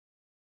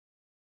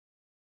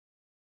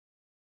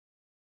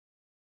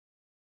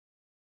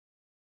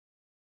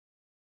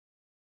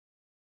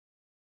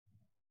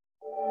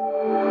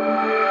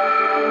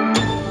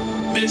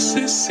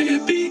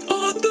Mississippi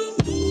on the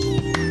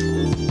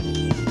move.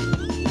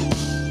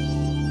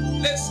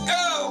 Let's go.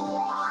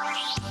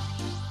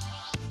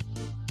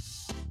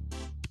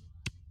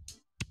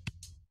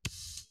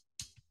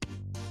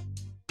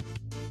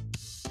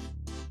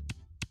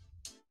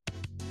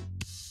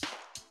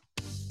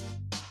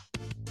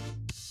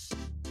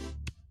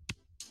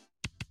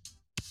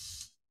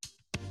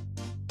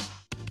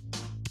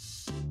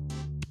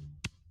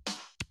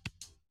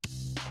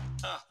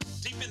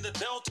 Deep in the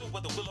delta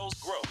where the willows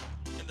grow,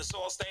 in the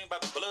soil stained by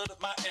the blood of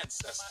my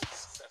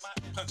ancestors.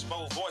 Punch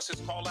bowl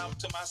voices call out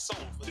to my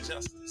soul for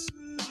justice.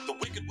 The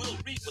wicked will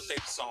reap what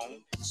they've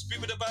sown.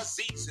 Spirit of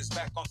Aziz is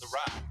back on the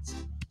rise.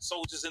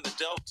 Soldiers in the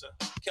delta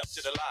kept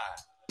it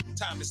alive.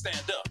 Time to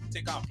stand up,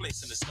 take our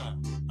place in the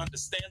sun.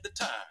 Understand the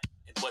time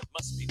and what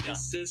must be done.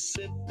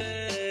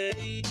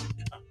 Mississippi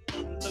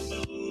on the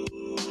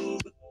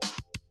move.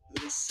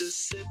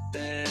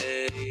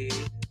 Mississippi.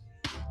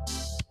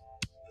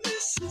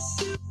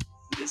 Mississippi.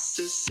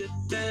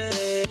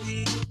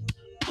 Mississippi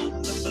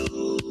on the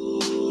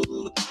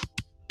move.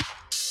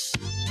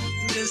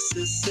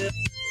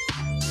 Mississippi.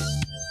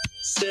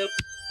 Sip.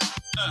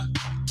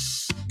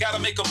 Gotta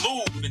make a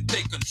move and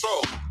take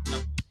control.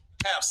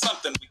 Have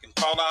something we can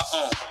call our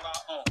own.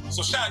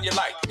 So shine your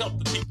light,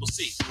 help the people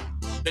see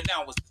that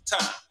now is the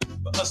time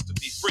for us to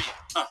be free.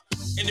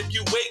 And if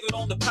you waiting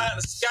on the pie in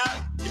the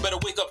sky, you better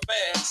wake up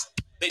fast.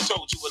 They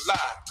told you a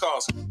lie,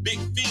 cause big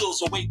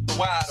fields await the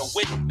wide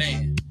awake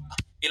man.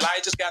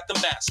 Elijah's got the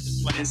master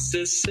plan.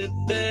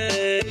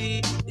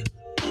 Mississippi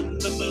on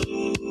the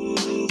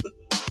move.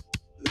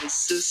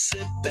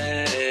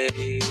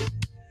 Mississippi.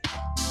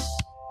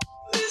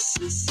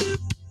 Mississippi.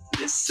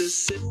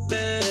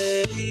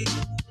 Mississippi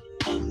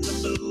on the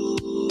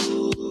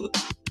move.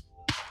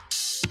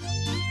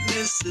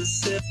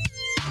 Mississippi.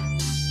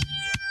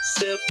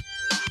 Sip.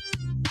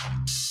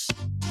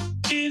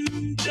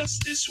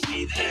 Injustice,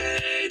 we've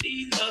had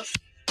enough.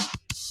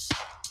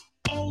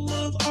 All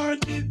of our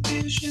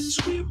divisions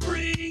we're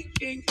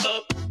breaking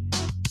up.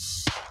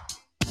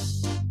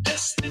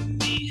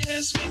 Destiny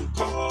has been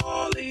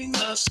calling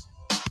us.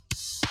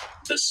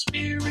 The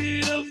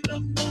spirit of the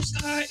Most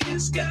High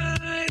is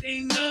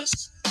guiding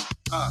us.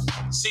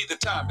 See, the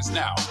time is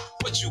now.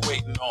 What you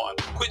waiting on?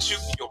 Quit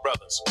shooting your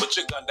brothers. Put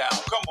your gun down.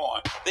 Come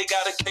on. They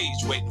got a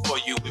cage waiting for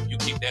you if you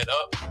keep that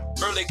up.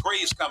 Early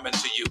graves coming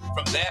to you.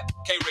 From that,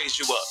 can't raise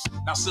you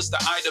up. Now, Sister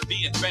Ida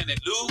B and Fannie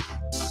Lou,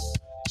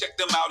 check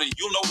them out and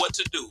you'll know what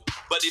to do.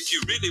 But if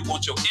you really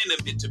want your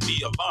enemy to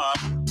be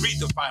alarmed, read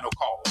the final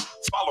call.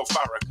 Follow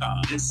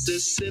Farrakhan.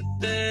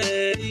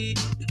 Mississippi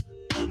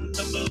on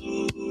the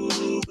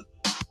move.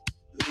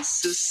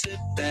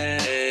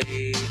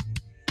 Mississippi.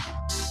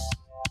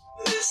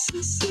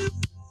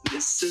 Mississippi.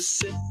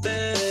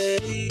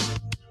 Mississippi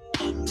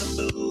on the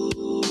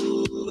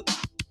move.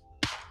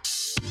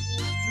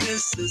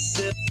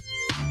 Mississippi.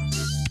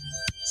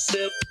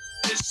 Sip.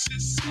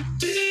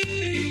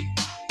 Mississippi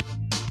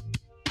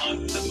on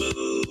the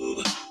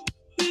move.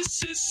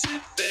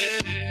 Mississippi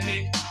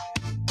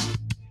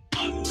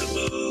on the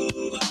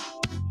move.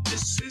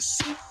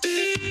 Mississippi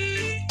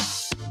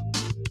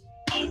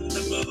on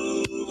the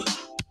move.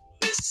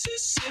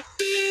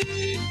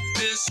 Mississippi.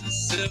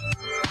 Mississippi.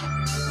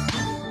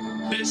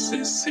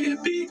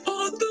 Mississippi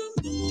on the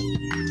move.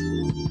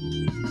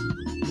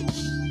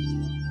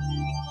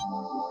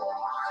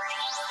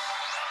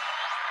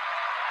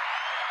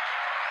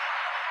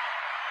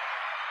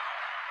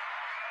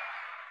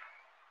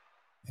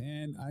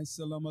 And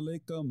assalamu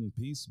alaikum.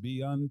 Peace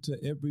be unto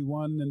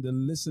everyone in the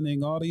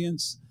listening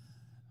audience.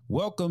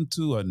 Welcome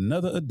to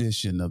another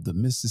edition of the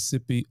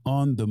Mississippi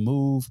on the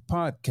Move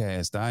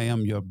podcast. I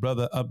am your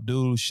brother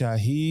Abdul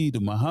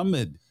Shaheed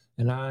Muhammad.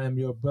 And I am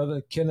your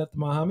brother Kenneth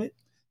Muhammad.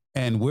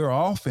 And we're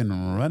off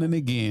and running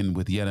again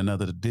with yet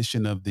another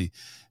edition of the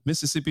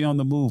Mississippi on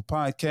the Move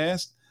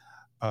podcast,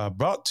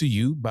 brought to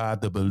you by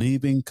the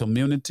believing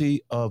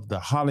community of the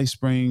Holly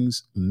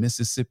Springs,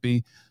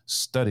 Mississippi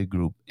Study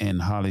Group in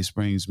Holly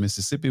Springs,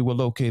 Mississippi. We're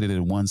located at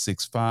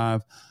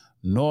 165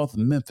 North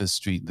Memphis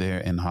Street there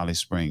in Holly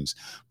Springs.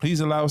 Please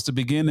allow us to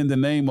begin in the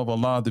name of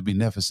Allah, the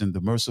Beneficent, the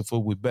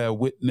Merciful. We bear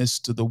witness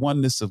to the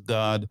oneness of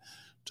God,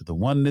 to the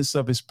oneness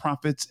of his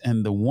prophets,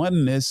 and the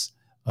oneness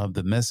of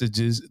the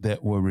messages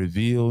that were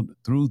revealed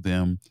through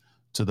them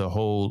to the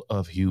whole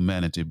of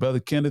humanity. Brother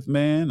Kenneth,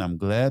 man, I'm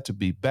glad to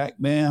be back,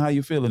 man. How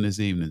you feeling this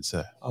evening,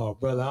 sir? Oh,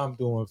 brother, I'm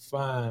doing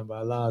fine by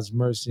Allah's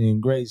mercy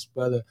and grace,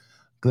 brother.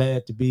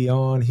 Glad to be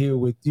on here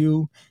with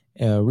you,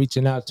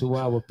 reaching out to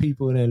our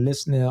people in the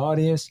listening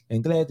audience,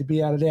 and glad to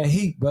be out of that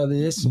heat, brother.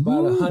 It's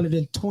about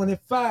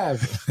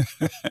 125.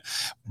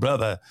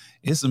 Brother,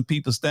 it's some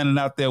people standing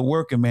out there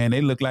working, man.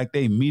 They look like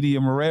they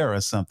medium rare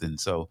or something.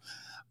 So,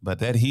 but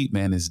that heat,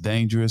 man, is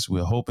dangerous.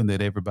 We're hoping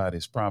that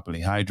everybody's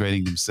properly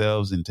hydrating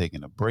themselves and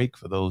taking a break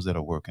for those that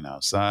are working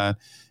outside.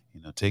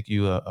 You know, take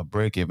you a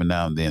break every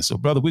now and then. So,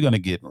 brother, we're going to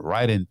get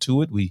right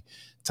into it.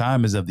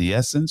 Time is of the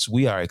essence.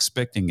 We are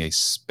expecting a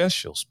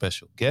special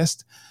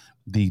guest,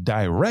 the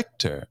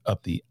director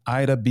of the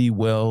Ida B.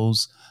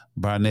 Wells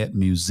Barnett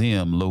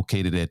Museum,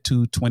 located at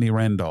 220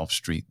 Randolph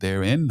Street,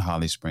 there in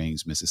Holly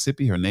Springs,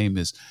 Mississippi. Her name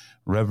is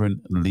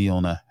Reverend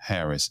Leona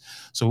Harris.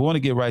 So we want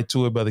to get right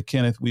to it, Brother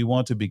Kenneth. We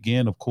want to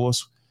begin, of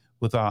course,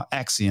 with our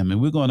axiom, and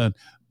we're going to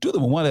do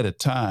them one at a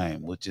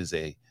time, which is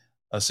a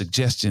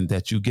suggestion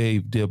that you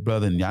gave, dear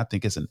brother, and I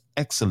think it's an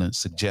excellent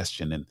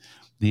suggestion. And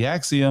the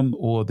axiom,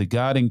 or the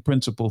guiding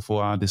principle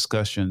for our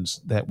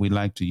discussions that we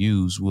like to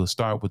use, we'll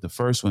start with the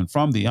first one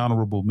from the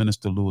Honorable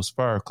Minister Louis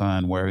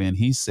Farrakhan, wherein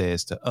he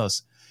says to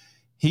us,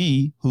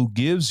 "He who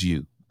gives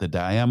you the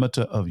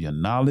diameter of your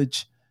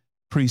knowledge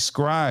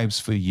prescribes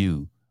for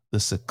you the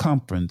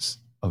circumference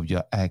of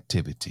your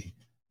activity."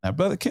 Now,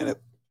 Brother Kenneth,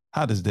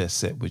 how does that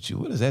set with you?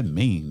 What does that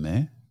mean,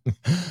 man?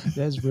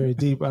 That's very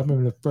deep. I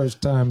remember the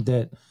first time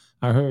that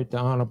I heard the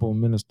Honorable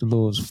Minister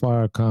Louis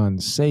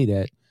Farrakhan say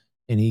that,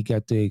 and he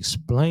got to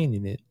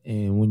explaining it.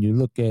 And when you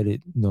look at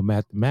it,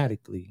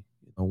 mathematically,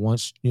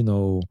 once,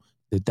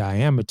 the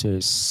diameter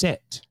is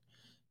set,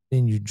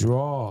 then you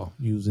draw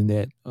using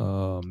that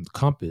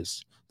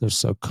compass, the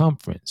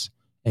circumference.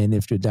 And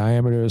if the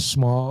diameter is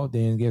small,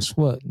 then guess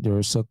what?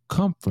 Their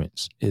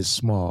circumference is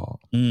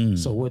small.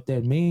 So what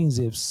that means,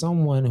 if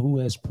someone who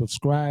has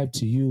prescribed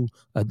to you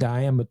a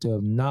diameter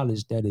of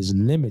knowledge that is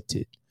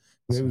limited,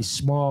 very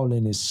small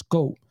in its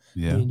scope,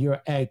 then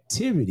your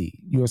activity,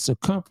 your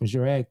circumference,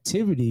 your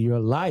activity, your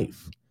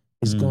life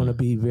is going to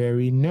be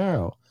very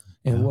narrow.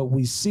 And what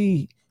we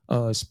see,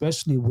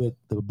 especially with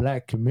the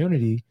Black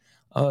community,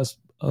 us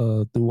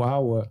through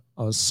our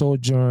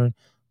sojourn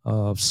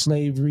of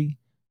slavery,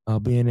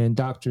 being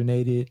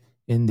indoctrinated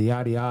in the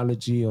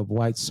ideology of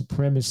white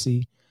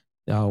supremacy,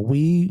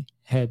 we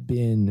had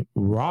been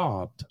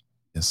robbed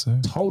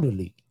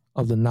totally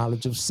of the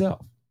knowledge of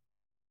self.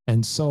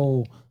 And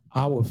so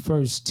our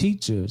first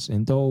teachers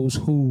and those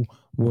who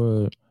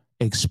were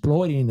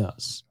exploiting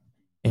us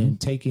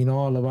and taking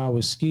all of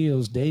our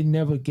skills, they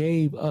never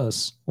gave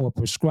us or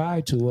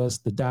prescribed to us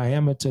the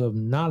diameter of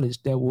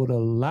knowledge that would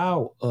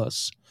allow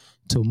us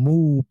to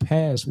move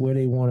past where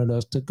they wanted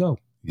us to go.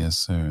 Yes,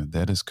 sir.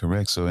 That is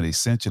correct. So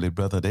essentially,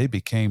 brother, they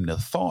became the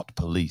thought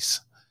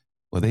police,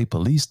 where they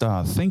policed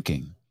our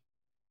thinking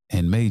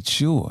and made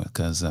sure,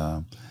 because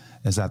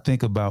as I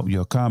think about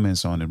your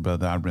comments on it,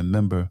 brother, I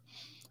remember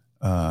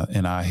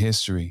in our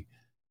history,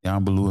 the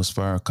Honorable Louis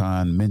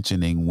Farrakhan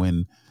mentioning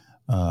when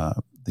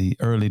the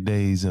early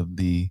days of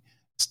the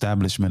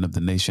establishment of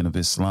the Nation of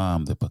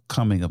Islam, the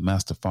becoming of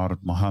Master Fard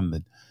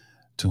Muhammad,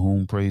 to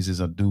whom praises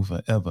are due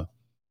forever.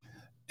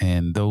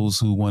 And those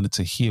who wanted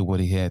to hear what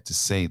he had to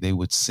say, they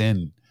would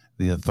send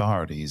the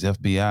authorities,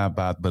 FBI,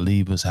 by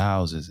believers'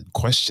 houses and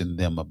question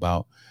them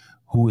about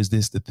who is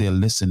this that they're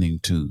listening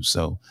to.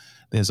 So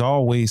there's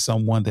always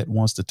someone that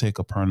wants to take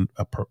a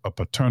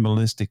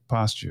paternalistic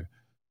posture,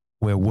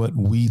 where what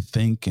we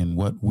think and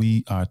what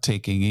we are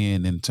taking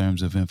in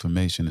terms of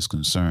information is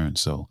concerned.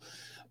 So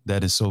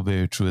that is so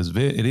very true.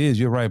 It is,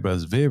 you're right, brother.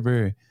 It's very,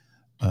 very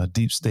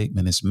deep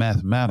statement. It's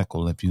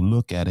mathematical if you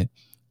look at it.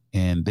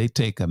 And they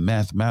take a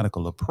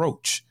mathematical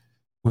approach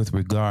with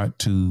regard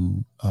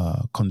to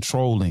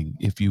controlling,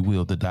 if you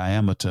will, the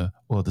diameter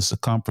or the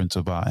circumference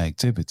of our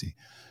activity.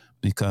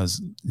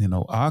 Because,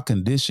 our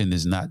condition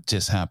is not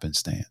just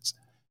happenstance.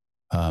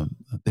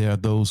 There are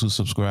those who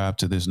subscribe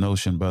to this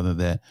notion, brother,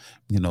 that,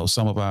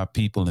 some of our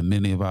people and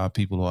many of our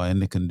people are in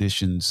the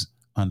conditions,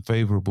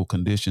 unfavorable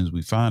conditions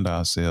we find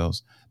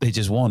ourselves. They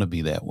just want to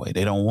be that way.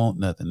 They don't want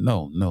nothing.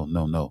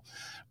 No.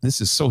 This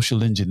is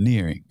social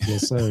engineering.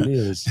 Yes, sir, it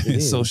is.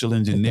 It's social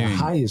engineering. At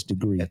the highest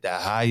degree. At the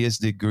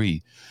highest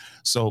degree.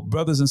 So,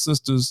 brothers and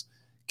sisters,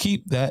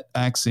 keep that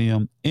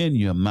axiom in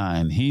your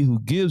mind. He who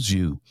gives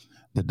you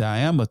the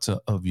diameter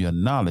of your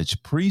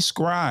knowledge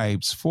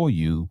prescribes for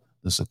you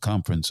the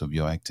circumference of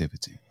your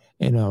activity.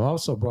 And I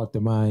also brought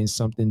to mind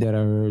something that I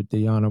heard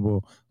the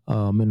Honorable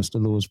Minister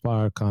Louis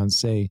Farrakhan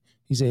say.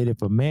 He said,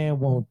 if a man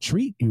won't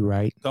treat you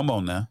right, come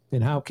on now,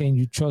 then how can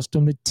you trust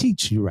him to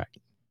teach you right?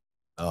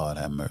 Lord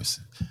have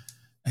mercy.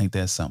 Ain't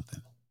that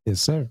something?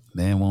 Yes, sir.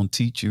 Man won't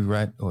teach you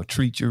right or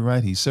treat you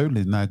right. He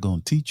certainly is not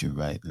going to teach you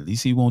right. At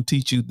least he won't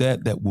teach you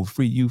that will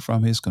free you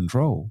from his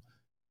control.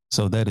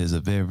 So that is a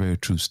very, very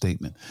true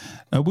statement.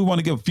 We want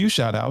to give a few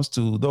shout outs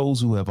to those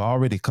who have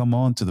already come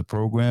on to the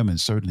program, and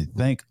certainly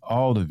thank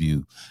all of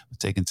you for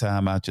taking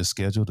time out your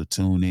schedule to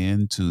tune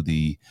in to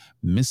the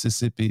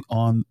Mississippi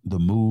on the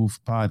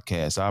Move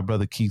podcast. Our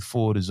brother Keith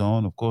Ford is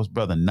on. Of course,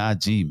 brother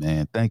Najee,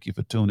 man. Thank you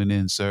for tuning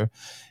in, sir.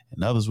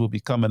 And others will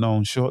be coming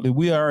on shortly.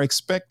 We are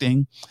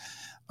expecting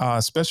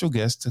our special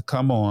guest to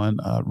come on,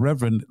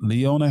 Reverend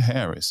Leona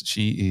Harris.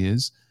 She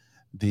is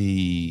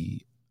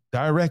the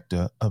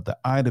director of the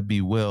Ida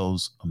B.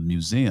 Wells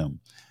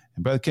Museum.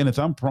 And Brother Kenneth,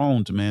 I'm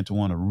prone to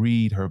want to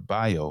read her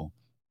bio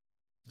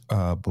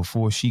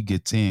before she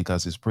gets in,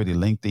 because it's pretty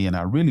lengthy, and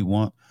I really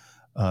want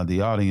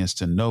the audience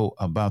to know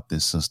about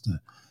this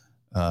sister.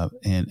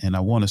 And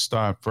I want to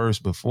start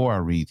first, before I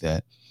read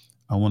that,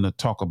 I want to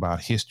talk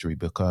about history,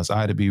 because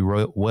Ida B.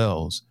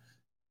 Wells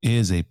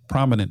is a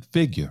prominent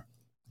figure.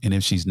 And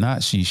if she's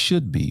not, she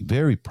should be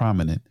very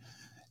prominent,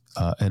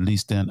 at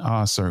least in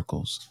our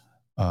circles.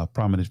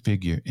 prominent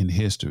figure in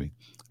history.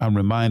 I'm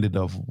reminded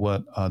of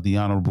what the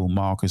Honorable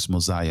Marcus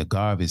Mosiah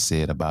Garvey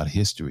said about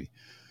history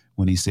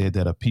when he said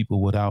that a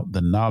people without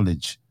the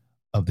knowledge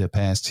of their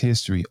past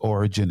history,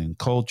 origin, and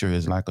culture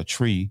is like a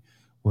tree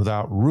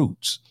without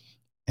roots.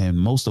 And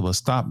most of us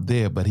stopped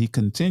there, but he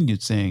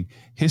continued saying,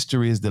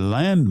 history is the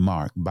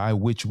landmark by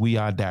which we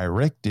are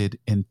directed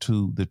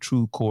into the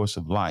true course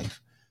of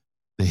life.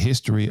 The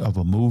history of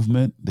a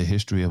movement, the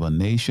history of a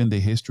nation, the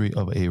history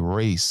of a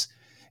race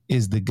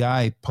is the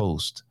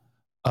guidepost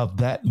of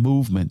that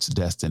movement's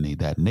destiny,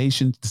 that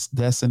nation's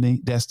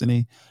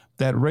destiny,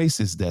 that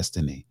race's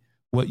destiny.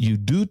 What you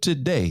do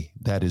today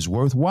that is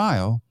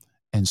worthwhile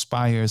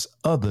inspires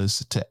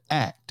others to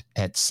act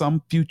at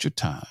some future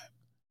time.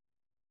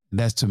 And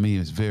that to me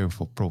is very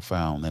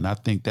profound. And I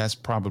think that's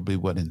probably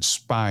what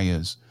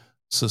inspires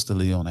Sister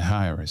Leona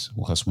Harris,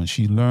 because when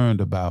she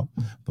learned about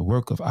the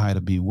work of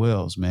Ida B.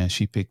 Wells, man,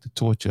 she picked the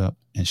torch up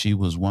and she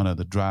was one of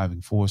the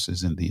driving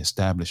forces in the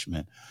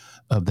establishment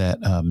of that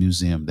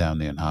museum down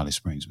there in Holly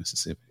Springs,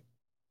 Mississippi.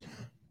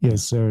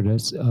 Yes, sir.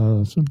 That's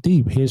some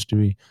deep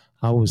history.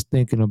 I was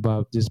thinking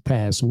about this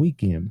past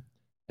weekend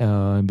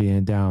and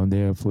being down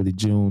there for the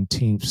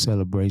Juneteenth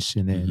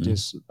celebration and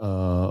just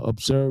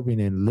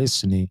observing and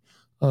listening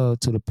to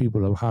the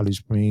people of Holly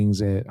Springs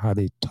and how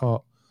they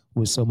talk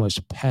with so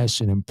much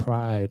passion and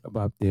pride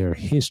about their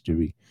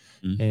history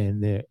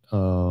and their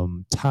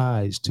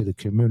ties to the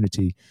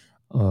community.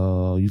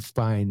 You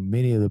find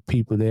many of the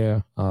people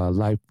there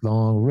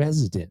lifelong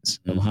residents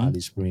of Holly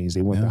Springs.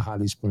 They went to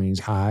Holly Springs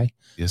High.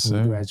 Yes, when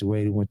sir. they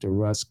graduated, went to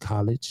Russ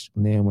College.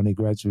 And then when they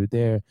graduated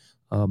there,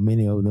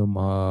 many of them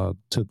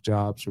took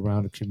jobs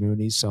around the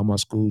community. Some are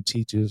school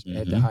teachers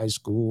at the high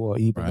school or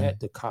even at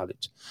the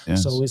college.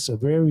 Yes. So it's a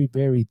very,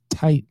 very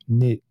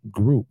tight-knit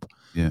group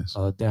Yes.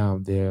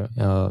 down there.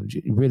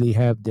 You really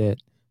have that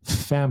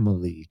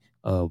family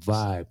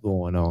vibe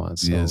going on.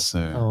 So Yes,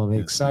 sir. I'm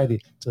Yes,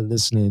 excited to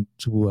listening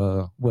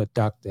to what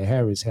Dr.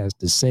 Harris has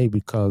to say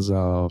because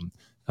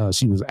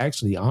she was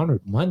actually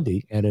honored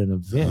Monday at an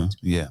event.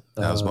 Yeah,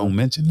 I was going to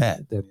mention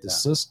that. That the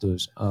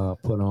sisters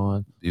put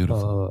on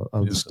Beautiful.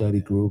 of the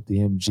study group, the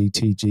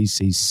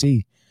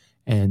MGTGCC.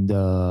 And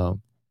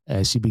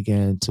as she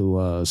began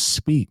to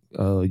speak,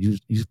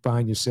 you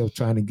find yourself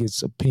trying to get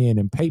some pen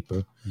and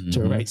paper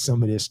to write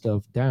some of this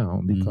stuff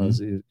down because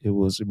it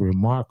was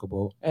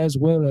remarkable, as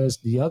well as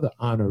the other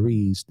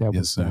honorees that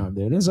was down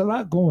there. There's a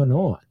lot going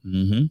on.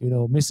 You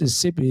know,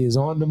 Mississippi is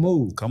on the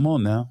move. Come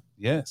on now.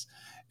 Yes.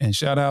 And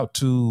shout out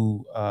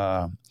to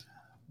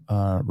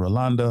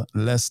Rolanda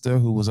Lester,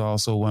 who was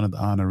also one of the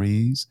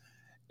honorees,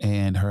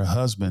 and her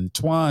husband,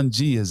 Twan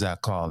G, as I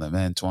call him,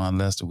 Antoine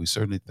Lester. We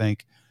certainly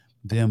thank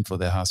them for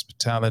their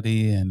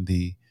hospitality and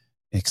the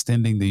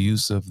extending the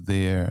use of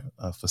their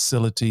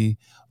facility.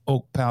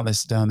 Oak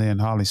Palace down there in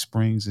Holly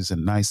Springs is a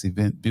nice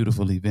event,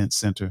 beautiful event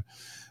center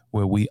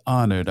where we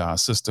honored our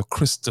sister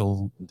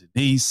Crystal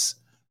Denise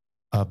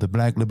of the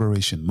Black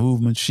Liberation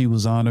Movement. She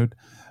was honored.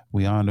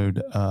 We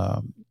honored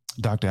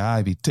Dr.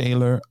 Ivy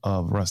Taylor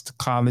of Rust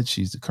College.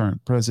 She's the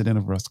current president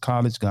of Rust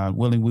College. God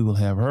willing, we will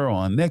have her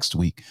on next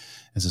week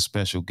as a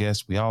special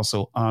guest. We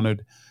also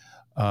honored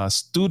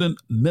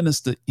Student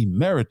Minister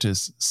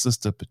Emeritus,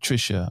 Sister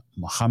Patricia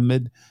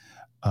Muhammad,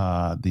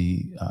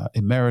 the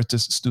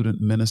Emeritus Student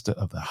Minister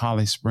of the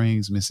Holly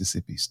Springs,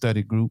 Mississippi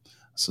Study Group.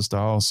 Sister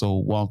also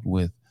walked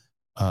with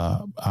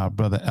our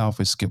brother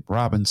Alfred Skip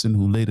Robinson,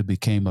 who later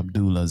became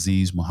Abdul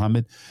Aziz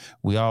Muhammad.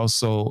 We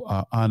also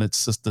honored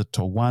Sister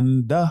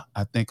Tawanda.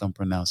 I think I'm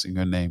pronouncing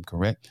her name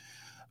correct.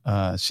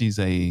 She's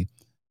the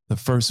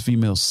first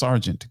female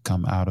sergeant to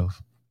come out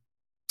of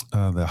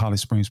the Holly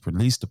Springs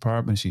Police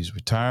Department. She's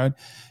retired.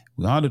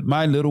 We honored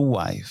my little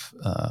wife,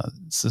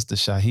 Sister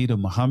Shahida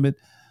Muhammad,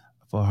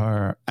 for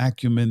her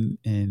acumen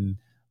in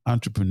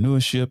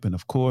entrepreneurship. And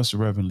of course,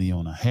 Reverend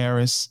Leona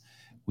Harris.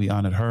 We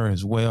honored her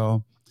as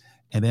well.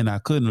 And then I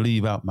couldn't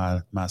leave out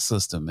my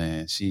sister,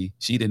 man. She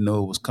didn't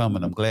know it was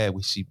coming. I'm glad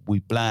we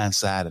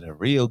blindsided her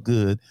real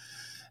good.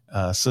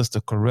 Sister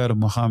Coretta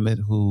Muhammad,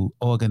 who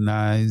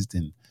organized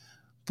and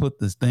put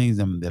the things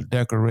and the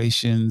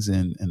decorations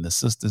and the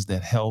sisters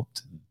that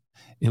helped.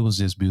 It was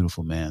just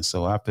beautiful, man.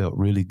 So I felt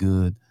really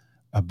good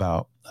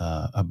about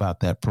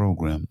that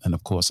program. And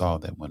of course, all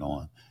that went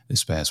on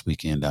this past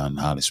weekend down in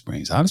Holly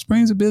Springs. Holly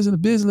Springs is a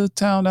busy little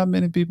town. Not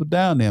many people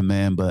down there,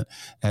 man. But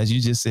as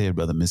you just said,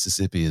 brother,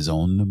 Mississippi is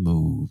on the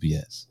move.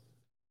 Yes.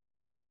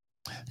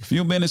 A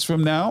few minutes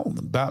from now,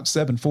 about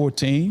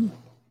 7:14,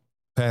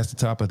 past the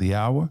top of the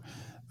hour,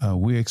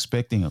 we're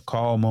expecting a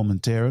call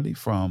momentarily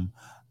from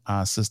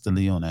our sister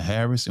Leona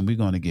Harris, and we're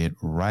going to get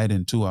right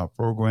into our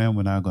program.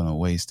 We're not going to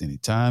waste any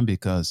time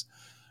because,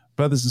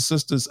 brothers and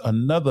sisters,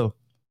 another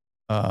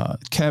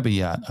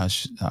caveat,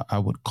 I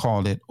would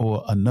call it,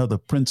 or another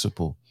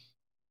principle,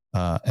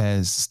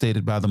 as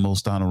stated by the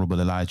Most Honorable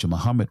Elijah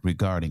Muhammad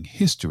regarding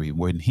history,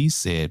 when he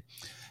said,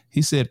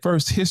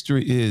 first,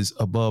 history is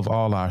above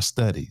all our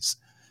studies,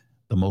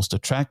 the most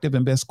attractive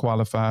and best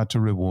qualified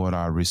to reward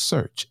our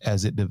research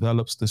as it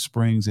develops the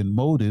springs and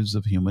motives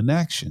of human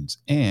actions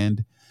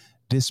and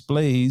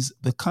displays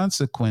the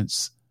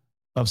consequence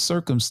of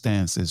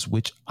circumstances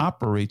which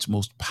operates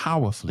most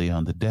powerfully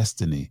on the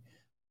destiny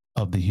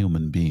of the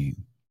human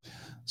being.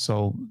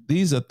 So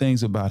these are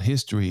things about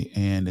history.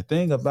 And the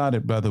thing about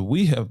it, brother,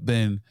 we have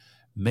been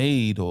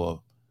made,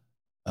 or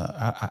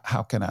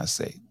how can I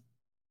say,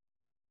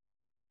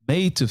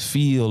 made to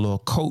feel or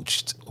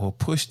coached or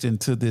pushed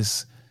into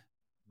this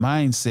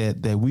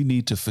mindset that we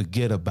need to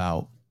forget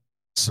about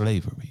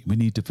slavery. We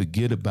need to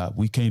forget about,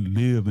 we can't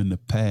live in the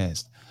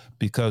past,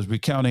 because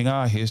recounting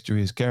our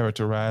history is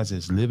characterized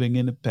as living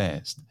in the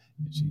past.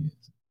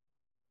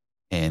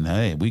 And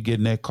hey, we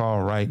getting that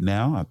call right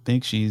now. I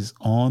think she's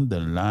on the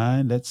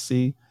line. Let's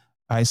see.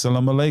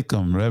 Assalamu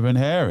alaikum, Reverend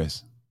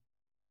Harris.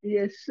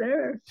 Yes,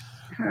 sir.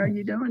 How are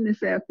you doing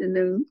this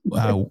afternoon?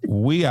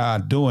 We are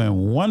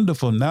doing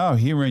wonderful now,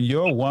 hearing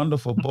your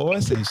wonderful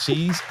voice, and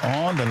she's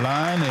on the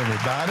line,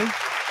 everybody.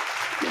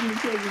 Let me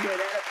tell you that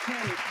out of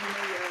panic,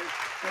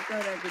 I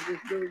thought I could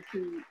just go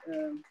to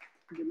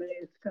the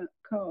last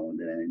call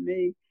that I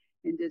made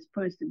and just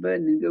punch the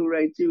button and go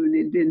right through, and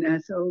it didn't. I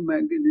said, oh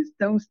my goodness,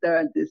 don't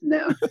start this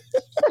now.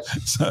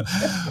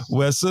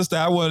 Well, sister,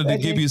 I wanted to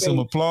give you some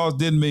applause.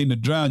 Didn't mean to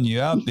drown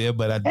you out there,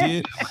 but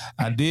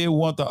I did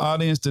want the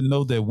audience to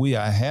know that we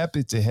are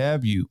happy to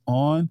have you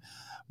on.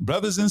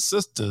 Brothers and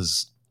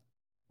sisters,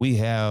 we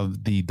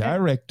have the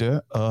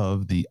director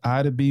of the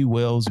Ida B.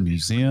 Wells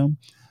Museum,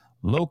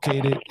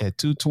 located at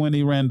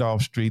 220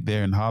 Randolph Street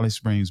there in Holly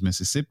Springs,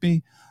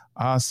 Mississippi,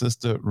 our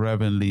sister,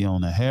 Reverend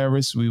Leona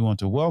Harris. We want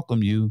to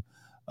welcome you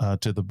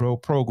to the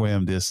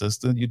program, dear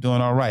sister. You're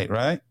doing all right,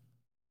 right?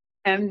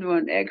 I'm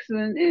doing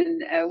excellent,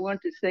 and I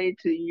want to say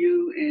to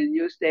you and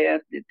your staff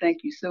that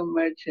thank you so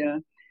much.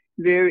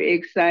 Very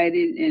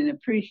excited and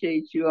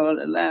appreciate you all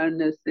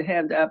allowing us to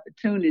have the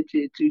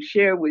opportunity to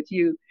share with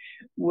you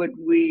what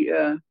we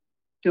are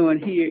doing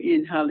here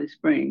in Holly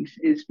Springs,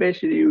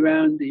 especially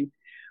around the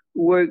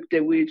work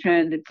that we're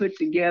trying to put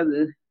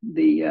together,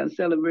 the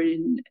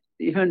celebrating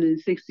the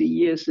 160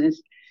 years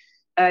since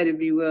Ida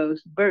B.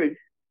 Wells' birth.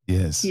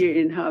 Yes. Here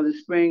in Holly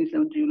Springs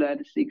on July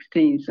the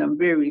 16th. So I'm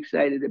very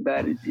excited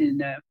about it.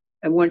 And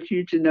I want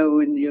you to know,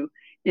 and your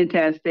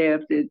entire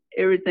staff, that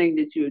everything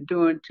that you're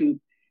doing to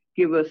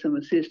give us some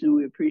assistance,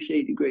 we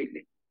appreciate it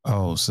greatly.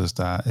 Oh,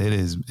 sister, it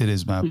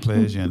is my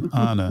pleasure and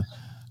honor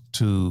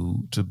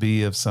to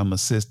be of some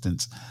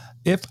assistance.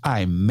 If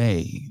I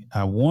may,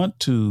 I want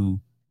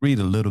to read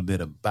a little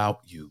bit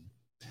about you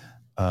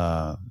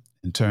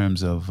in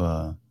terms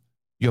of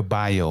your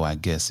bio, I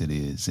guess it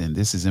is. And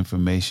this is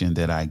information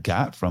that I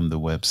got from the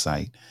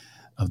website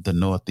of the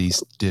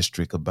Northeast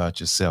District about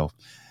yourself.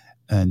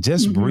 And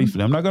just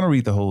briefly, I'm not going to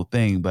read the whole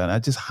thing, but I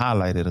just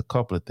highlighted a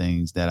couple of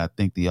things that I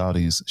think the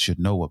audience should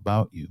know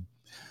about you.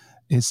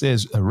 It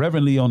says,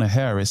 Reverend Leona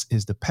Harris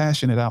is the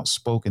passionate,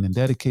 outspoken, and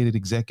dedicated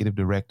executive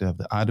director of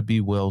the Ida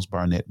B. Wells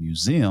Barnett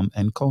Museum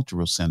and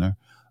Cultural Center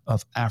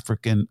of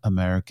African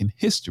American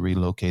History,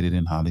 located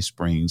in Holly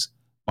Springs,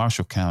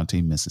 Marshall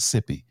County,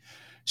 Mississippi.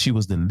 She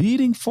was the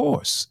leading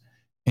force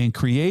in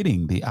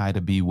creating the Ida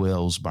B.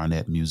 Wells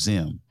Barnett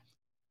Museum.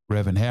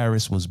 Reverend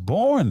Harris was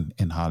born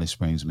in Holly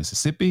Springs,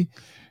 Mississippi.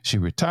 She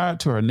retired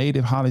to her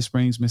native Holly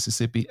Springs,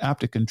 Mississippi,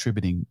 after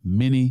contributing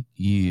many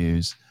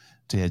years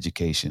to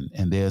education.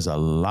 And there's a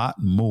lot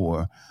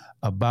more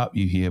about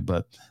you here,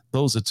 but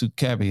those are two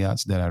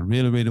caveats that I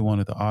really, really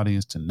wanted the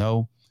audience to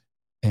know.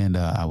 And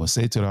I would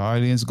say to the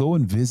audience, go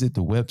and visit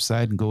the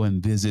website and go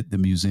and visit the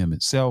museum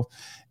itself.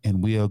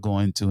 And we are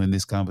going to, in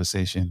this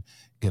conversation,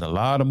 get a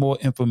lot of more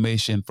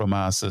information from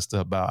our sister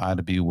about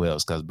Ida B.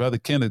 Wells, because Brother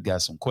Kenneth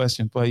got some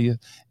questions for you,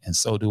 and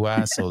so do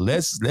I. So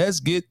let's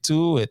get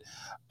to it.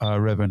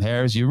 Reverend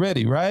Harris, you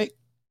ready, right?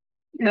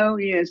 Oh,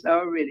 yes,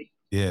 already.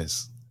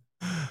 Yes.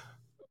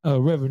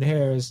 Reverend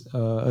Harris,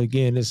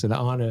 again, it's an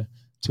honor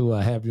to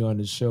have you on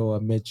the show. I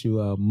met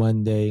you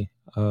Monday,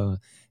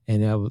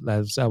 and I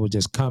was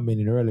just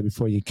commenting earlier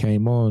before you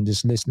came on,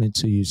 just listening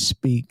to you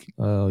speak.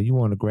 You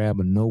want to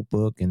grab a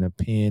notebook and a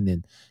pen,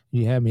 and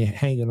you have me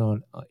hanging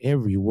on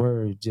every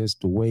word,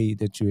 just the way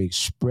that you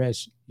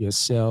express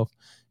yourself.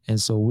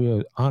 And so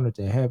we're honored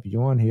to have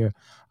you on here.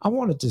 I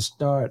wanted to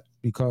start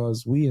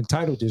because we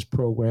entitled this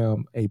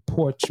program A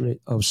Portrait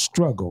of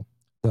Struggle,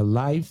 the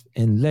Life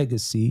and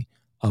Legacy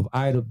of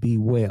Ida B.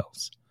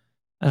 Wells.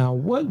 Now,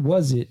 what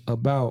was it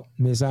about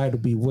Miss Ida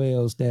B.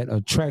 Wells that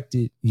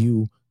attracted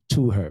you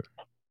to her?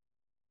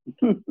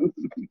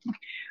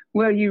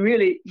 Well,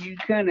 you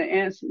kind of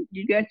answered,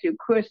 you got your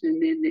question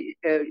in the,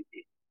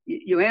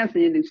 your answer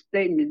in the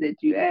statement that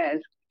you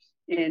asked,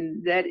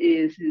 and that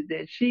is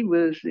that she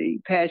was a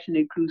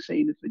passionate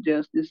crusader for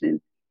justice.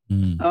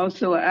 And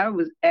also I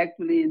was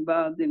actively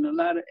involved in a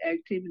lot of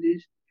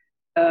activities,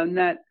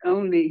 not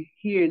only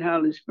here in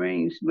Holly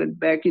Springs, but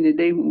back in the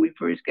day when we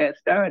first got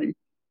started.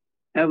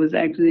 I was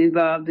actually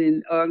involved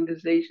in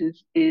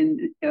organizations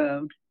in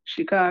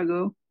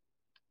Chicago,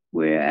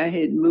 where I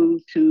had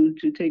moved to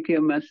take care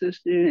of my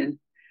sister and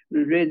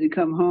was ready to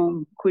come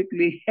home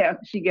quickly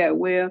after she got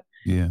well.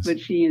 Yes. But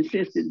she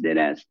insisted that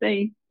I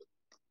stay.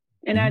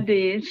 And I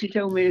did. She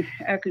told me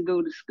I could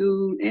go to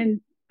school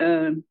in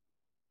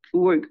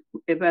work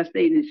if I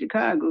stayed in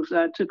Chicago.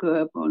 So I took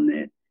her up on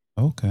that.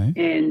 Okay.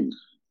 And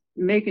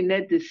making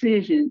that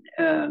decision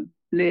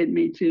led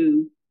me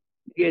to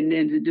getting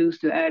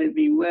introduced to Ida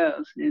B.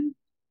 Wells, and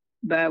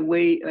by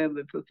way of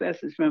a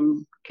professor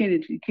from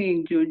Kennedy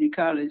King Junior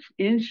College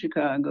in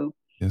Chicago.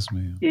 Yes,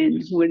 ma'am.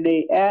 And when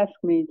they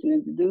asked me to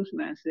introduce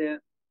myself,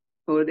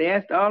 or they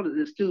asked all of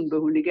the students,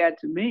 but when they got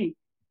to me,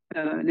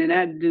 then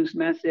I introduced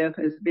myself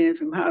as being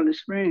from Holly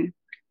Springs.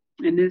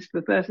 And this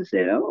professor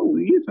said, "Oh,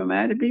 you're from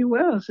Ida B.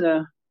 Wells'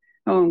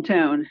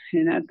 hometown."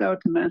 And I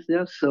thought to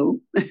myself,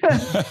 so,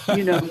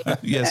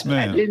 Yes, I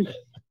ma'am.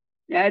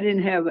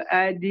 didn't have an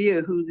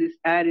idea who this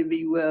Ida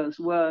B. Wells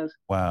was.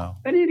 Wow.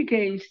 But in any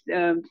case,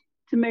 to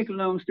make a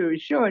long story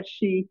short,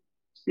 the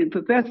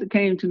professor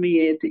came to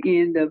me at the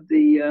end of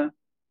the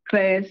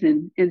class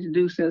and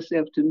introduced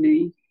herself to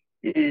me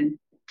and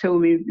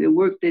told me the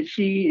work that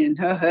she and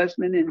her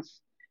husband and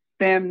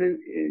family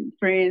and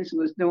friends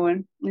was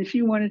doing. And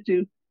she wanted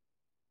to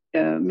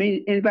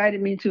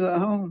invited me to her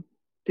home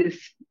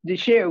to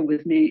share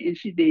with me, and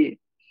she did.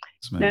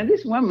 Yes, Now, ma'am.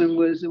 this woman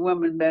was a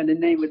woman by the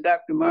name of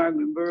Dr.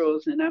 Margaret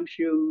Burroughs, and I'm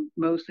sure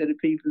most of the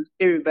people,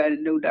 everybody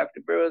know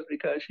Dr. Burroughs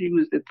because she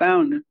was the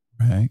founder,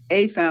 Right.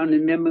 a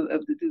founding member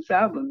of the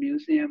DuSable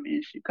Museum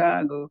in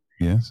Chicago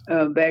Yes.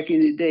 back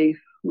in the day,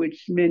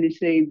 which many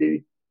say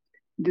the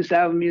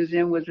DuSable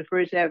Museum was the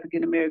first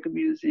African American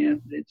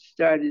museum that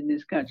started in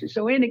this country.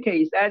 So, in any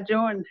case, I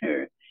joined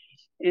her,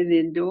 and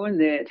in doing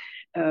that,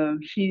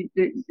 she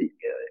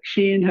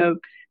and her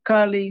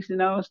colleagues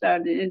and all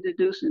started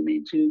introducing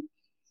me to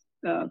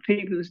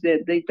people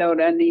that they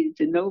thought I needed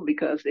to know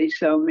because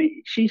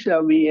she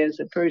saw me as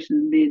a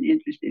person being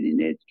interested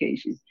in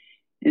education.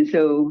 And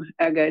so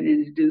I got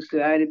introduced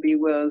to Ida B.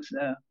 Wells'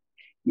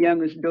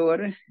 youngest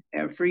daughter,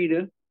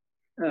 Alfreda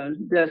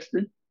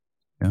Dustin.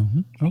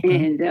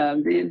 Okay. And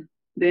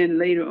then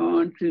later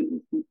on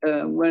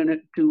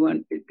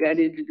got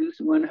introduced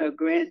to one of her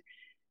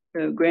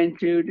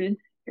grandchildren,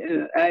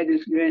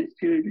 Ida's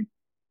grandchildren,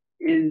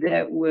 and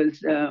that was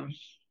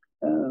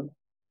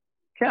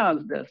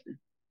Charles Dustin.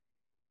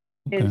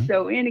 Okay. And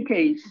so, in any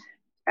case,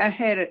 I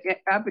had an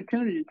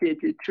opportunity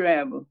to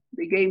travel.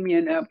 They gave me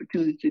an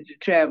opportunity to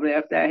travel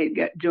after I had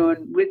got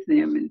joined with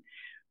them and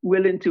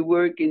willing to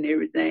work and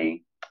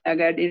everything. I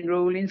got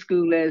enrolled in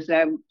school as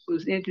I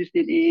was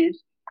interested in,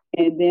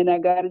 and then I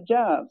got a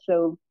job.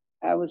 So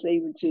I was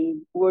able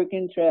to work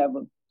and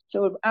travel.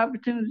 So an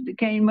opportunity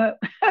came up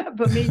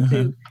for me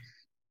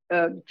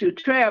to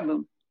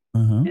travel,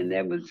 and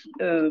that was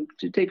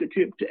to take a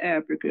trip to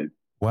Africa.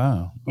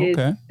 Wow. And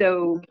Okay.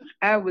 so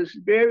I was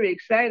very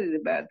excited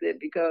about that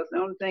because the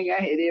only thing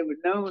I had ever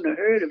known or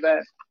heard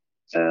about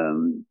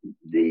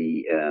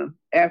the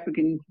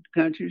African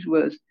countries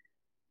was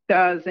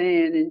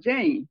Tarzan and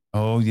Jane.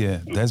 Oh yeah,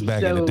 that's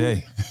back in the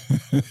day.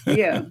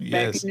 Yeah, Yes.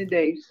 back in the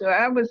day. So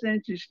I was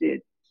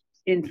interested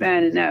in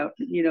finding out,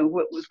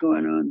 what was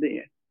going on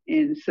there.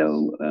 And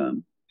so,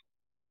 in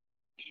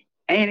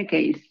any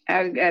case,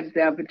 I got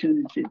the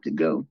opportunity to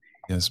go.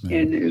 Yes,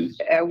 ma'am. And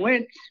I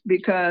went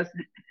because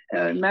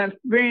my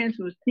friends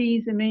was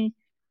teasing me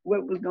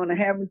what was going to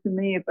happen to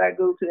me if I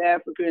go to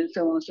Africa and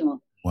so on and so on.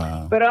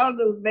 Wow. But all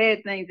those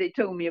bad things they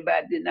told me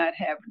about did not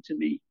happen to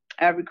me.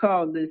 I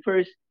recall the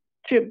first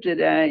trip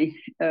that I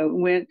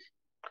went,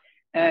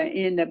 I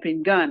ended up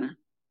in Ghana.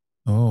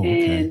 Oh,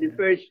 okay. And the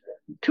first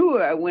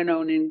tour I went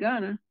on in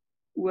Ghana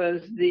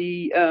was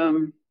the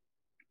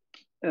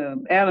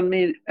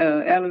Elamina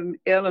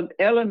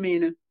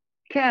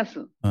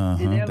Castle.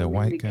 The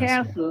White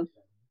Castle.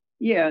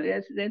 Yeah,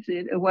 that's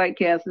it. A White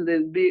Castle.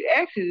 That's big.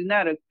 Actually,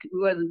 it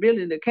wasn't built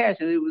in a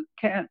castle. It was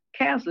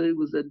castle. It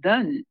was a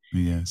dungeon.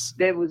 Yes.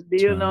 That was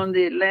built right. on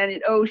the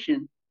Atlantic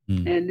Ocean.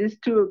 And this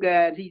tour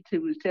guide, he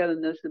was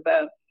telling us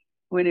about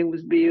when it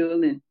was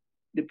built and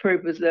the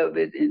purpose of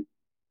it. And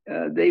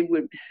they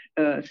would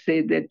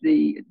say that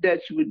the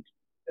Dutch would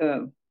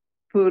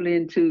pull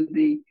into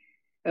the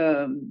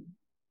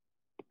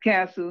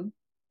castle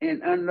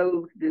and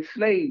unload the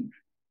slaves.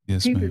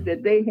 Yes, People ma'am.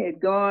 that they had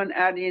gone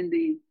out in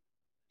the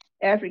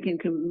African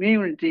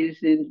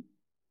communities and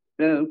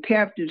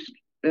captured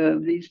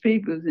these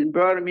peoples and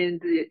brought them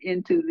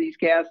into these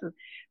castles,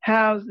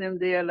 housed them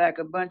there like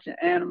a bunch of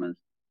animals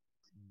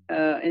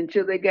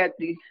until they got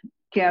the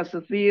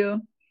castle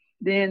filled.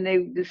 Then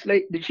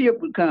the ship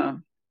would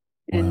come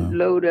and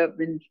load up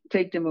and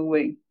take them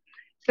away.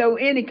 So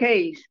in any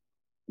case,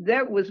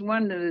 that was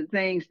one of the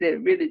things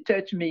that really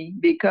touched me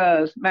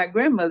because my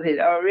grandmother had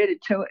already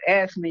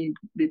asked me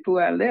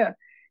before I left.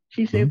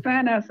 She said,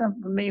 find out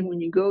something for me when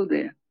you go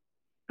there.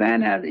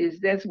 Find out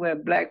that's where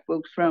Black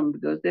folks from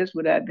because that's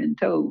what I've been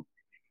told.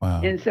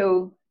 Wow. And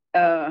so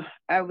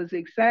I was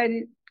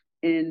excited.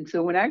 And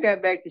so when I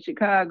got back to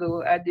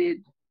Chicago, I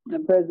did a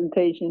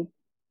presentation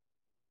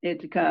at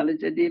the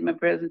college. I did my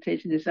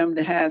presentation at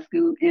Sumter High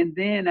School, and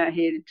then I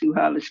headed to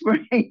Holly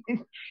Springs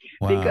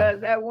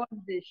because I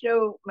wanted to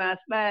show my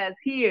slides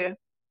here,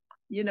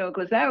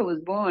 because I was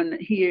born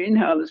here in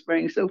Holly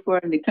Springs, so far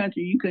in the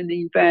country, you couldn't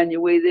even find your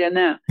way there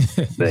now.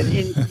 But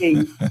in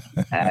case,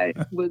 I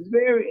was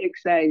very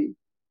excited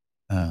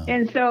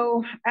And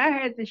so I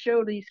had to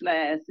show these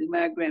slides to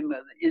my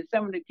grandmother and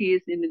some of the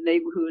kids in the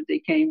neighborhood. They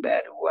came by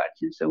to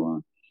watch and so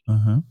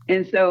on.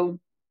 And so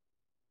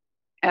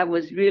I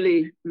was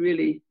really,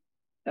 really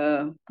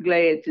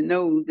glad to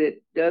know that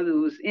the other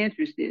was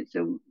interested.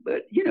 So,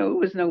 but you know, it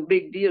was no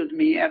big deal to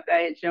me. After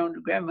I had shown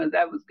the grandmother,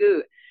 that was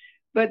good.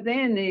 But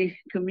then the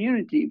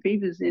community,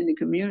 people's in the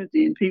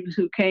community, and people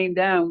who came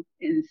down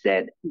and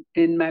sat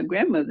in my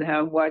grandmother's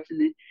house watching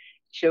the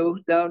show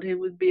thought it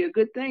would be a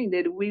good thing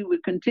that we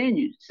would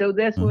continue. So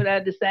that's what I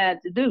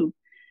decided to do.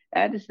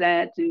 I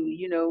decided to,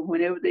 you know,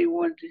 whenever they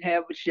wanted to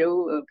have a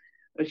show of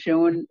a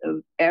showing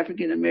of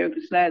African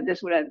American slides,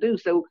 that's what I do.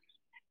 So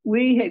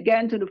we had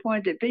gotten to the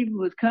point that people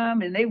would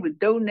come and they would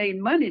donate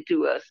money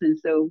to us. And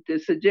so the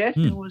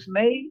suggestion was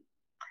made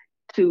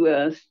to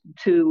us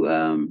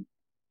to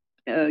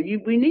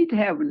we need to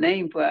have a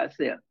name for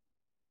ourselves.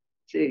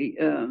 Say,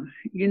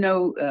 you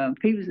know,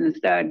 people's gonna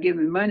start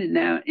giving money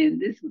now,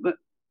 and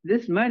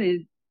this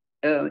money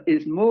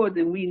is more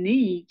than we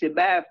need to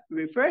buy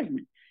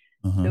refreshment.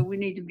 So we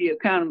need to be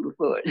accountable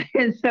for it.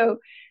 And so,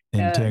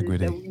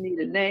 integrity. So we need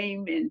a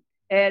name and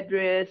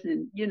address,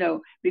 and you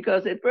know,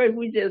 because at first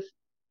we just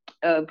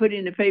put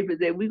in the paper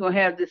that we're gonna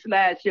have the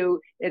slideshow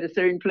at a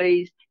certain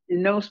place,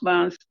 and no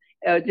sponsor.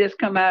 Just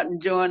come out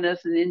and join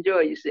us and enjoy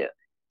yourself.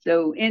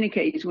 So, in any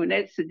case, when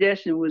that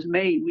suggestion was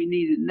made, we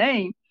needed a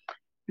name.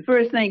 The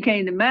first thing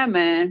came to my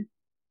mind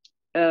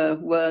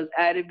was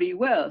Ida B.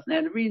 Wells.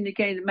 Now, the reason it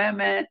came to my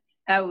mind,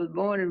 I was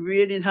born and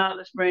reared in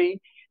Holly Springs.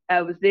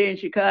 I was there in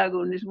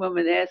Chicago, and this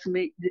woman asked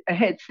me,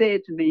 had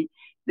said to me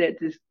that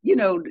this, you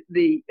know,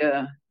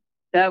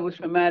 I was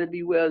from Ida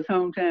B. Wells'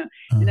 hometown.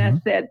 And I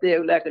sat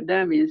there like a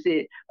dummy and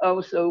said,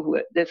 oh, so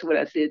what? That's what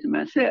I said to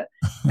myself.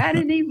 I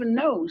didn't even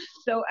know.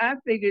 So I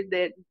figured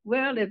that,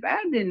 well, if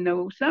I didn't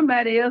know,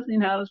 somebody else in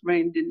Holly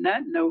Springs did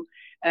not know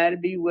Ida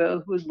B.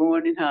 Wells was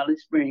born in Holly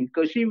Springs,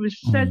 because she was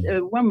such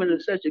a woman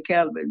of such a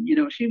caliber. You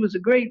know, she was a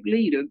great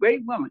leader, a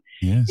great woman.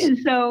 Yes. And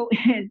so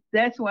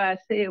that's why I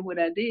said what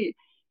I did.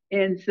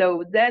 And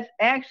so that's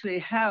actually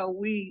how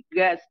we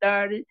got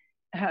started.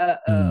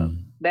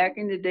 Back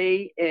in the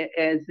day,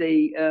 as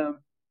a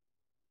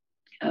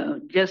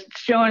just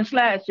showing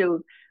slideshows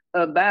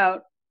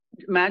about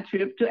my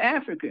trip to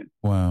Africa.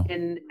 Wow.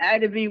 And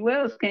Ida B.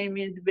 Wells came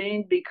into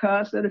being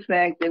because of the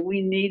fact that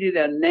we needed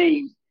a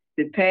name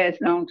to pass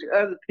on to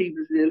other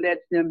people to let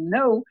them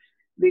know,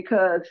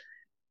 because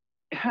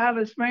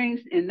Holly Springs,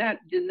 and not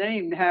just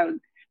name, how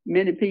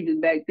many people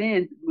back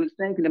then was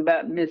thinking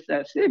about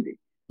Mississippi.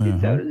 They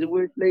thought it was the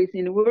worst place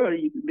in the world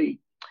you could be.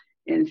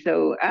 And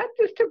so I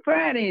just took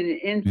pride in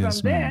it. And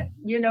from that,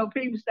 you know,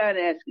 people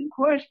started asking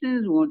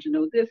questions, want to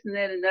know this and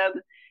that and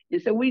other. And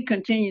so we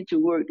continued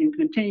to work and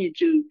continue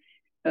to,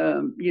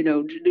 you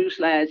know, to do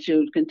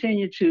slideshows,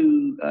 continue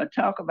to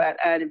talk about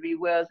Ida B.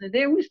 Wells. And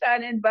then we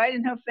started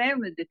inviting her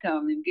family to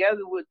come and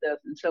gather with us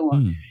and so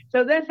on.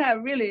 So that's how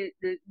really,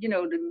 you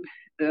know,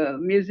 the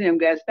museum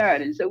got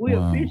started. So we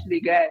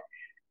officially got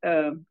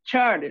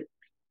chartered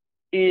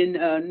in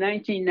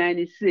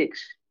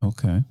 1996.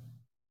 Okay.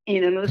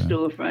 In a little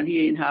storefront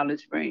here in Holly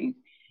Springs.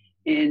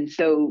 And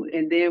so,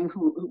 and then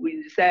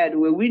we decided,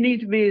 well, we need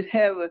to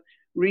have a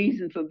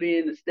reason for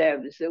being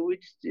established. So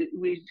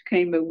we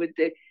came up with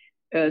the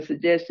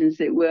suggestion,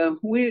 said, well,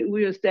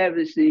 we're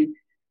establishing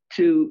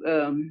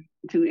to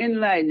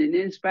enlighten and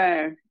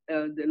inspire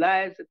the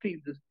lives of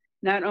people,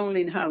 not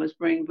only in Holly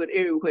Springs, but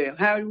everywhere.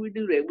 How do we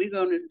do that? We're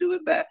going to do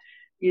it by,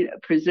 you know,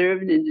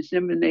 preserving and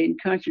disseminating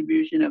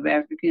contribution of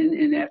African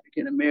and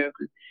African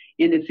Americans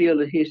in the field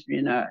of history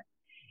and art.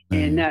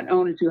 And not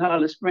only to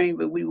Holly Springs,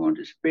 but we want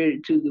to spread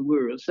it to the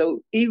world.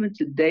 So even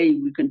today,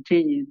 we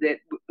continue that.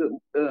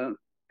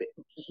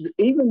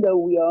 Even though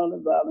we all are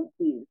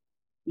volunteers,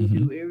 we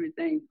do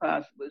everything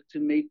possible to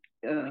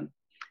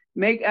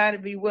make Ida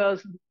B.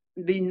 Wells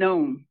be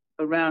known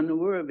around the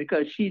world,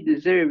 because she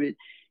deserved it.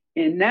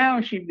 And now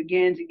she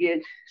began to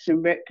get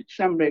some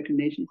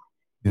recognition.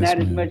 Yes, not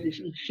as much as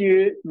she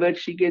should, but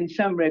she getting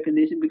some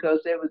recognition,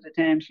 because there was a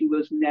time she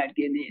was not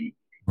getting any.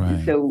 Right.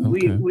 And so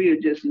we are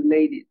just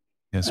elated.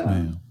 Yes,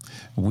 ma'am.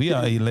 We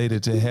are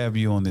elated to have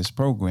you on this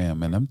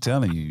program. And I'm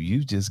telling you,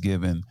 you've just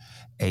given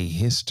a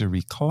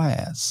history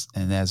class.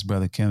 And as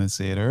Brother Kenneth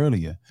said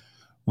earlier,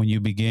 when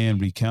you began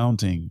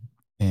recounting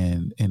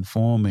and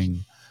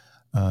informing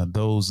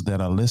those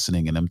that are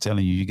listening, and I'm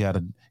telling you, you got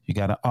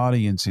an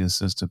audience here,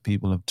 sister.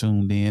 People have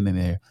tuned in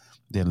and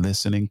they're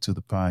listening to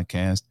the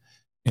podcast.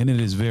 And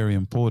it is very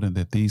important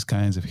that these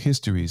kinds of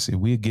histories,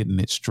 we're getting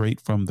it straight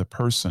from the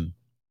person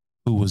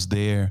who was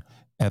there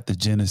at the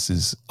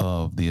genesis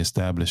of the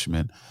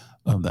establishment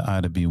of the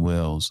Ida B.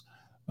 Wells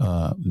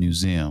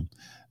Museum.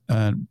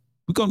 We're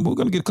going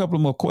to get a couple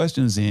of more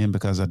questions in,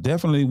 because I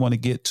definitely want to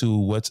get to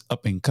what's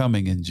up and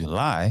coming in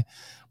July,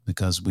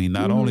 because we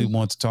not only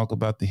want to talk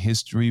about the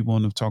history, we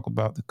want to talk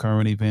about the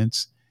current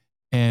events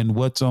and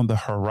what's on the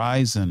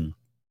horizon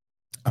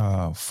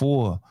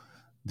for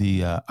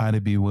the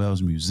Ida B.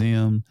 Wells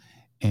Museum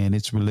and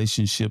its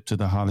relationship to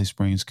the Holly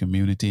Springs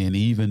community and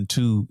even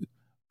to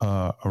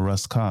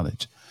Rust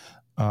College.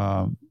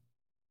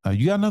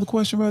 You got another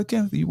question, Brother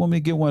Kenneth? You want me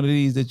to get one of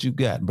these that you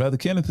got? Brother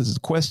Kenneth is a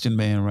question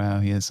man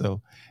around here,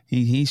 so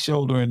he's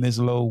shouldering this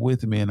load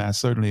with me, and I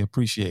certainly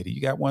appreciate it.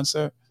 You got one,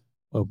 sir?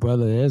 Well,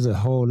 brother, there's a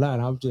whole lot.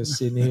 I'm just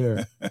sitting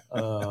here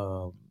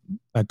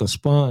like a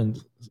sponge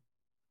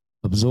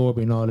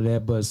absorbing all of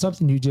that. But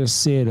something you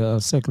just said a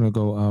second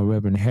ago,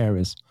 Reverend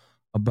Harris,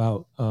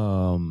 about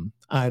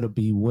Ida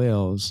B.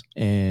 Wells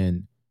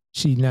and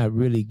she not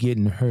really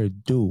getting her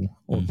due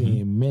or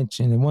being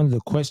mentioned. And one of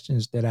the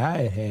questions that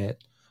I had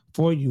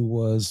for you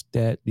was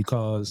that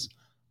because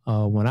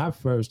when I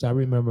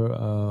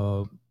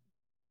remember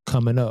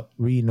coming up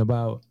reading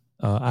about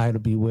Ida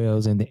B.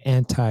 Wells and the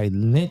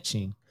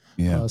anti-lynching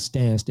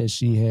stance that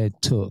she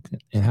had took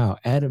and how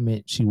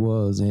adamant she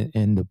was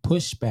and the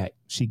pushback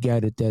she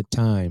got at that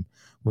time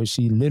where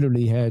she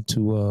literally had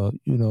to,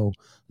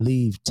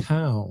 leave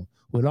town.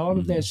 With all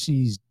of that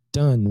she's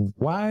done,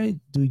 why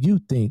do you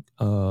think,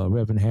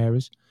 Reverend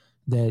Harris,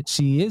 that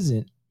she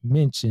isn't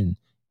mentioned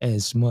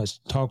as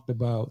much, talked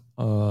about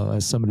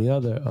as some of the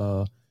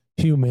other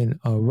human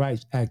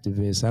rights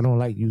activists? I don't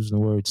like using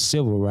the word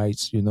civil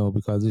rights,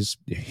 because it's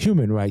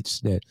human rights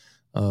that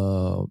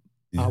our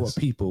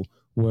people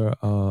were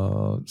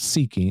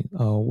seeking.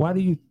 Why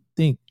do you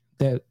think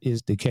that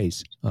is the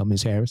case,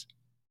 Ms. Harris?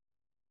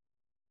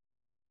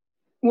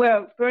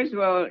 Well, first of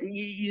all,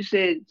 you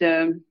said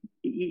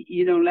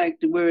you don't like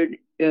the word,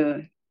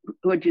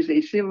 what you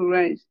say, civil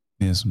rights?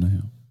 Yes,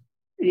 ma'am.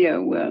 Yeah,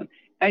 well,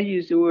 I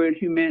use the word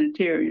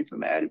humanitarian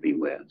from Ida B.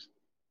 Wells.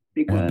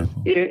 Because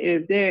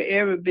if there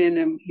ever been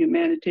a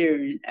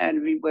humanitarian, Ida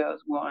B.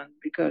 Wells won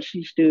because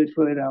she stood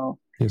for it all.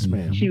 Yes,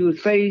 ma'am. She was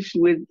faced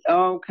with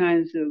all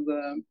kinds of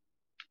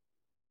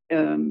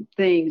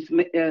things,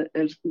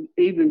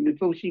 even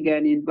before she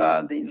got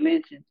involved in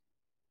lynching.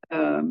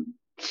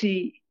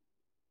 She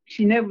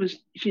never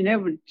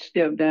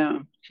stepped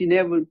down. She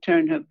never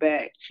turned her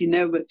back. She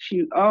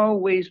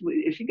always,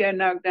 if she got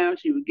knocked down,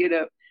 she would get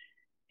up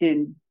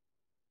and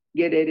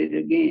get at it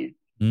again.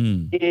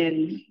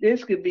 And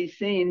this could be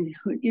seen,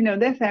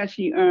 that's how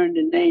she earned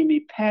the name,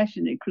 a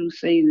passionate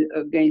crusader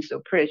against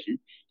oppression.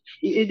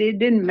 It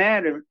didn't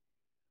matter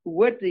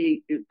what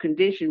the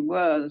condition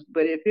was,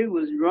 but if it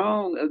was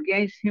wrong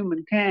against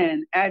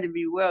humankind, Ida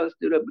B. Wells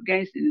stood up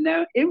against it.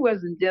 Now, it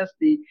wasn't just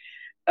the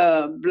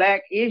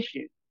Black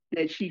issue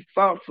that she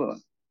fought for,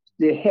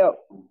 the help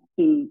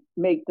to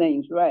make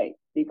things right,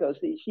 because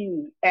she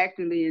was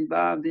actively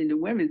involved in the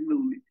women's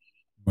movement.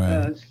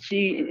 Right.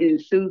 She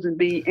and Susan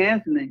B.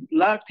 Anthony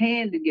locked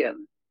hands together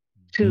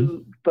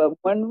for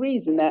one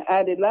reason. Now,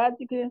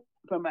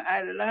 from an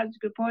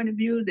ideological point of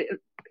view,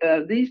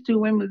 these two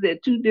women were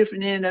at two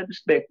different ends of the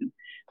spectrum,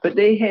 but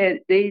they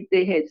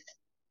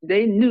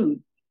knew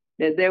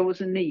that there was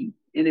a need,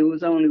 and it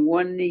was only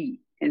one need.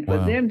 And for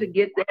them to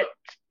get that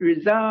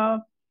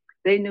resolved,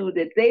 they knew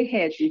that they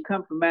had to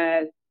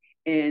compromise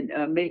and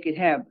make it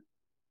happen.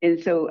 And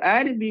so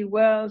Ida B.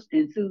 Wells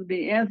and Susan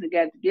B. Anthony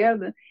got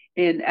together,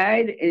 and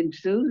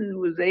Susan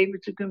was able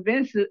to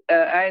convince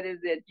Ida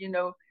that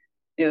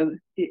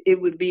it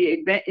would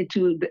be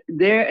to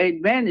their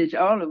advantage,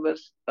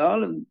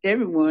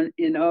 everyone,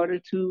 in order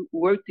to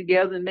work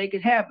together and make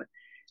it happen.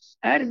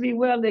 Ida B.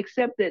 Wells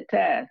accepted that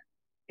task,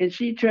 and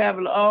she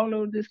traveled all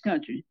over this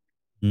country,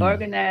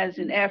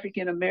 organizing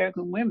African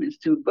American women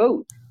to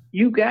vote.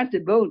 You got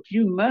to vote.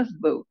 You must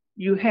vote.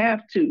 You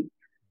have to.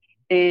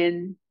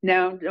 And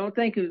now, don't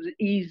think it was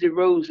easy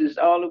roses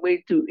all the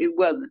way through. It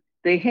wasn't.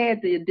 They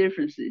had their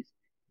differences.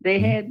 They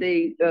had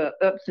their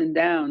ups and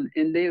downs,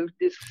 and there was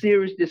this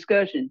serious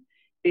discussion.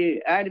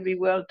 Ida B.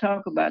 Wells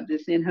talked about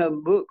this in her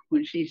book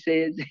when she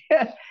said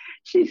that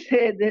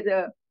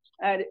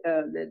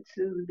that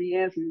Susan B.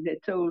 Anthony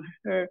had told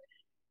her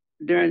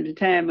during the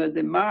time of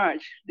the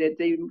march that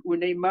when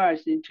they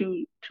marched in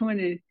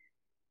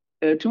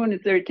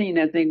 2013,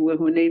 I think, was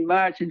when they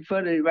marched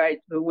for the right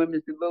for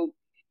women to vote.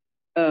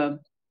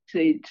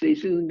 Say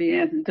Susan B.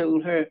 Anthony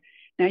told her,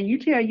 now you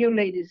tell your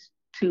ladies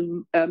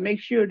to make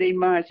sure they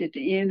march at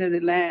the end of the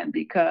line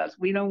because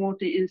we don't want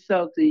to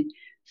insult the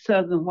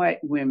Southern white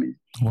women.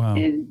 Wow.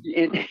 And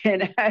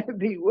Ida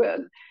B.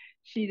 Wells,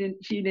 she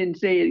didn't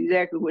say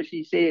exactly what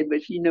she said,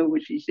 but she know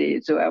what she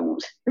said, so I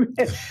won't say.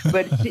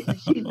 But she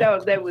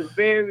thought that was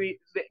very,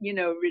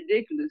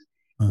 ridiculous,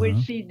 which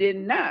she did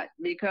not,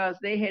 because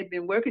they had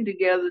been working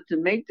together to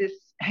make this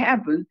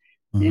happen.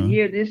 And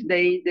here this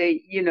day,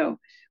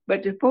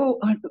 but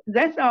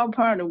that's all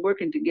part of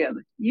working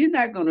together. You're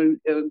not going to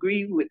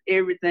agree with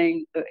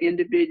everything an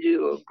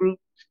individual or group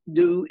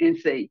do and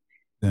say.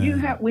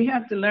 We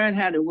have to learn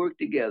how to work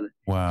together.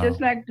 Wow.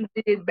 Just like we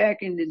did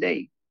back in the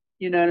day.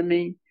 You know what I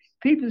mean?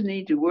 People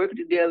need to work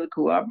together,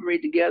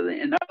 cooperate together,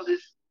 and all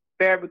this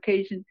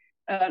fabrication,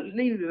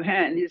 leave it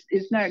behind.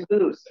 It's not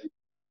good.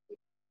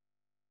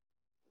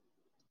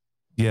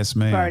 Yes,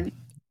 ma'am. Pardon?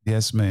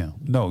 Yes, ma'am.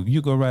 No,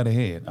 you go right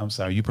ahead. I'm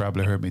sorry. You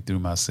probably heard me through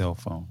my cell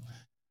phone.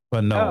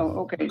 But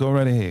no, okay. Go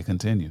right ahead.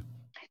 Continue.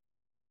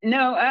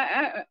 No,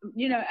 I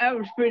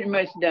was pretty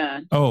much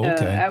done. Oh,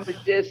 okay. I was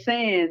just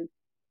saying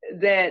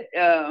that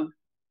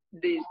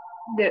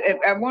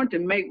I want to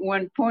make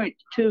one point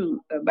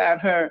too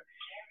about her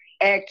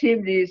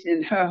activities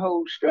in her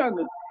whole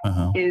struggle.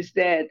 Uh-huh. Is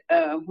that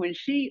when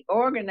she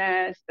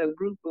organized a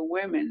group of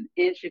women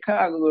in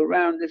Chicago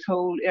around this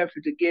whole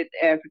effort to get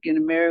African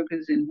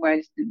Americans and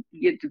whites to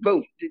get to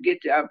vote, to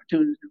get the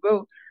opportunity to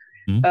vote,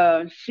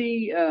 Mhm.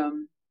 she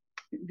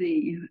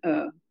the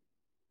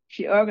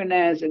she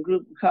organized a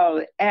group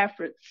called the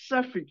Afro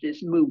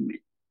Suffragist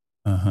Movement.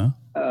 Uh-huh.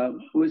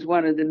 Was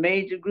one of the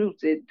major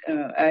groups that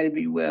Ida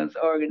B. Wells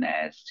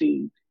organized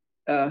to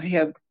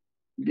help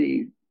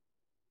the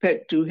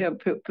to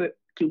help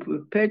to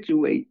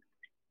perpetuate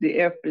the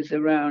efforts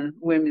around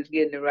women's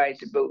getting the right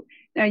to vote.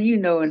 Now you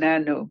know, and I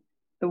know,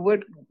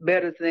 what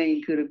better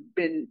thing could have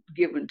been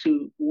given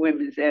to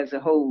women as a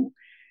whole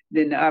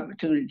than the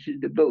opportunity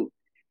to vote?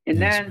 And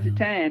Yes, now is the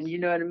ma'am. time, you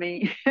know what I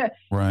mean?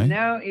 Right.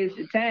 Now is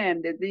the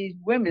time that these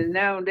women,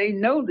 now they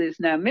know this.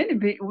 Now many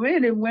people,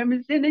 many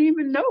women didn't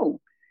even know.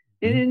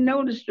 They Mhm. didn't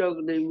know the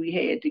struggle that we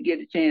had to get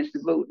a chance to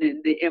vote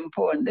and the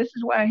important. This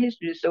is why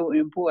history is so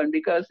important,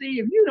 because see,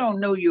 if you don't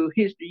know your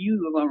history,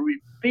 you are going to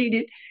repeat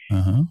it,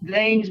 Uh-huh.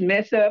 things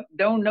mess up,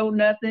 don't know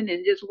nothing,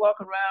 and just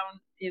walk around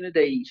in a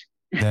daze.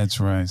 That's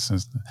right,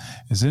 sister.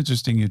 It's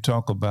interesting you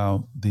talk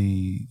about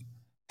the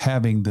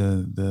having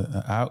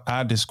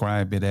I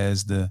describe it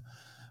as the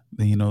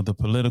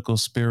political,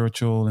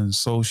 spiritual, and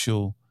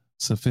social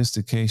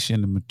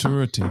sophistication and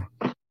maturity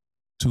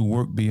to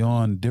work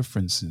beyond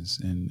differences.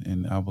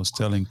 And I was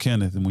telling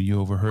Kenneth, and when you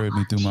overheard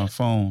me through my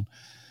phone,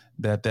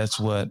 that's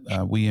what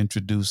we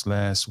introduced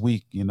last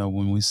week.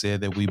 When we said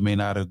that we may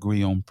not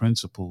agree on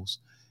principles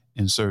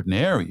in certain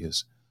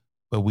areas,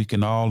 but we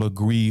can all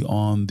agree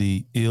on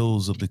the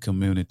ills of the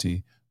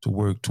community to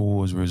work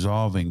towards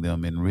resolving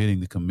them and ridding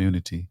the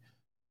community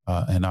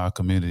and our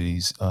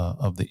communities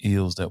of the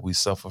ills that we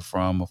suffer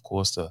from. Of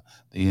course, the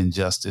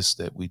injustice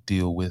that we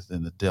deal with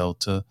in the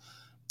Delta,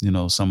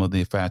 some of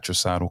the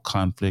fratricidal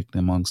conflict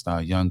amongst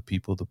our young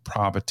people, the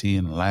poverty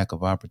and lack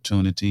of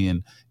opportunity,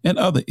 and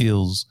other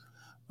ills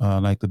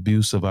like the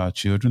abuse of our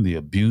children, the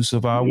abuse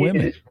of our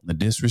women, Yes, the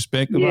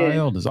disrespect of our yes,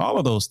 elders, all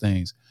of those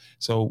things.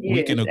 So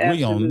we can yes,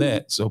 agree on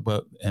absolutely.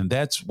 that. And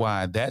that's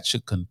why that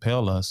should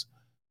compel us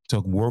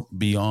to work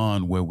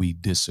beyond where we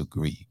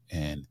disagree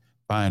and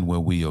find where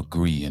we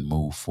agree and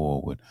move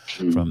forward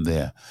from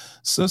there.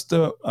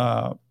 Sister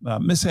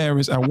Miss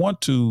Harris, I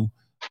want to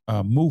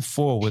move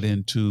forward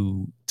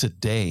into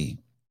today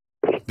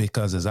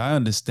because, as I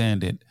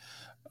understand it,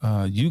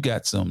 you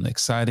got some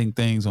exciting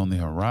things on the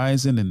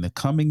horizon in the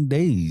coming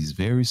days,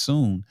 very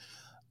soon,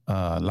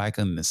 like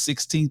on the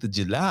 16th of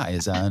July,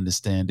 as I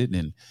understand it.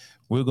 And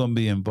we're going to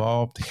be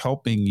involved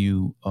helping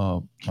you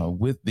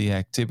with the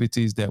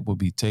activities that will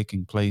be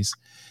taking place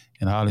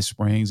in Holly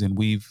Springs. And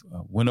we've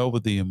went over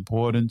the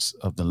importance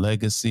of the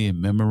legacy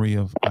and memory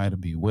of Ida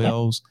B.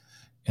 Wells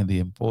and the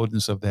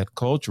importance of that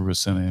cultural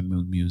center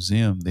and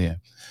museum there.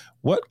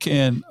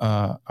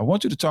 I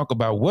want you to talk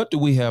about, what do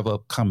we have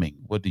upcoming?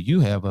 What do you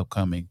have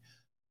upcoming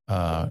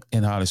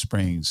in Holly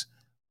Springs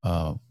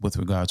with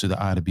regard to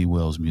the Ida B.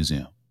 Wells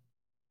Museum?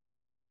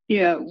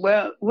 Yeah,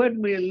 well, what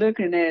we're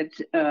looking at,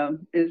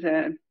 as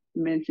I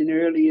mentioned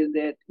earlier,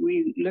 that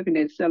we're looking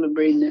at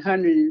celebrating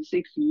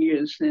 160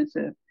 years since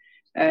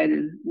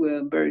Ida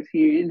Wells' birth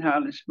here in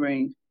Holly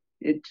Springs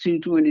at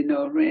 220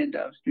 North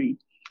Randolph Street.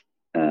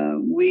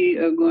 We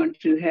are going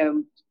to have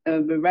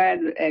a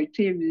variety of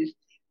activities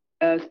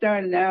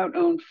starting out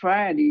on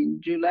Friday,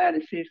 July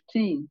the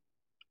 15th.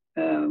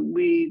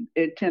 We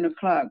at 10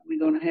 o'clock, we're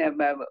going to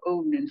have our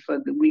opening for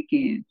the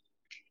weekend,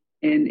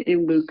 and it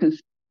will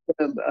consist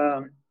of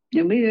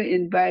and we are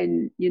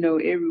inviting,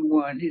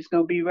 everyone. It's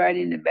going to be right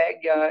in the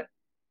backyard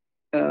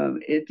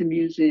at the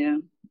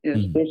museum, a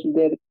Mm. special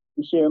dedication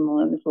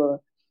ceremony for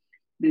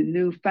the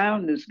new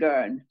Founders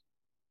Garden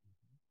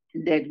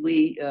that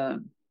we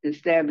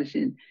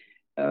establishing.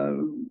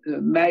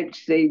 Might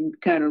say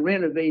kind of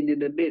renovating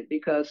it a bit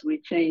because we're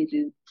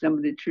changing some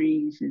of the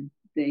trees and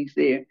things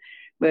there.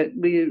 But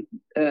we're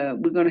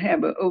going to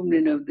have an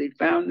opening of the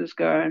Founders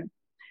Garden,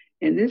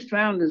 and this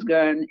Founders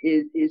Garden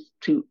is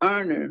to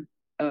honor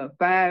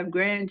 5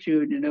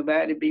 grandchildren of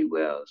Ida B.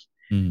 Wells.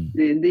 Mm.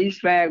 And these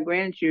 5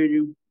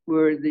 grandchildren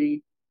were the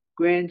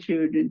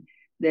grandchildren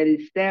that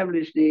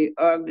established the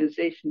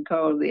organization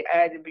called the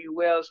Ida B.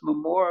 Wells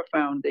Memorial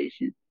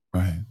Foundation.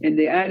 Right. And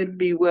the Ida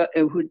B. Wells,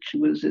 which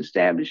was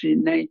established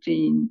in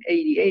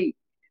 1988.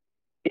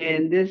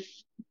 And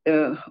this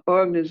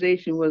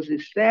organization was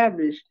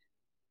established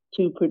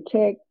to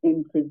protect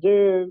and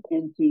preserve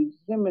and to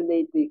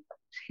disseminate the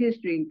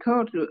history and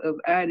culture of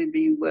Ida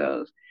B.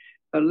 Wells'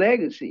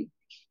 legacy.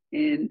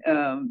 And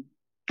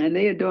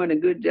they are doing a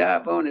good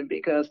job on it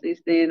because they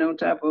stand on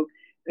top of,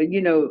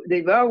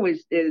 they've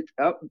always,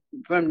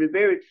 from the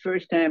very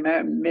first time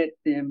I met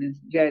them and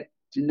got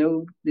to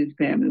know this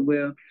family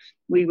well,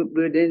 we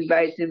would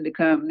invite them to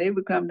come. They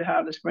would come to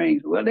Holly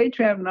Springs. Well, they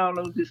traveling all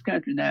over this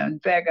country now.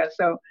 In fact, I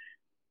saw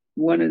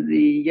one of the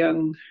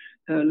young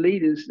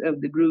leaders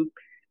of the group,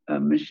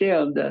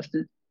 Michelle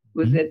Dustin,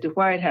 was Mhm. at the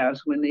White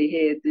House when they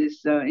had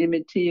this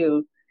Emmett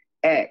Till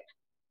Act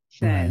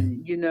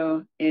signing,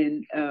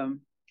 and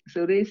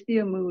so they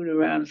still moving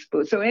around the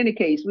sport. So in any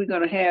case, we're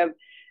gonna have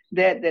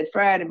that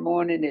Friday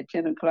morning at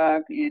 10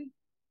 o'clock,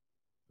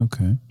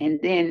 Okay. and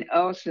then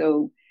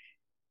also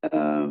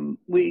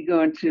we're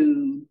going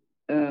to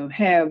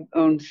have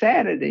on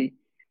Saturday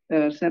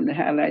some of the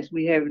highlights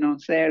we having on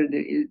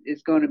Saturday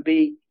is going to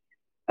be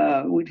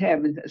we're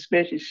having a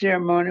special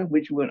ceremony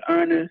which will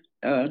honor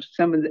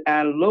some of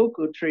our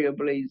local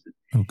trailblazers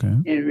Okay.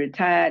 and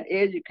retired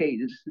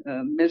educators,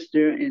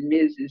 Mr. and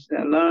Mrs.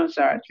 Lawrence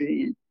Archer,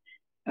 and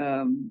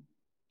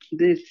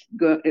this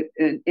go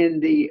in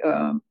the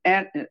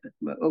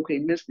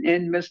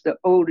Mr.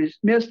 Otis,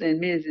 Mr.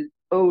 and Mrs.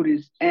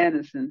 Otis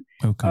Anderson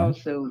Okay.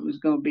 also is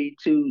going to be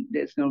two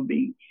that's going to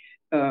be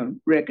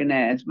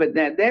recognized. But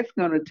now that's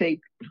going to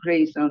take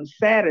place on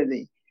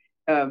Saturday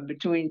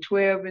between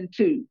 12 and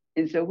 2.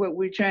 And so what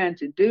we're trying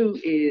to do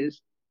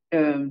is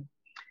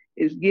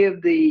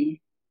give the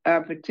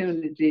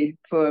opportunity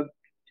for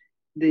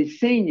the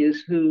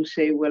seniors who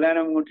say, well, I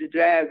don't want to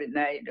drive at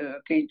night or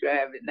can't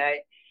drive at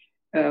night.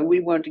 We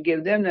want to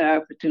give them the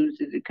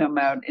opportunity to come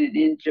out and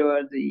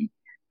enjoy the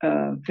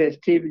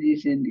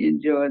festivities and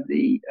enjoy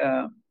the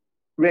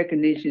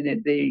recognition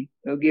that they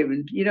are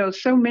given.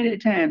 So many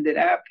times that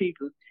our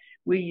people,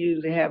 we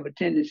usually have a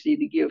tendency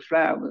to give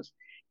flowers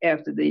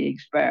after they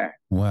expire.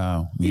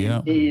 Wow.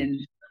 Yeah. And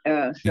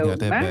so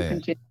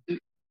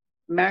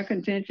my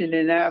contention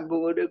and our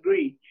board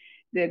agree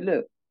that,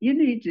 look, we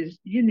need to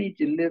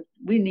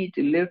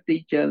lift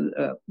each other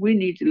up. We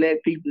need to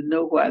let people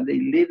know why they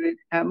live it,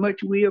 how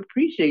much we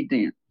appreciate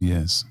them.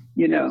 Yes.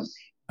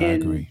 I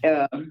agree.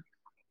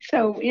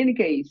 So in any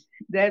case,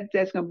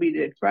 that's going to be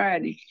that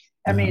Friday.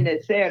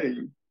 That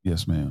Saturday.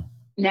 Yes, ma'am.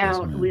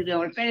 Now we're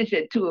going to finish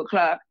at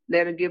 2:00.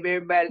 That'll give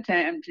everybody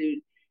time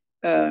to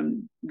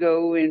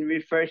go and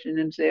refreshing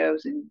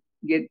themselves and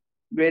get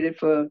ready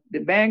for the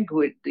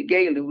banquet, the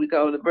gala. We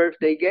call it the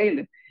birthday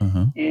gala.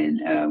 Uh-huh. And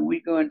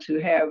we're going to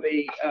have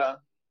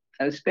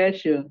a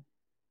special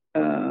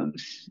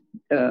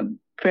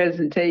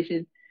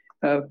presentation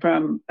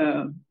from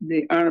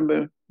the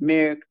Honorable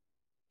Mayor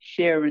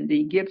Sharon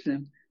D.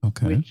 Gibson,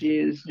 which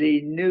is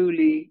the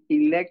newly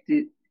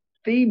elected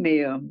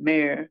female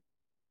mayor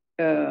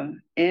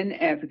and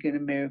African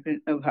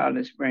American of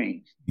Holly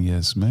Springs.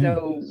 Yes, ma'am.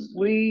 So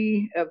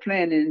we are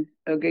planning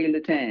a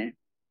gala time.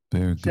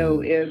 Very good.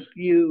 So if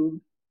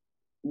you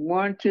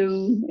want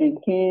to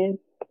and can,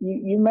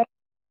 you might.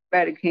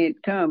 Everybody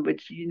can't come, but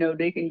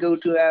they can go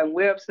to our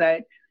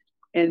website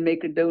and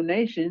make a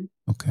donation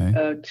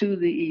to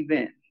the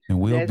event.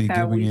 And we'll be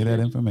giving you that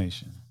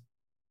information.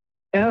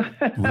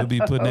 We'll be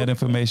putting that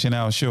information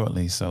out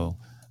shortly. So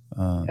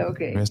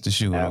rest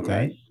assured.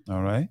 Okay.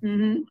 All right.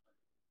 Mm-hmm.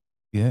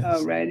 Yes.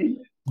 All righty.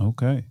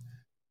 Okay.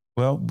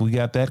 Well, we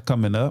got that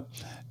coming up.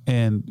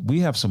 And we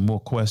have some more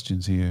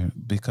questions here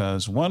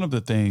because one of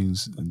the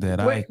things that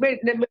go ahead.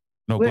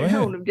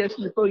 Hold on, just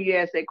before you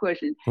ask that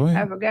question,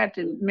 I forgot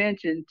to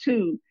mention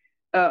too,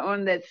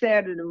 on that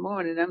Saturday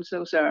morning, I'm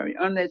so sorry,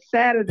 on that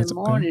Saturday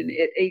morning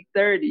at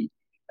 8:30,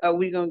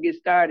 we're going to get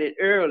started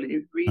early.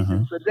 The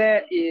reason for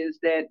that is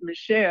that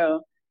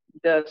Michelle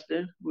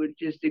Duster,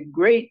 which is the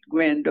great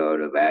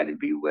granddaughter of Ida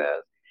B.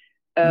 Wells,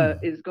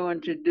 is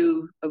going to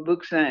do a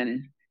book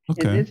signing.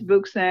 Okay. And this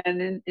book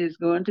signing is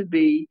going to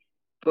be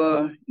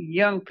for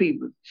young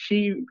people.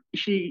 She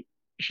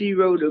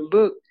wrote a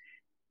book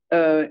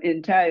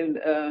entitled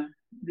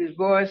The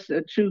Voice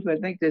of Truth. I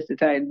think that's the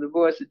title, The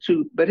Voice of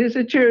Truth. But it's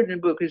a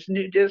children's book. It's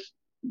new, just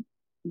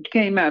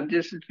came out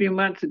just a few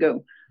months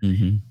ago.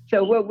 Mm-hmm.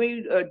 So what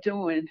we are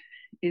doing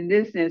in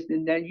this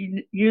instance, now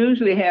you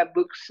usually have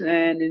book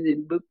signing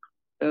and book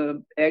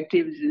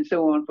activities and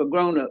so on for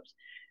grown-ups.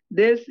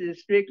 This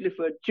is strictly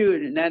for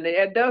children. Now the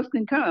adults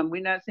can come.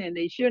 We're not saying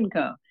they shouldn't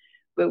come,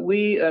 but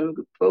we are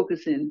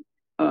focusing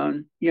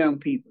on young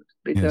people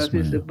because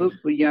it's a book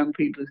for young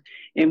people,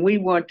 and we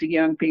want the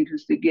young people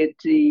to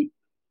get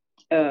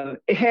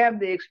have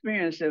the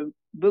experience of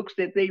books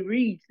that they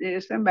read.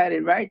 There's somebody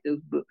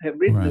have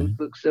written those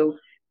books, so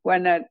why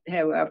not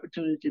have an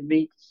opportunity to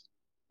meet,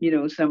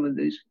 some of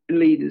these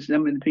leaders,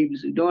 some of the people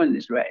who are doing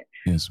this right.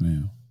 Yes,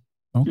 ma'am.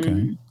 Okay.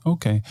 Mm-hmm.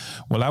 Okay.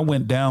 Well, I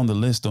went down the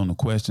list on the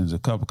questions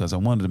because I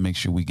wanted to make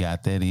sure we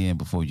got that in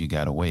before you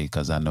got away,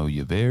 because I know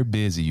you're very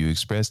busy. You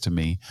expressed to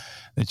me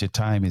that your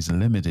time is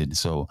limited.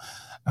 So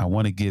I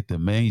want to get the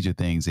major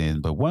things in.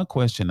 But one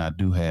question I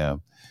do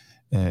have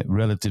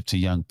relative to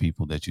young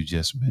people that you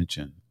just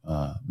mentioned,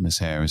 Ms.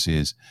 Harris,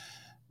 is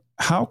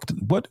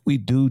what do we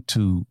do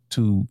to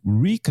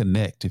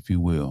reconnect, if you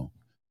will,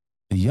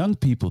 the young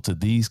people to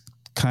these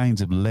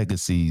kinds of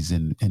legacies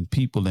and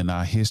people in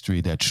our history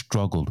that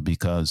struggled?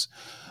 Because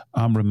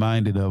I'm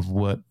reminded of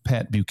what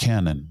Pat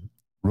Buchanan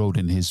wrote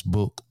in his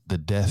book, The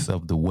Death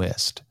of the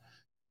West,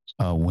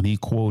 when he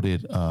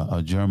quoted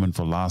a German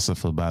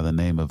philosopher by the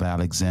name of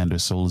Alexander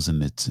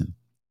Solzhenitsyn,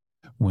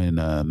 when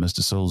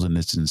Mr.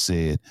 Solzhenitsyn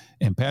said,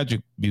 and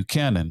Patrick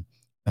Buchanan,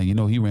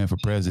 he ran for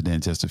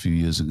president just a few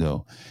years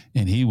ago,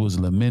 and he was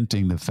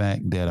lamenting the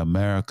fact that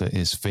America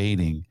is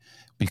fading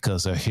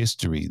because our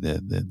history,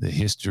 the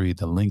history,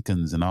 the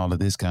Lincolns and all of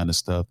this kind of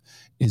stuff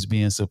is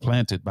being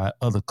supplanted by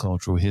other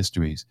cultural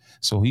histories.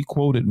 So he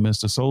quoted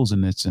Mr.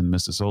 Solzhenitsyn.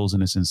 Mr.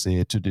 Solzhenitsyn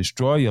said, to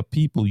destroy a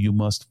people, you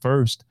must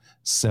first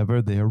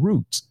sever their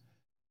roots.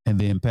 And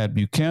then Pat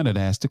Buchanan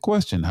asked the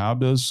question, how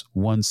does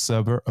one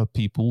sever a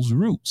people's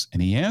roots?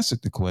 And he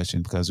answered the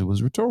question because it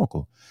was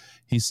rhetorical.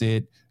 He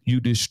said, you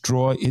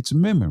destroy its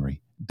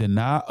memory,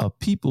 deny a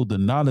people the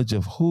knowledge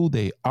of who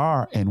they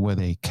are and where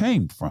they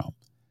came from.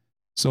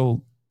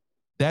 So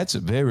that's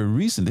very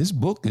recent. This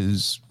book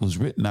was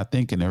written, I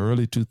think, in the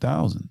early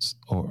 2000s,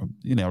 or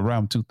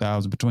around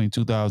 2000, between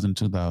 2000 and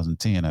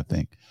 2010, I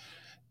think.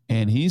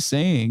 And he's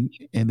saying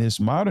in this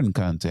modern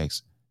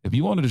context, if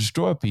you want to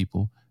destroy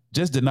people,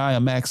 just deny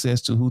them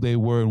access to who they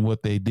were and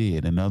what they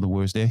did. In other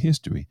words, their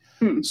history.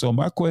 So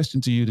my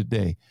question to you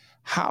today,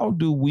 how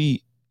do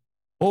we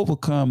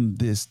overcome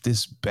this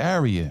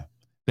barrier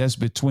that's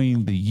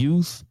between the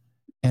youth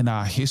and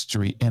our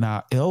history and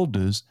our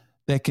elders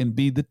that can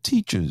be the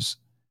teachers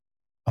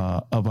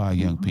of our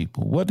young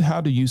people? How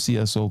do you see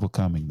us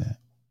overcoming that?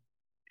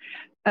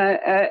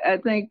 I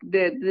think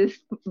that this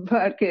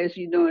podcast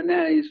you're doing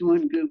now is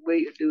one good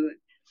way to do it.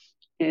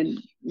 And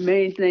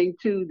main thing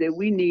too, that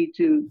we need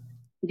to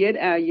get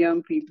our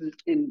young people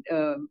and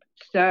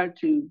start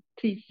to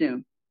teach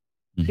them.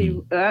 See,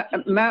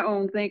 my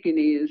own thinking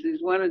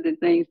is one of the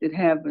things that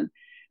happened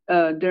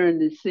during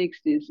the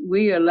 60s.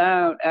 We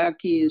allowed our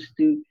kids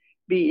to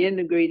be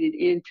integrated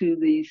into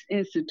these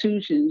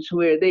institutions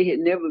where they had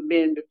never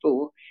been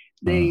before.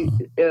 They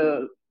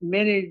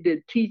many of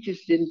the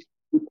teachers didn't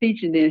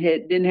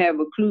have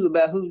a clue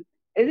about who.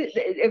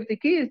 If the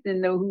kids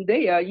didn't know who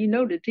they are,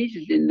 the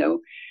teachers didn't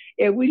know.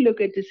 If we look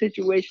at the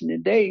situation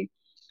today,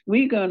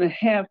 we're gonna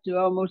have to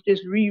almost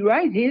just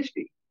rewrite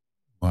history.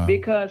 Wow.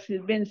 Because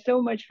there's been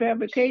so much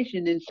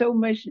fabrication and so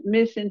much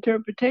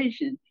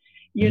misinterpretation,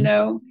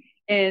 and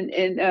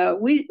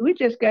we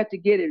just got to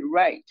get it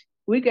right.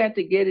 We got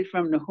to get it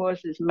from the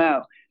horse's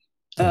mouth.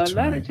 A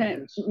lot of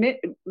times,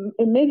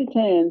 many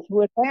times,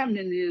 what's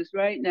happening is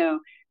right now,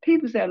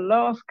 people have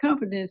lost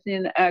confidence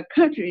in our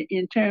country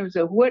in terms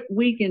of what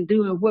we can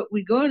do and what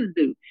we're going to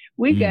do.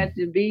 We got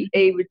to be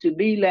able to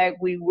be like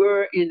we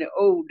were in the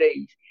old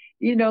days.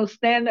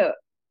 Stand up,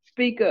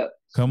 speak up,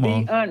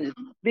 be honest,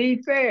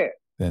 be fair.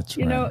 That's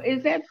right.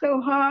 Is that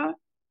so hard,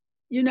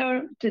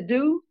 to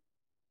do?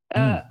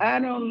 I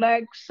don't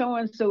like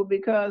so-and-so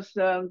because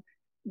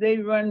they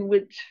run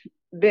with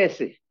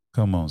Bessie.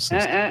 Come on,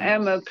 sister.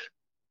 I'm a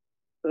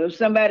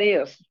somebody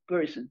else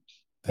person.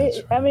 Right.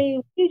 I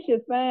mean, we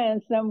should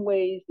find some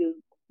ways to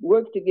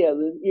work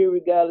together,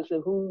 irregardless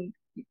of who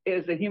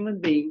is a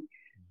human being,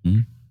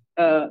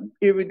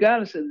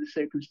 irregardless of the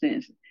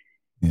circumstances.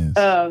 Yes.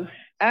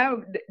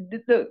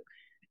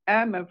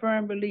 I'm a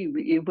firm believer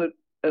in what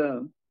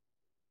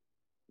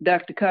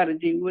Dr. Carter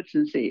G.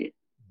 Woodson said.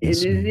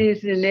 Yes, and it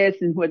is in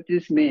essence what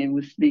this man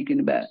was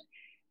speaking about.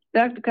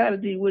 Dr. Carter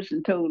G.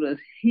 Woodson told us,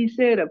 he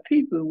said, a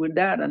people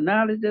without a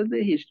knowledge of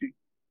the history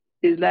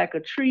is like a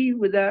tree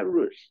without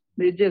roots.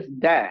 They just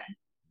die.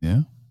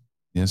 Yeah.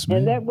 Yes,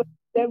 ma'am. And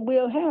that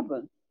will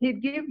happen.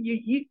 It gives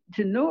you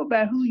to know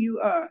about who you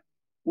are,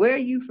 where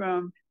you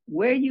from,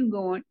 where you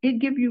going. It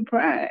gives you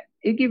pride.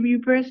 It gives you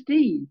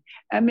prestige.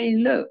 I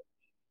mean, look,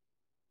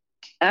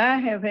 I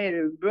have had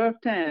a rough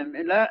time.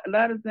 A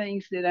lot of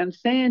things that I'm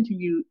saying to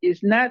you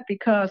is not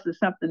because of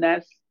something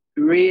I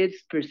read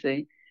per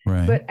se,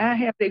 right. But I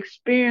have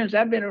experienced.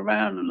 I've been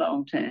around a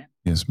long time.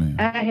 Yes, ma'am.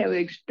 I have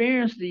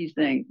experienced these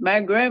things. My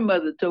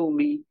grandmother told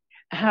me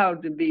how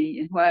to be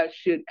and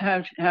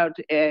how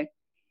to act.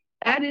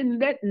 I didn't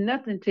let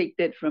nothing take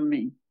that from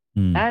me.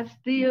 I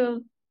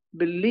still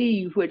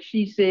believe what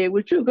she said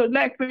was true. Because,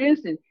 like, for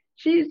instance,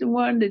 she's the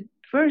one that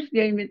first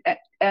gave me the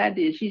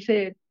idea. She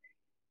said,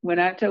 when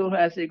I told her,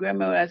 I said,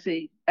 Grandma,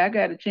 I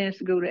got a chance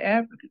to go to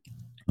Africa.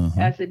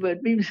 I said,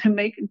 but people are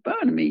making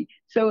fun of me.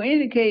 So in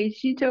any case,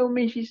 she told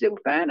me, she said, well,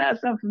 find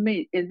out something for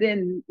me. And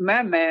then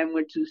my mind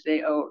went to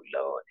say, oh,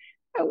 Lord,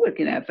 what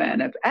can I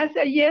find out? I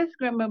said, yes,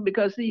 Grandma,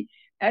 because see,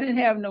 I didn't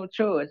have no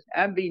choice.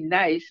 I'd be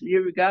nice,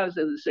 regardless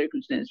of the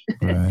circumstances.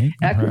 Right,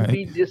 I could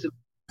be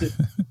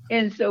disappointed.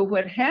 And so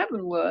what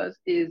happened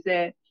is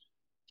that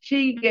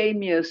she gave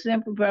me a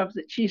simple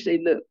proposition. She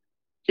said, look,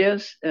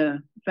 just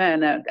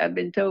find out. I've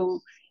been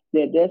told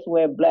that's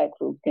where black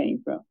folks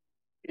came from.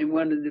 And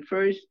one of the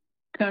first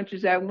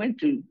countries I went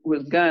to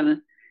was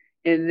Ghana.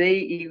 And they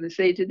even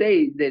say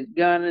today that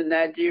Ghana,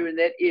 Nigeria,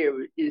 that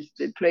area is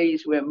the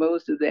place where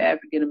most of the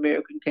African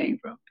American came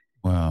from.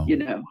 Wow.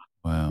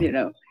 Wow.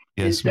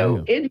 Yes, and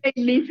so it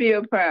made me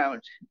feel proud.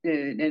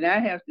 And I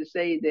have to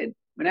say that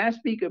when I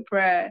speak of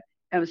pride,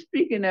 I'm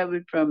speaking of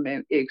it from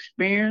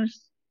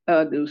experience,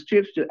 those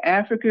trips to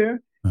Africa,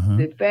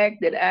 the fact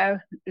that I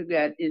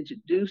got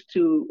introduced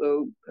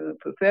to a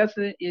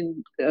professor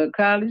in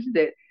college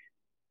that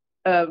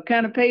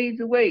kind of paved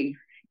the way.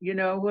 You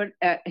know what?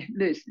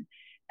 Listen,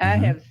 I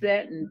have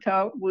sat and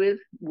talked with,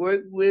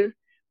 worked with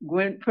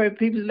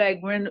people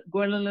like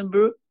Gwendolyn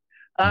Brooks,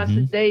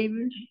 Oscar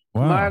Davis,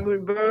 Wow.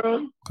 Margaret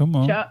Burroughs. Come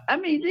on. I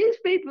mean, these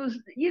people,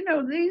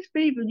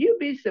 you'd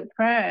be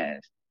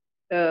surprised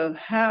of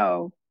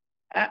how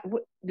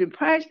the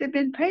price they've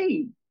been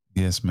paid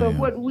Yes, for ma'am.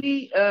 what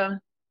we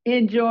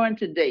enjoying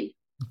today.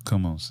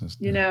 Come on,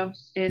 sister. And Yeah.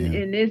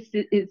 and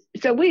it's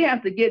so we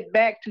have to get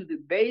back to the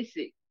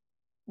basic.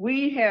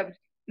 We have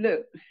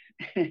look.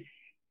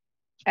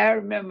 I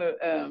remember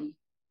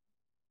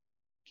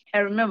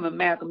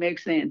Malcolm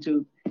X saying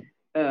to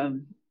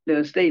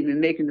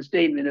making a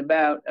statement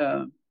about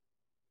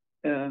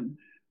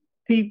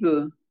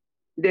people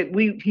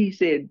he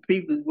said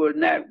people were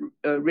not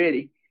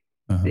ready.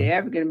 Uh-huh. The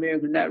African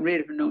Americans were not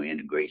ready for no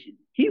integration.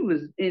 He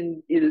was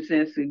in a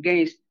sense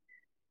against.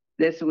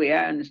 That's the way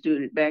I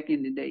understood it back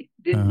in the day.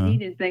 He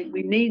didn't think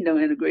we need no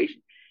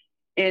integration.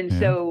 And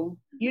so,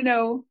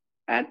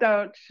 I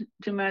thought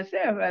to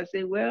myself, I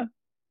said, well,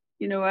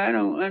 I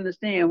don't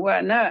understand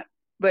why not.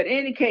 But in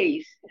any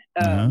case,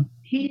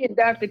 he and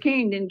Dr.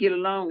 King didn't get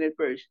along at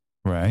first.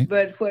 Right.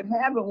 But what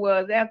happened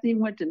was after he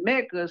went to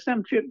Mecca,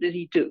 some trip that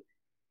he took,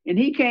 and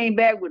he came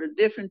back with a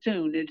different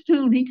tune. The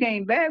tune he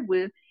came back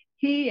with,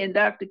 he and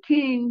Dr.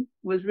 King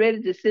was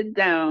ready to sit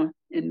down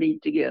and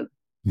meet together.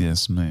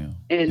 Yes, ma'am.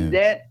 And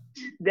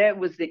that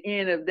was the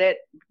end of that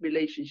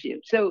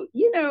relationship. So,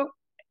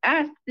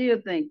 I still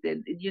think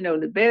that,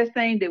 the best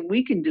thing that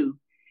we can do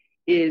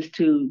is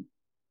to,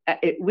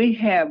 we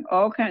have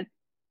all kinds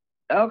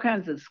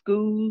of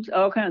schools,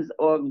 all kinds of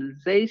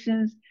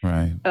organizations,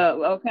 right,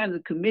 all kinds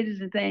of committees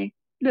and things.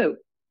 Look,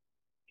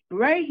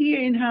 right here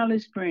in Holly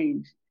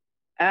Springs,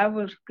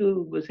 our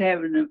school was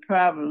having a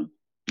problem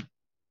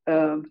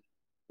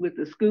with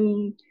the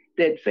school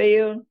that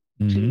failed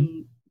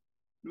to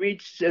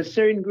reach a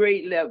certain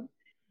grade level.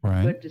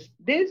 Right. But the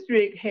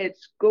district had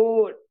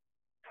scored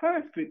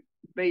perfect,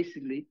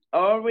 basically,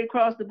 all the way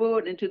across the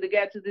board until they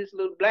got to this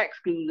little black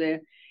school there,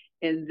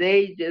 and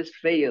they just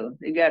failed.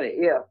 They got an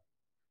F.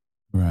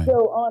 Right.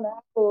 So on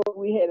our board,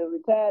 we had a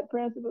retired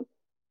principal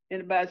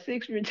and about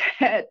 6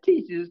 retired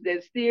teachers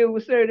that still were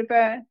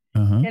certified.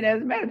 And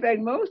as a matter of fact,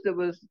 most of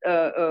us,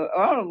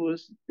 all of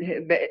us,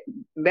 had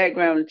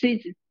background in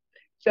teaching.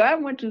 So I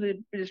went to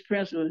this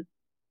principal,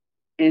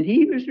 and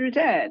he was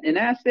retired. And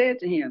I said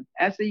to him,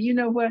 I said, you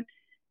know what?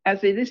 I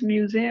said, this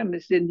museum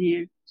is sitting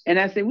here. And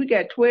I said, we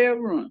got 12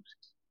 rooms.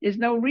 There's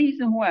no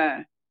reason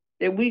why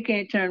that we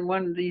can't turn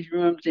one of these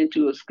rooms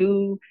into a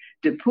school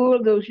to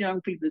pull those young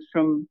people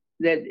from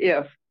that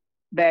F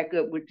back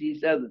up with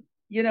these others,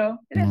 And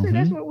I said,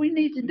 that's what we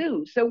need to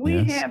do. So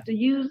we have to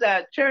use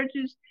our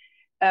churches,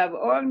 our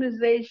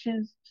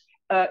organizations,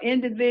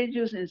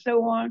 individuals, and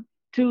so on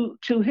to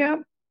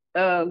help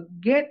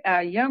get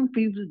our young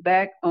people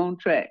back on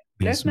track.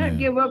 Let's not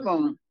give up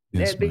on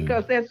them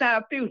because that's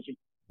our future.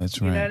 That's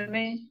right. You know what I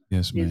mean?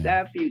 Yes, ma'am. It's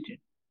our future.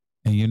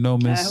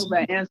 And Miss, I hope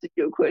I answered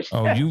your question.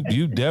 Oh,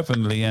 you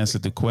definitely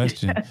answered the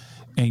question.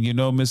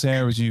 And Miss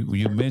Harris,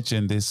 you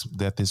mentioned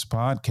that this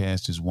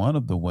podcast is one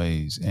of the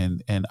ways,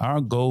 and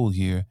our goal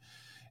here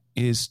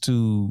is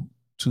to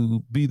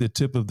be the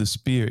tip of the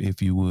spear,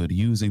 if you would,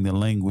 using the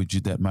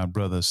language that my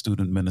brother,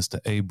 student minister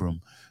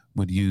Abram,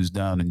 would use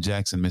down in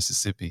Jackson,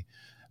 Mississippi.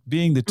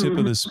 Being the tip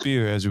of the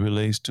spear as it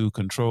relates to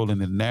controlling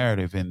the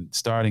narrative and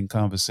starting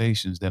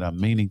conversations that are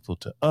meaningful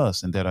to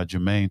us and that are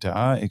germane to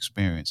our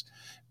experience.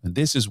 And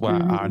this is why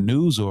our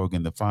news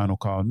organ, the Final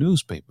Call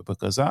newspaper,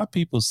 because our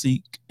people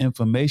seek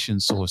information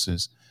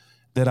sources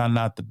that are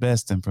not the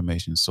best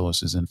information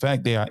sources. In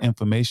fact, they are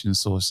information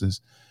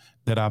sources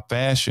that are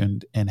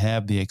fashioned and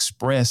have the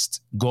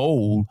expressed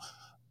goal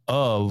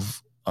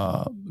of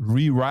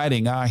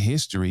rewriting our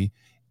history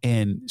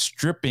and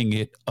stripping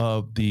it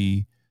of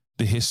the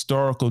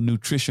historical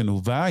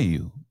nutritional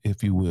value,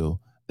 if you will,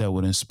 that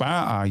would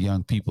inspire our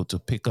young people to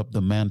pick up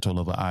the mantle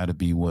of Ida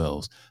B.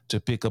 Wells,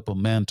 to pick up a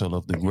mantle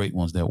of the great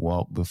ones that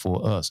walked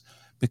before us.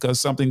 Because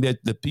something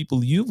that the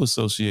people you've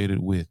associated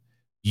with,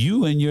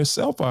 you and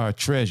yourself are a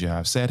treasure.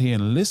 I've sat here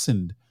and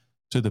listened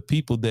to the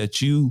people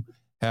that you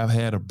have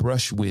had a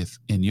brush with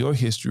in your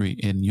history,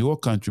 in your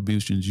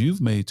contributions you've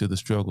made to the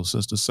struggle,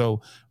 sister.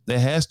 So there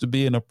has to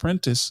be an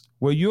apprentice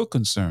where you're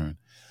concerned,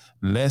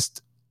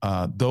 lest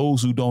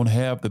those who don't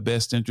have the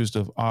best interest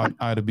of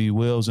Ida B.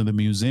 Wells in the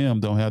museum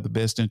don't have the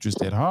best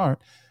interest at heart.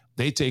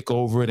 They take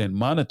over it and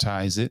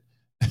monetize it,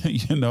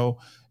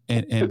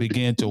 and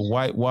begin to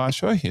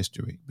whitewash her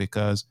history,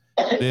 because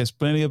there's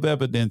plenty of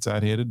evidence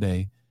out here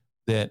today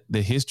that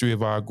the history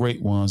of our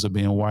great ones are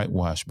being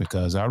whitewashed.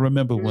 Because I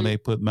remember when they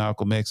put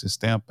Malcolm X's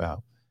stamp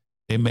out,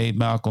 they made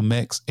Malcolm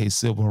X a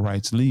civil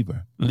rights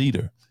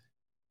leader.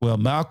 Well,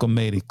 Malcolm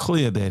made it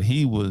clear that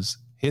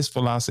his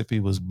philosophy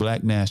was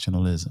Black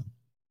nationalism.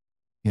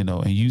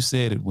 And you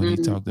said it when he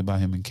talked about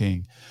him and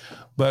King.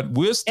 But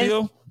we're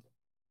still...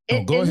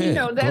 go ahead.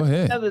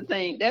 Another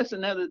thing. That's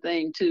another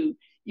thing, too.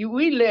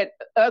 We let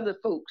other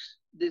folks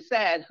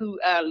decide who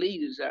our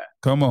leaders are.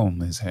 Come on,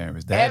 Ms.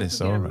 Harris. That is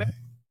so right.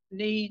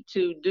 Need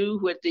to do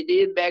what they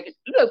did back...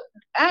 Look,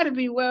 Ida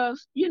B.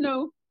 Wells, you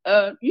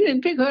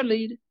didn't pick her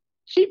leader.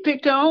 She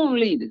picked her own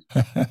leader.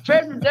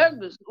 Frederick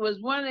Douglass was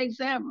one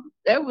example.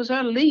 That was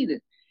her leader.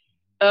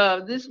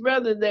 this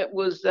brother that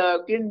was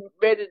getting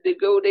ready to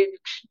go, they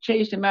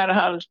chased him out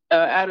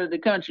of the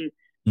country,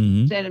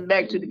 sent him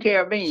back to the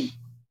Caribbean.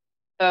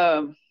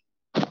 Um,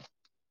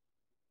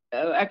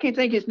 I can't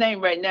think his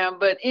name right now,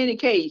 but in any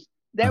case,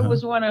 that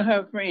was one of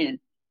her friends.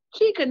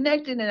 She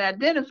connected and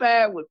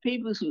identified with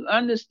people who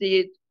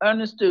understood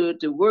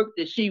the work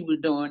that she was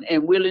doing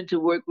and willing to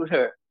work with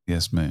her.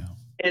 Yes, ma'am.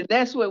 And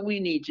that's what we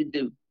need to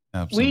do.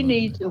 Absolutely. We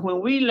need to,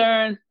 when we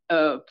learn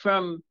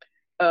from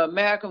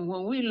Malcolm,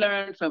 when we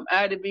learn from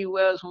Ida B.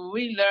 Wells, when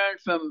we learn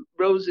from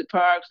Rosa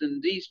Parks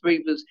and these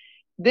people,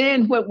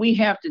 then what we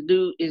have to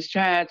do is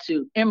try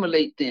to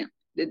emulate them.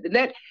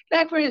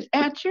 Like for instance,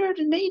 our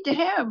children need to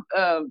have,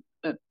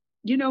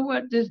 you know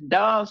what, this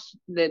DOS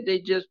that they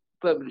just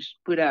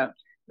put out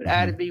with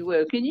Ida B.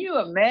 Wells. Can you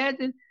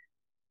imagine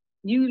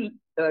you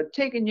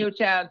taking your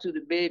child to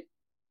the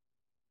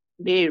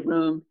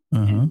bedroom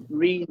and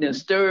reading a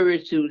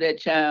story to that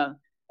child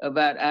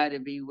about Ida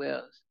B.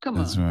 Wells? Come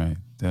on. That's right.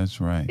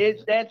 That's right.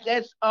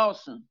 That's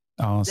awesome.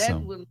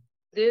 Awesome. That will make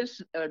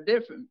this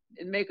different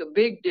and make a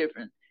big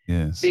difference.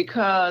 Yes.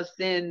 Because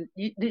then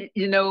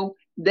you know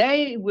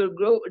they will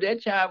grow. That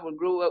child will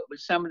grow up with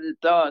some of the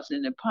thoughts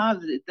and the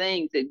positive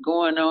things that are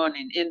going on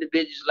in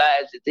individuals'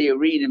 lives that they are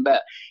reading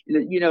about.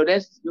 You know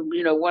that's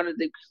one of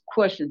the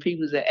questions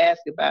people that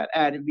ask about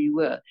Ida B.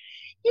 Wells.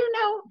 You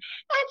know,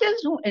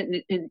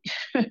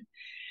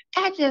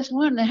 I just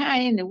wonder how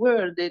in the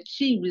world that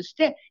she was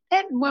that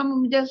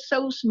woman was just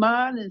so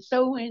smart and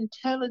so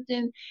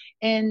intelligent,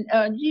 and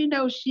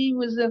she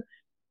was a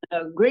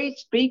great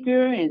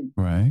speaker and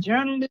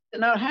journalist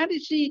and all. How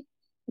did she?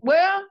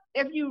 Well,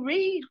 if you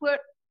read what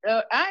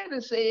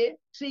Ida said,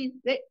 see,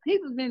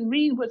 people's been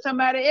reading what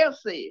somebody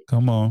else said.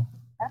 Come on.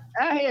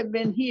 I have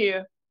been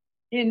here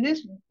in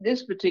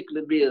this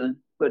particular building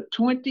for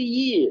 20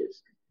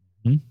 years.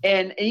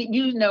 And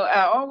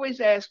I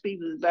always ask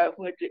people about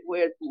what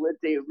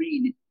they're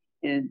reading,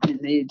 and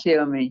they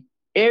tell me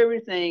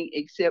everything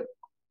except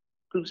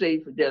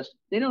Crusade for Justice.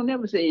 They don't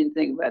never say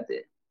anything about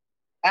that.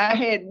 I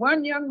had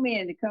one young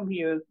man to come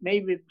here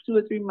maybe 2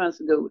 or 3 months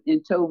ago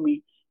and told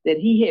me that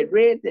he had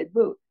read that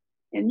book,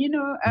 and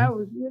I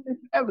was really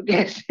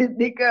flabbergasted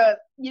because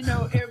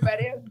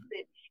everybody else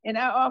did, and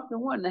I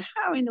often wonder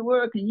how in the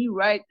world can you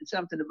write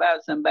something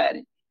about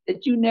somebody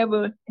that you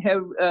never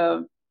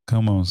have.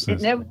 Come on, sister.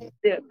 It never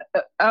had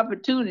the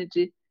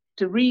opportunity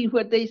to read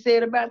what they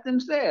said about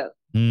themselves.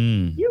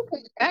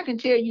 I can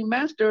tell you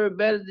my story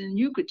better than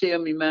you could tell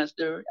me my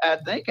story. I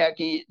think I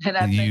can, and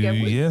I think I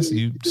will. Yes,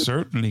 you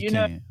certainly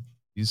can.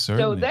 You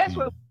certainly. So that's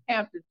can. what we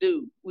have to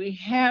do. We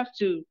have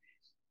to,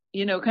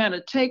 kind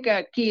of take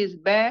our kids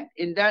back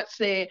and not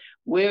say,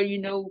 well,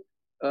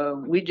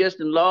 we just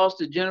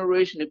lost a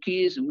generation of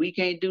kids and we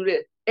can't do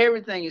that.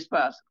 Everything is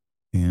possible.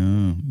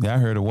 Yeah, I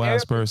heard a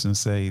wise person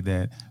say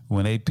that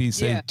when AP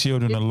say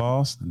children are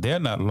lost, they're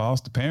not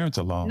lost. The parents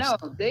are lost. No,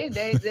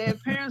 their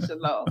parents are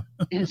lost,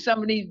 and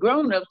some of these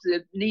grown-ups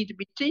that need to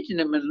be teaching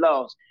them are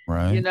lost.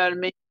 Right. You know what I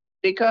mean?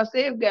 Because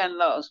they've gotten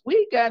lost.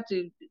 We got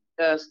to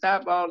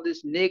stop all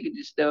this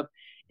negative stuff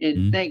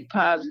and think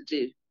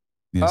positive.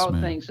 Yes, all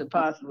ma'am. Things are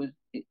possible.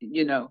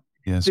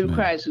 Yes, through ma'am.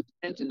 Christ who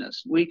strengthens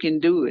us. We can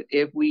do it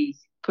if we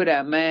put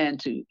our mind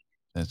to it.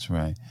 That's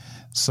right.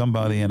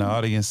 Somebody in the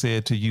audience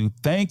said to you,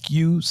 "Thank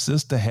you,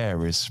 Sister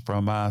Harris,"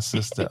 from our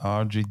sister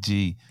Audrey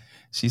G.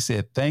 She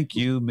said, "Thank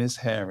you, Miss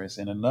Harris."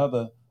 And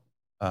another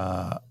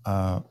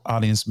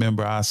audience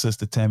member, our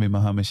sister Tammy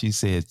Muhammad, she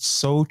said,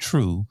 "So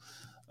true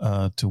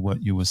to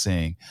what you were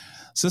saying."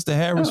 Sister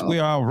Harris, we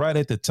are right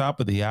at the top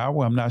of the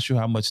hour. I'm not sure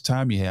how much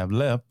time you have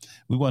left.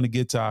 We want to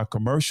get to our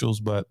commercials,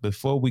 but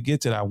before we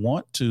get to that, I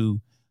want to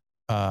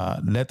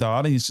let the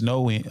audience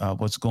know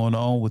what's going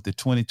on with the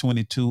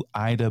 2022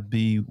 Ida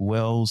B.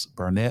 Wells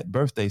Burnett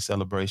birthday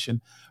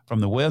celebration. From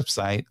the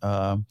website,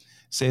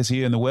 says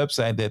here in the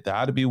website that the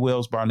Ida B.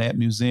 Wells Barnett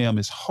Museum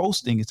is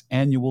hosting its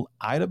annual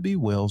Ida B.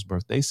 Wells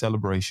birthday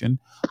celebration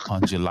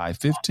on July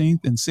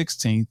 15th and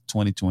 16th,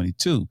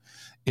 2022.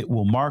 It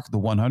will mark the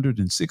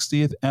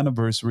 160th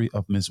anniversary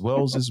of Ms.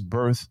 Wells's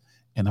birth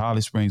in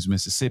Holly Springs,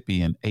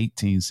 Mississippi in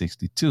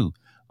 1862.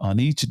 On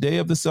each day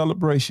of the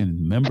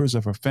celebration, members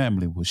of her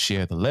family will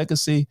share the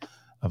legacy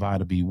of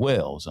Ida B.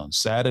 Wells. On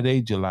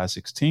Saturday, July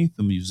 16th,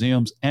 the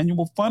museum's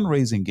annual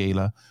fundraising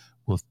gala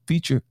will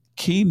feature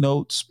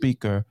keynote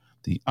speaker,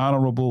 the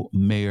Honorable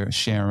Mayor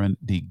Sharon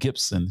D.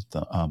 Gibson,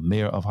 the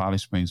mayor of Holly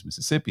Springs,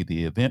 Mississippi.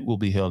 The event will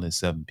be held at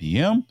 7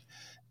 p.m.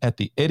 at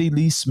the Eddie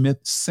Lee Smith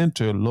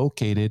Center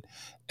located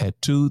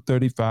at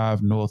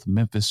 235 North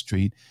Memphis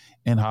Street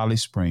in Holly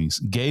Springs.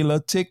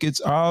 Gala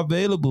tickets are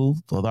available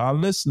for our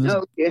listeners.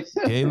 Okay.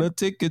 Gala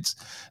tickets.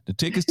 The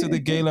tickets to the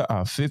gala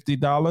are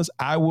 $50.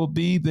 I will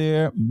be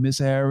there, Miss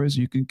Harris.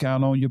 You can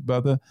count on your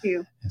brother.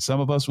 You. And some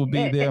of us will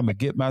be there. I'm going to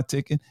get my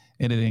ticket.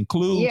 And it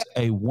includes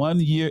a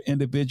 1-year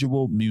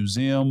individual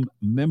museum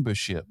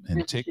membership.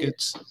 And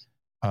tickets,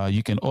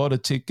 you can order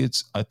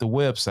tickets at the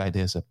website.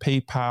 There's a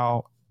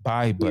PayPal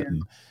buy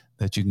button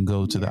that you can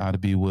go to the Ida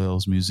B.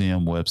 Wells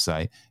Museum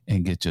website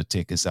and get your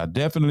tickets. I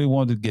definitely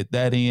want to get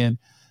that in.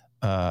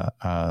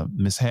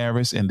 Ms.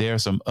 Harris, and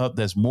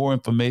there's more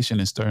information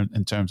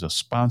in terms of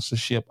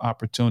sponsorship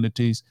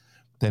opportunities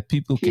that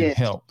people can Yes.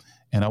 help.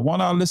 And I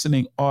want our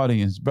listening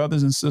audience,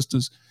 brothers and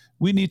sisters,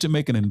 we need to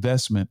make an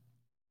investment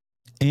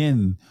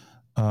in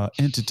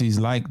entities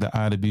like the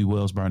Ida B.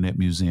 Wells Barnett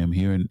Museum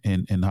here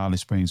in Holly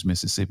Springs,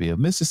 Mississippi. If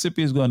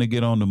Mississippi is going to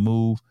get on the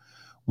move,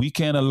 we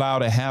can't allow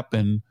to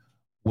happen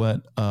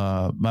what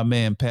my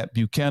man Pat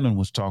Buchanan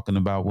was talking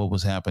about, what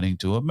was happening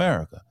to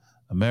America.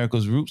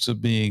 America's roots are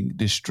being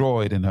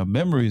destroyed and her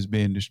memory is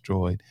being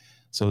destroyed.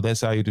 So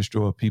that's how you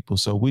destroy people.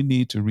 So we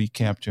need to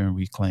recapture and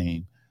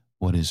reclaim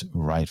what is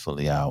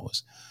rightfully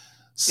ours.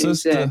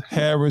 Sister Exactly.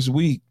 Harris,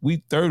 we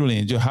thoroughly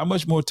enjoy. How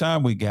much more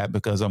time we got?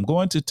 Because we're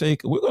going to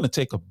take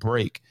a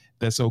break.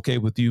 That's okay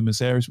with you, Miss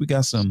Harris. We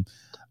got some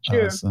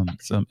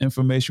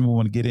information we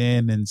want to get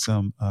in and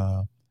some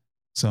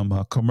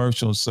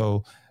commercials.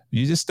 So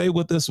you just stay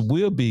with us.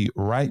 We'll be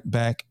right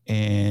back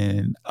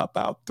in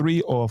about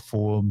 3 or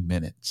 4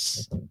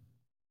 minutes.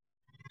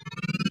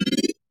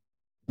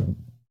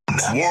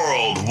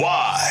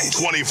 Worldwide,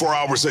 24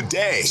 hours a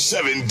day,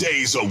 7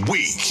 days a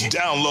week.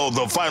 Download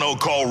the Final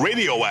Call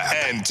Radio app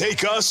and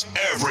take us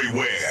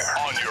everywhere.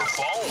 On your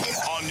phone,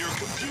 on your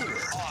computer,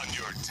 on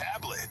your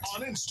tablet,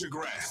 on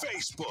Instagram,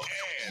 Facebook,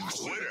 and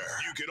Twitter.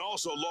 You can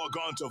also log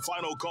on to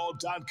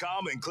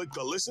finalcall.com and click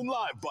the Listen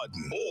Live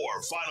button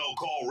or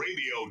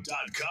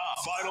finalcallradio.com.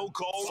 Final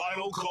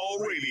Call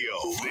Radio,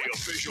 the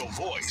official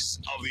voice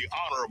of the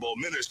Honorable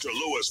Minister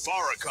Louis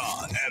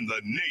Farrakhan and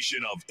the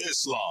Nation of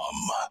Islam.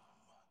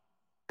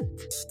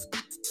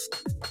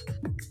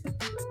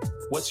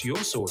 What's your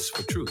source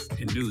for truth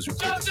in news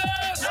reports?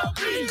 Justice, no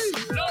peace.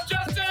 No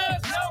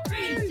justice, no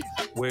peace.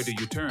 Where do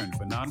you turn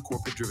for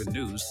non-corporate driven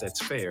news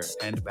that's fair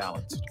and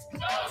balanced? No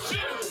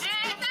shoot.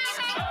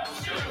 No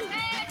shoot.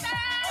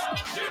 No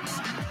shoot.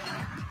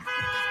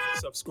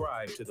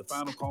 Subscribe to the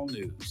Final Call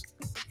News,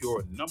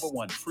 your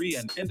 #1 free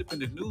and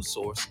independent news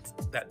source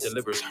that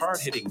delivers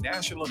hard-hitting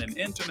national and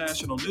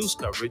international news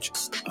coverage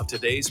of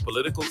today's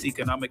political,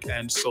 economic,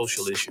 and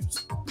social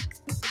issues.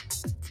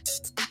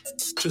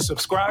 To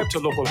subscribe to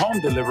local home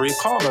delivery,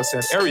 call us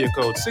at area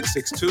code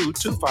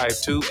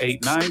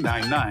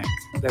 662-252-8999.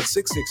 That's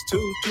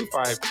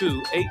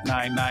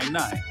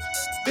 662-252-8999.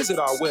 Visit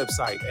our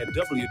website at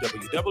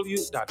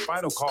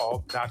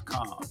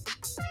www.finalcall.com.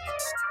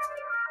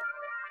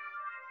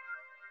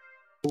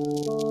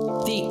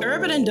 The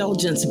Urban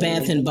Indulgence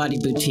Bath and Body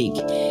Boutique.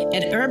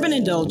 At Urban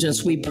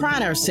Indulgence, we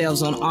pride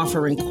ourselves on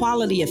offering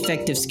quality,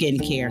 effective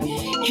skincare.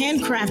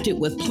 Handcrafted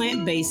with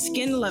plant-based,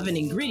 skin-loving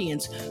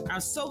ingredients, our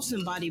soaps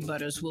and body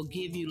butters will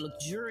give you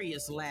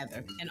luxurious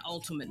lather and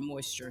ultimate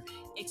moisture.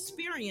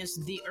 Experience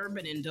The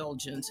Urban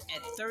Indulgence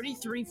at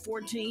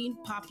 3314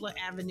 Poplar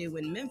Avenue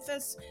in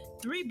Memphis,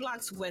 3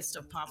 blocks west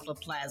of Poplar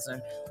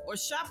Plaza, or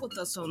shop with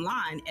us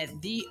online at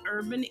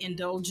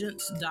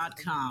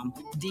theurbanindulgence.com.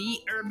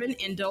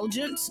 theurbanindulgence.com.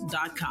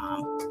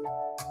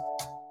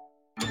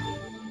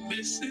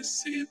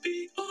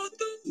 Mississippi on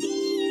the move.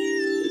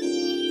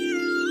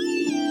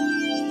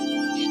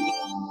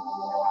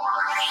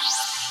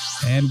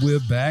 And we're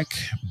back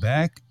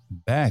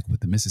with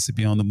the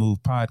Mississippi on the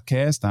Move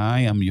podcast.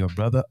 I am your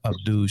brother,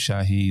 Abdul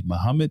Shaheed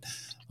Muhammad,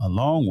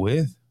 along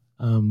with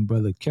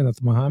Brother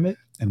Kenneth Muhammad.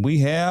 And we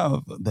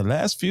have the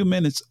last few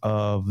minutes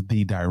of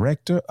the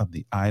director of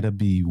the Ida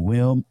B.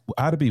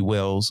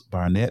 Wells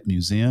Barnett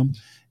Museum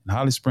in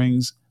Holly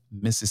Springs,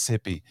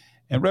 Mississippi.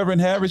 And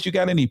Reverend Harris, you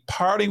got any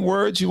parting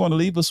words you want to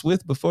leave us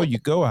with before you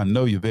go? I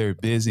know you're very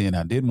busy, and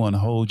I didn't want to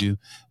hold you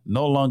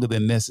no longer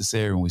than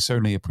necessary, and we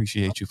certainly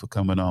appreciate you for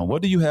coming on.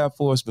 What do you have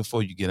for us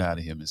before you get out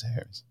of here, Ms.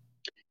 Harris?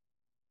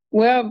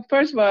 Well,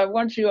 first of all, I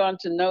want you all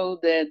to know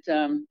that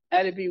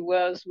Ida B.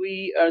 Wells,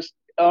 we are,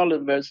 all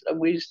of us,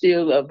 we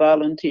still are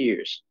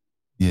volunteers.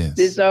 Yes.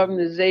 This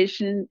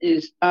organization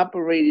is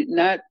operated,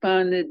 not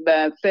funded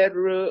by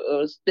federal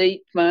or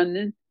state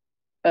funding.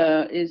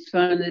 It's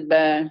funded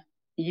by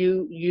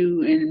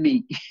you and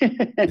me.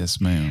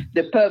 Yes, ma'am.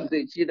 The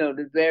public,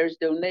 the various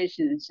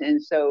donations. And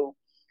so,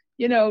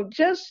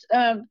 just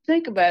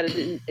think about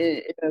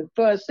it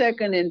for a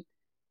second and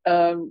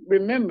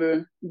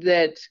remember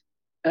that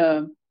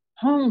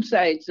home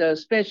sites are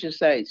special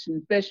sites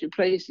and special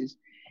places.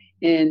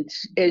 And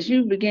as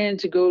you begin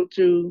to go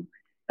through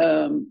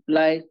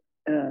life,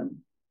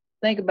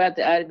 think about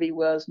the Ida B.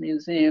 Wells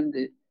Museum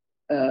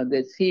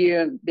that's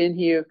here, been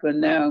here for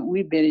now.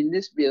 We've been in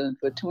this building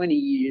for 20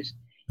 years.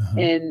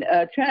 And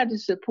try to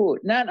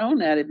support not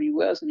only Ida B.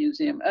 Wells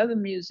Museum, other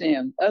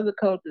museums, other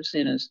cultural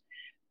centers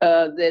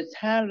that's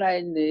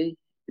highlighting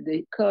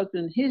the culture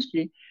and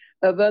history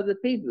of other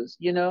peoples.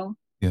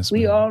 Yes,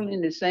 we ma'am. all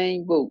in the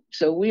same boat.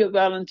 So we are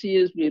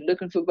volunteers. We're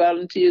looking for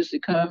volunteers to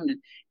come and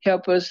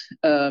help us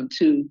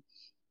to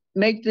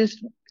make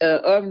this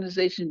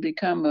organization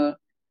become a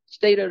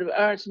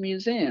state-of-the-arts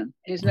museum.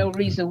 There's no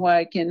reason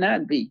why it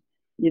cannot be.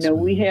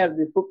 We have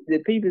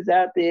the peoples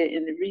out there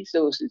and the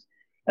resources.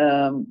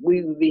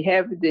 We would be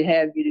happy to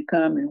have you to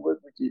come and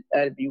work with the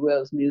Ida B.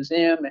 Wells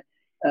Museum.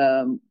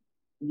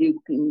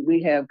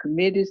 We have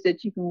committees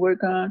that you can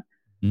work on.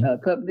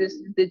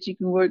 publicity that you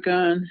can work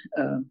on,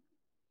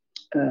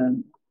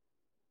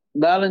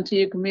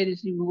 volunteer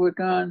committees you can work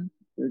on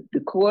to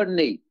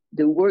coordinate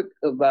the work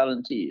of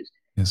volunteers.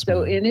 Yes,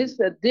 So, ma'am. and it's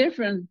a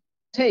different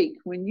take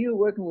when you're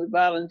working with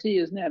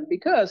volunteers now,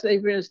 because, say,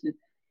 for instance,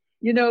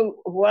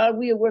 while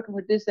we are working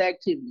with this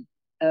activity,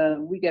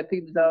 we got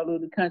people all over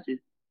the country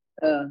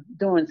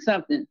doing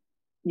something,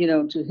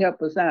 to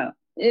help us out.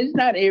 It's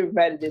not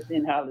everybody that's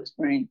in Holly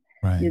Springs,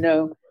 Right.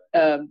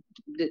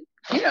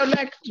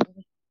 like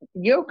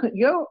your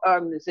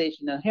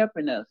organization are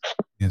helping us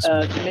Yes, to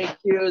ma'am. make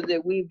sure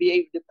that we be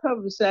able to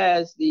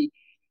publicize the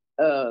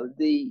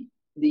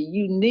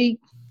unique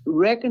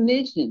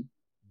recognition,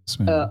 Yes,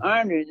 ma'am.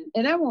 honoring.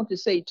 And I want to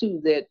say too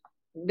that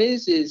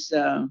Mrs.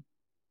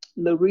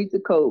 Laretha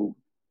Cole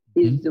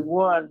is the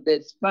one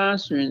that's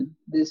sponsoring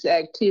this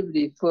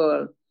activity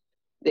for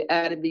the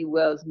Ida B.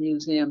 Wells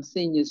Museum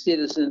Senior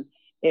Citizen,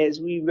 as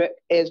the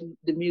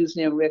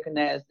museum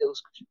recognized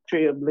those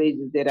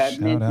trailblazers that I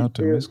mentioned Shout out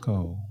to earlier. Miss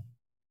Cole.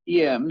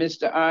 Yeah,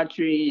 Mr.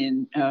 Archery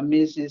and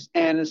Mrs.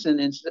 Anderson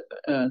and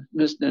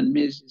Mr. and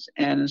Mrs.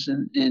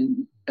 Anderson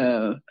and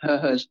her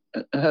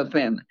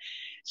family.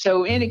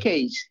 So, in any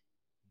case,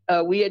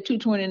 we at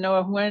 220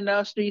 North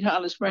Randolph Street,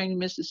 Holly Springs,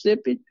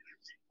 Mississippi.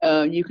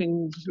 You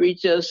can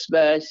reach us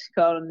by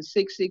calling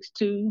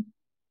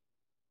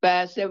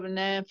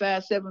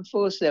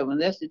 662-579-5747.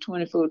 That's the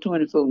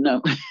 2424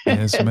 number.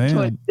 Yes,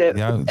 ma'am.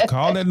 Yeah,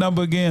 call that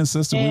number again,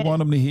 sister. We want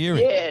them to hear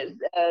it. Yes,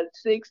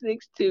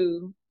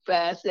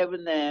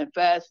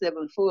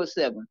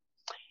 662-579-5747.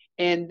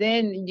 And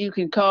then you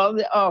can call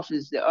the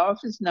office. The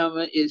office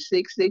number is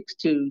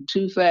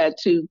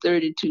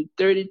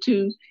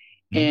 662-252-3232.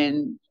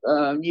 And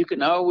you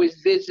can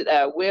always visit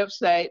our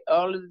website.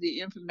 All of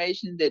the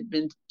information that's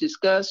been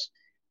discussed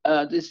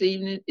this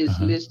evening is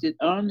listed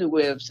on the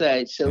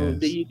website. So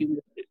that you can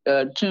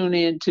tune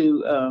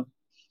into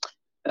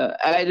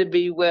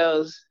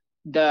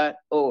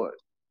idabwells.org.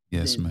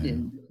 Yes, ma'am.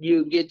 And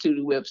you'll get to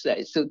the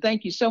website. So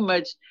thank you so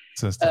much.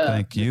 Sister,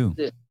 thank you.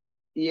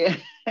 Yeah.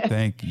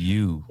 Thank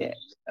you. Yeah.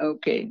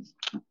 Okay.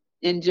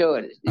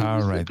 Enjoyed it. It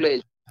was a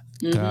pleasure.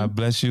 God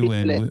bless you.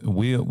 And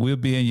we'll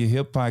be in your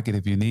hip pocket.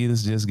 If you need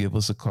us, just give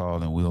us a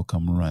call and we'll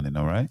come running.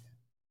 All right.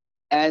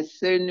 I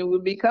certainly will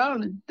be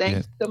calling.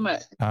 Thanks so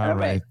much. All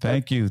right.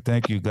 Thank you.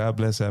 Thank you. God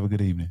bless. Have a good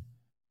evening.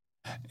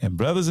 And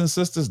brothers and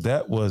sisters,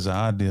 that was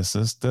our dear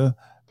sister,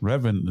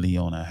 Reverend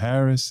Leona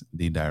Harris,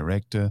 the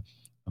director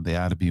of the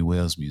Ida B.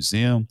 Wells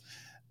Museum.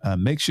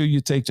 Make sure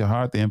you take to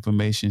heart the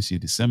information she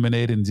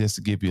disseminated. And just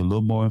to give you a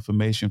little more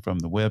information from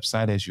the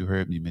website, as you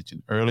heard me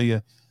mention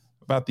earlier,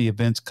 about the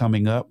events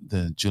coming up,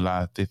 the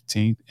July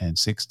 15th and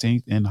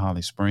 16th in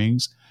Holly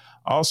Springs.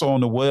 Also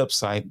on the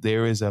website,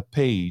 there is a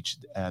page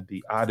at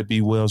the Ida B.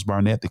 Wells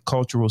Barnett, the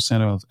Cultural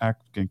Center of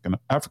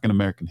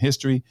African-American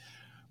History,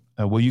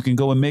 where you can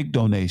go and make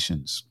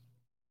donations.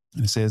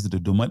 And it says that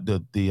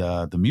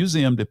the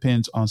museum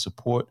depends on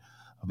support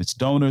of its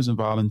donors and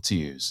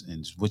volunteers,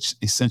 and which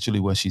essentially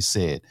what she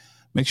said.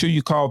 Make sure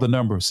you call the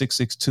number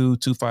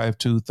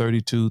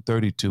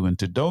 662-252-3232. And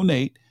to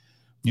donate,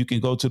 you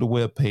can go to the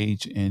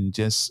webpage and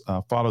just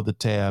follow the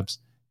tabs,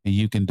 and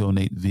you can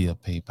donate via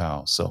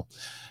PayPal. So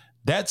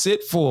that's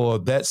it for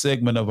that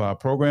segment of our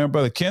program.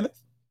 Brother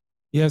Kenneth?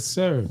 Yes,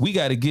 sir. We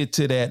got to get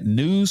to that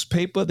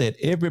newspaper that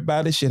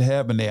everybody should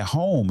have in their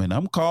home. And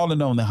I'm calling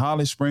on the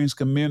Holly Springs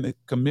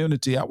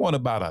community. I want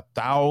about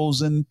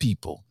 1,000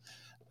 people.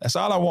 That's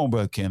all I want,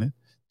 Brother Kenneth,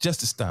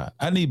 just to start.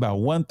 I need about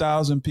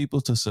 1,000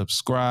 people to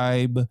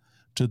subscribe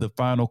to the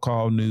Final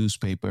Call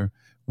newspaper.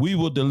 We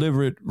will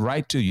deliver it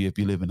right to you if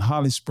you live in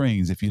Holly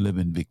Springs, if you live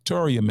in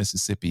Victoria,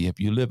 Mississippi, if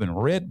you live in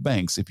Red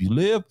Banks, if you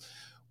live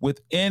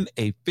within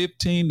a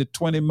 15 to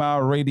 20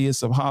 mile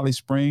radius of Holly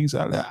Springs.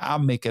 I'll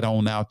make it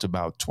on out to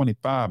about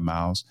 25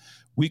 miles.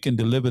 We can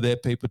deliver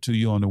that paper to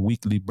you on a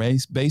weekly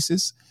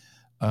basis.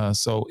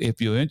 So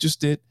if you're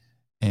interested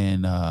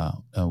and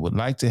would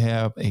like to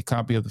have a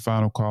copy of the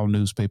Final Call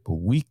newspaper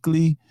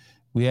weekly,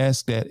 we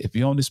ask that if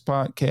you're on this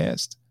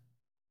podcast,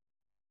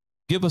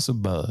 give us a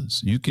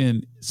buzz. You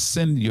can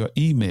send your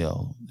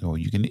email, or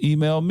you can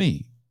email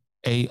me,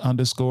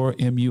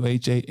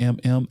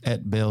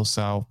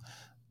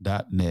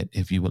 a_muhamm@bellsouth.net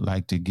if you would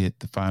like to get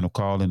the Final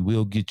Call, and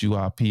we'll get you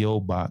our P.O.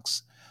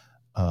 box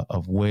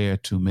of where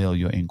to mail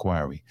your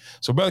inquiry.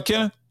 So, Brother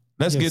Kenneth,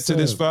 let's get to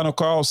this Final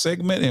Call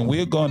segment, and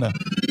we're going to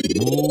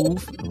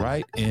move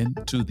right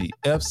into the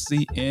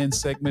FCN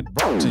segment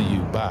brought to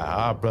you by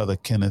our brother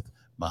Kenneth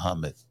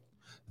Muhammad.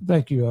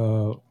 Thank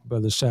you,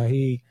 Brother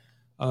Shaheed.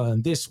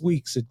 This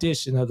week's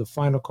edition of the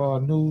Final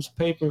Call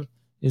newspaper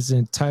is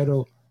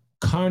entitled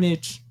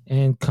Carnage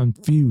and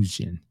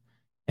Confusion.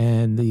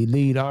 And the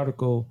lead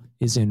article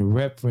is in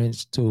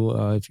reference to,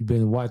 if you've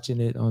been watching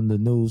it on the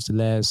news the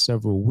last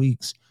several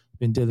weeks,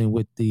 been dealing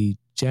with the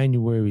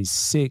January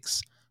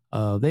 6th.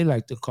 They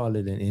like to call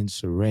it an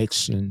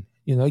insurrection.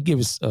 You know, they give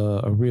us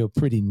a real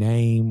pretty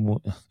name,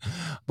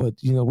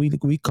 but, you know,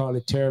 we call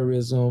it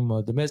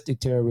terrorism, domestic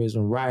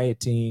terrorism,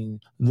 rioting,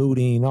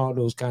 looting, all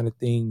those kind of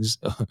things.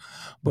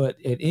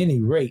 But at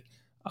any rate,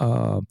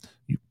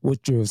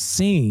 what you're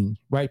seeing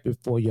right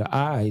before your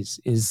eyes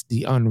is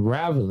the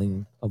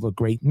unraveling of a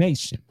great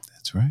nation.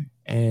 That's right.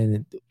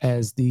 And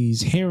as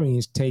these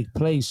hearings take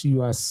place,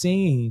 you are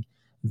seeing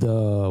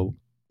the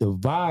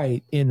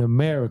divide in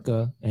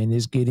America, and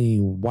it's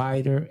getting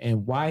wider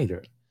and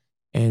wider.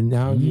 And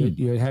now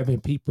you're having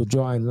people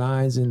drawing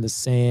lines in the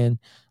sand.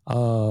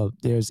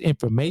 There's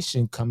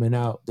information coming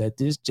out that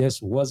this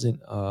just wasn't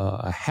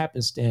a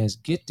happenstance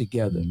get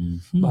together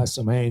by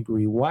some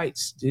angry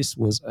whites. This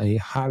was a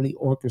highly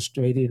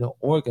orchestrated and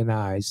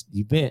organized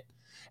event.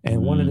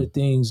 And one of the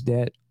things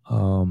that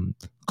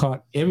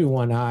caught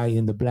everyone's eye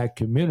in the Black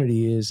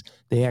community is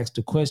they asked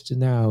the question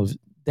now,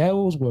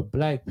 those were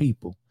Black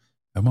people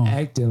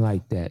acting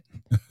like that,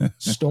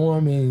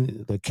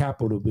 storming the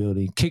Capitol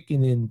building,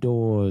 kicking in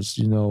doors,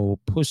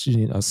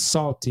 pushing,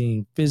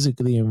 assaulting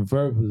physically and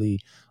verbally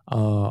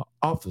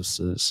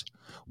officers.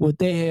 Would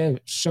they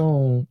have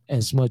shown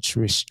as much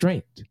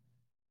restraint?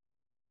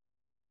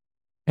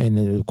 And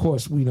then, of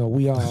course, we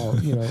all,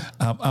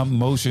 I'm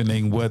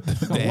motioning what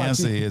the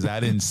answer is. I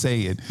didn't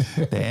say it.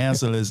 The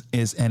answer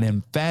is an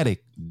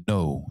emphatic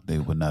no. They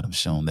would not have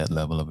shown that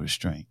level of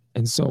restraint.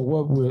 And so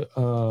what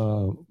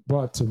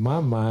brought to my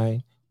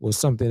mind was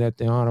something that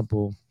the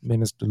Honorable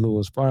Minister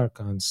Louis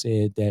Farrakhan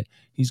said, that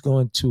he's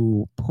going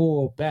to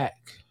pull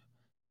back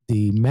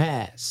the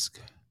mask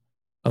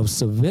of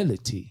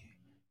civility.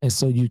 And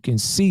so you can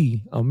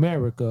see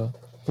America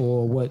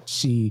for what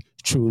she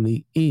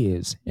truly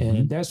is.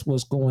 And that's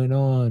what's going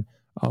on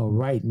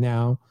right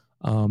now.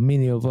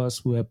 Many of us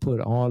who have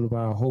put all of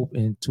our hope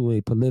into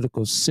a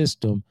political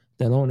system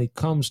that only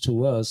comes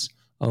to us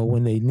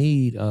when they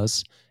need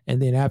us. And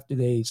then after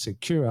they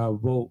secure our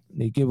vote,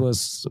 they give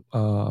us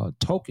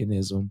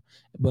tokenism,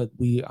 but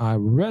we are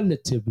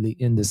relatively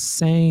in the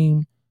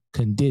same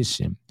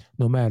condition,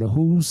 no matter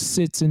who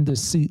sits in the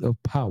seat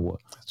of power,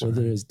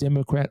 whether it's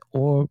Democrat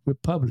or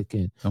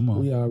Republican.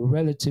 We are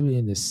relatively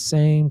in the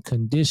same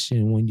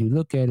condition when you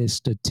look at it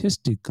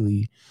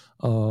statistically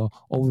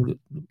over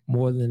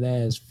more than the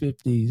last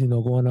 50,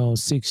 going on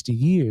 60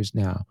 years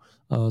now,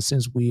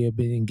 since we have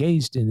been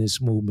engaged in this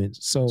movement.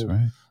 So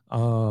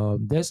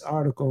this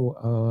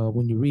article,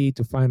 when you read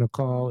The Final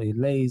Call, it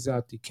lays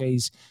out the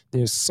case.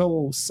 There's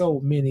so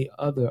many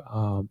other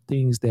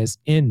things that's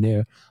in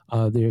there.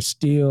 They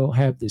still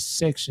have this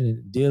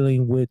section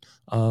dealing with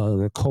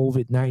the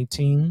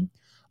COVID-19,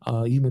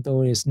 even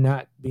though it's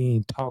not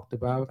being talked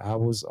about. I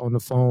was on the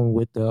phone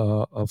with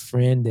a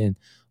friend and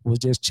was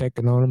just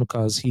checking on him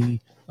because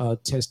he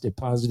tested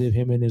positive,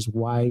 him and his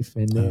wife,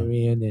 and they're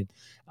in,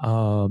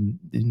 and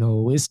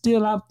it's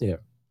still out there.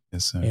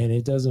 Yes, sir. And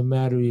it doesn't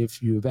matter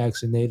if you're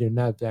vaccinated or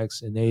not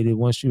vaccinated.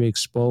 Once you're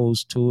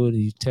exposed to it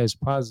and you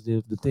test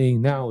positive, the thing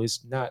now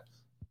is not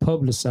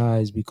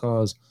publicized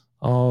because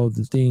all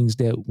the things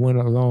that went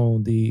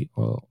along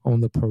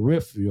on the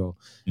peripheral,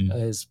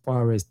 as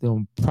far as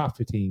them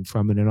profiting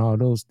from it and all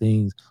those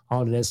things,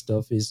 all of that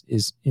stuff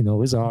is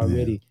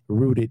already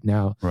rooted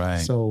now. Right.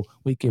 So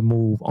we can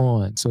move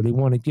on. So they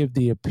want to give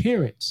the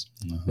appearance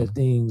that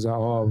things are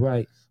all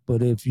right.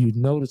 But if you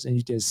notice and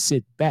you just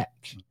sit back,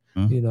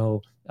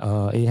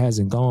 it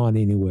hasn't gone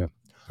anywhere.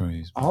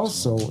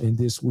 Also, in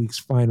this week's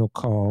Final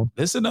Call,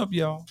 listen up,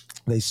 y'all.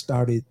 They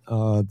started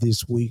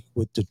this week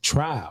with the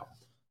trial.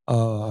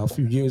 A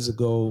few years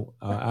ago,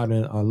 out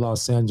in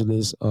Los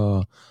Angeles,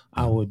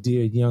 our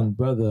dear young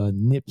brother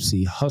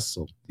Nipsey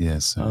Hussle,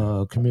 yes,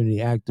 sir. Community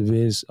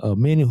activist,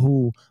 many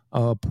who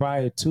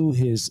prior to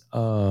his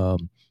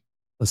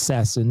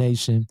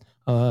assassination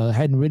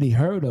hadn't really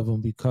heard of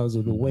him because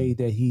of the way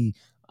that he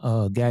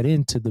got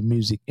into the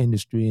music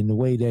industry and the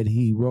way that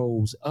he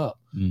rose up,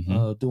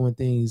 doing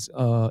things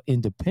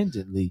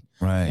independently,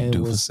 right? And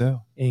do was for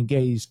self.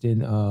 Engaged in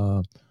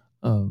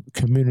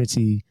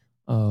community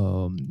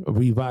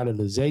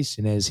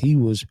revitalization, as he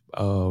was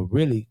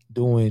really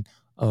doing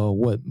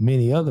what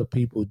many other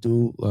people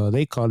do.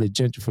 They call it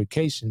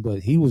gentrification, but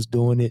he was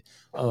doing it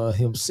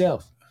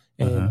himself.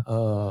 And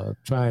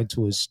trying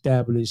to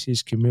establish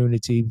his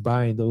community,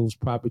 buying those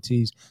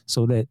properties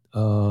so that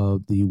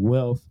the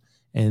wealth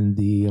and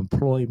the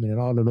employment and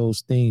all of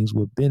those things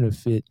would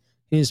benefit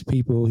his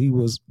people. He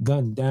was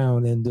gunned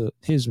down, and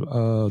his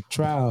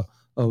trial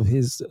of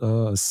his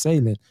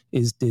assailant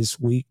is this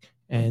week,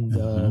 and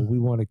we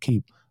want to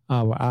keep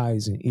our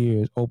eyes and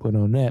ears open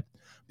on that.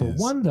 But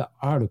one of the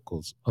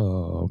articles,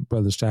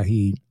 Brother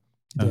Shaheed,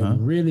 that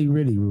really,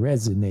 really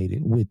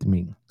resonated with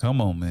me. Come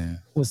on,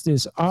 man. Was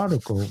this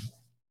article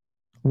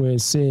where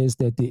it says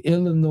that the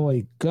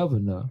Illinois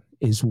governor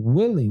is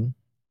willing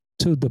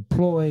to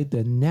deploy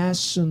the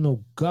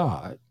National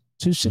Guard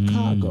to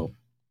Chicago.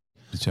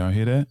 Did y'all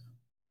hear that?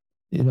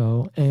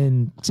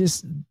 And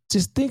just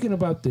thinking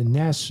about the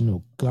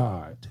National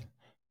Guard.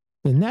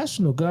 The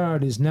National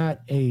Guard is not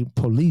a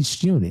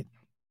police unit.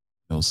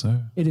 No,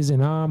 sir. It is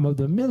an arm of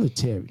the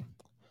military.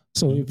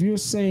 So if you're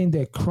saying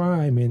that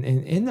crime, and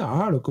in the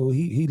article,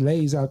 he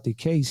lays out the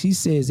case, he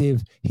says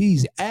if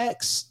he's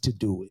asked to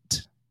do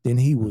it, then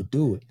he will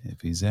do it.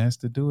 If he's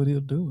asked to do it,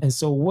 he'll do it. And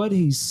so what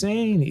he's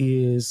saying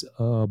is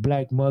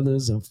black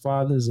mothers and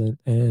fathers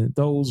and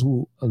those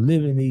who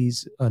live in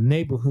these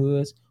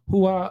neighborhoods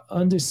who are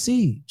under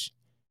siege.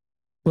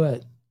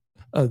 But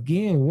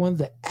again, one of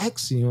the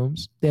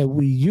axioms that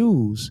we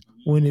use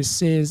when it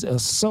says a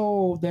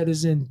soul that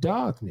is in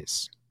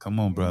darkness. Come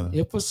on, brother.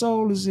 If a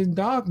soul is in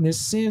darkness,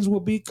 sins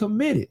will be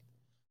committed.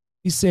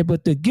 He said,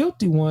 but the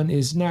guilty one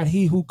is not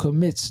he who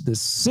commits the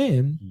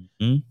sin.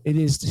 Mm-hmm. It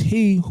is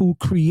he who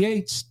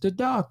creates the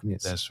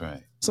darkness. That's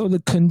right. So the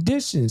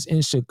conditions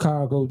in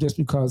Chicago, just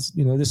because,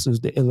 this is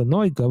the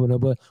Illinois governor,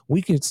 but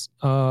we could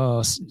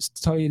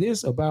tell you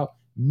this about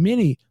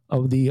many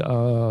of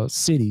the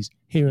cities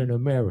here in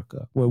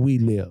America where we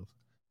live.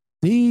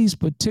 These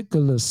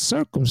particular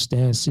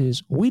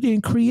circumstances, we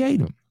didn't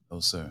create them. No,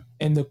 sir.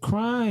 And the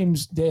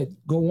crimes that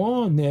go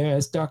on there,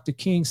 as Dr.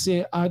 King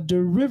said, are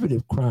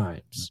derivative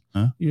crimes,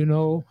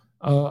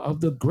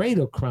 of the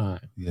greater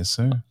crime. Yes,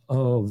 sir.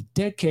 Of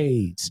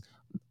decades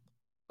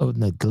of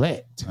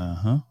neglect,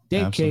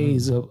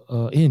 decades Absolutely.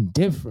 of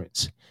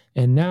indifference.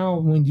 And now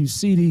when you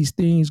see these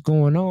things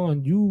going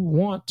on, you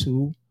want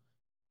to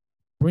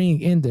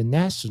bring in the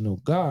National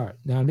Guard.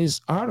 Now,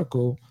 this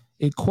article,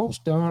 it quotes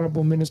the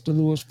Honorable Minister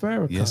Louis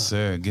Farrakhan. Yes,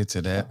 sir. Get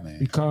to that, man.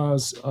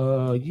 Because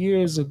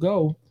years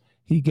ago,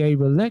 he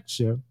gave a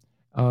lecture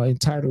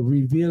entitled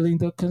Revealing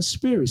the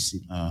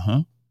Conspiracy.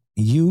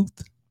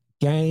 Youth,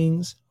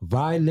 gangs,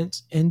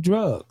 violence, and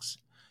drugs.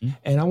 Mm-hmm.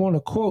 And I want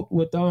to quote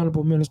what the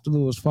Honorable Minister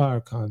Louis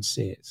Farrakhan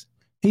says.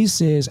 He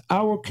says,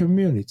 our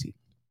community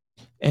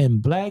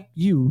and black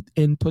youth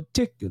in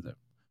particular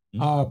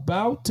are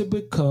about to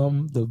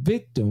become the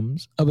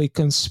victims of a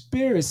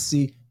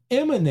conspiracy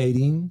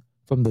emanating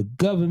from the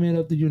government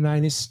of the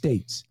United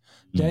States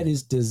that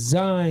is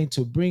designed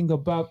to bring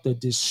about the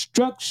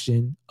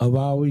destruction of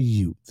our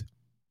youth.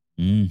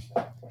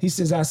 He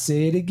says, I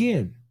say it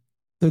again.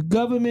 The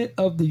government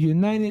of the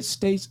United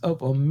States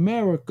of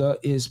America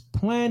is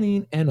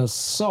planning an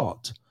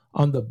assault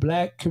on the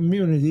black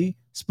community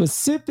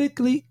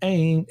specifically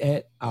aimed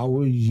at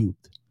our youth.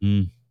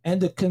 And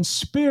the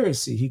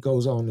conspiracy, he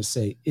goes on to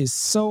say, is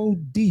so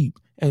deep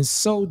and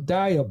so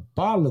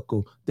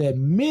diabolical that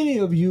many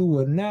of you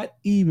will not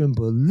even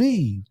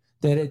believe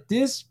that at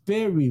this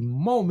very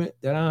moment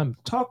that I'm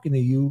talking to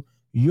you,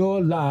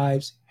 your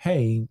lives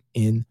hang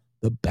in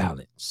the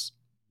balance.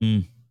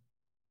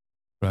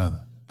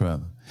 Brother,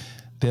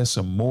 there's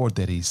some more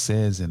that he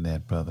says in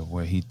that, brother,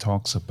 where he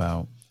talks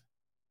about,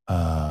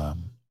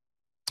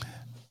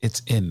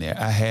 it's in there.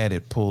 I had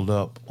it pulled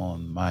up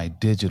on my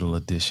digital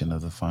edition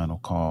of the Final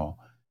Call,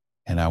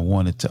 and I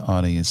wanted the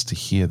audience to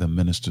hear the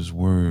minister's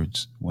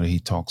words when he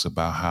talks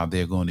about how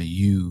they're going to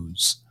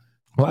use.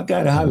 Well, I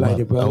got to highlight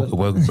it, brother.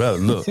 Well, brother,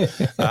 look,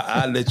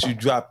 I let you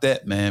drop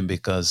that, man,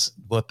 because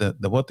what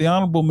the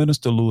Honorable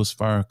Minister Louis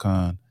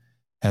Farrakhan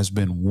has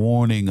been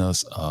warning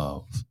us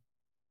of,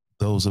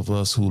 those of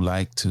us who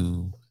like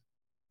to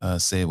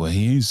say, well,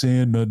 he ain't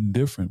saying nothing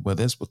different. Well,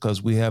 that's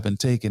because we haven't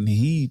taken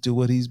heed to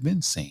what he's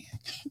been saying.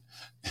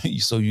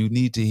 So you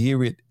need to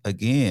hear it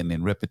again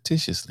and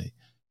repetitiously.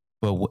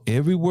 But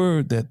every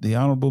word that the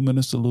Honorable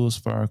Minister Louis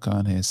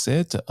Farrakhan has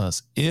said to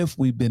us, if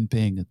we've been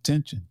paying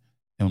attention,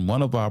 and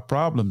one of our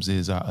problems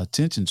is our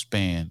attention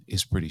span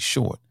is pretty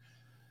short,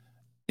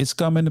 it's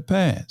coming to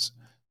pass.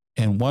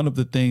 And one of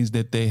the things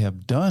that they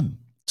have done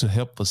to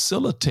help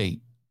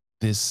facilitate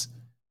this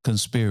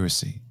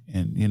conspiracy,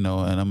 and and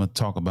I'm going to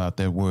talk about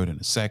that word in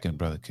a second,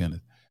 Brother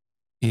Kenneth,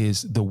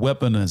 is the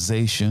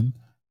weaponization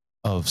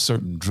of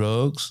certain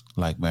drugs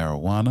like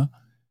marijuana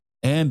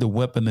and the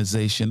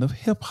weaponization of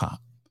hip hop,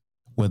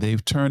 where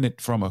they've turned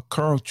it from a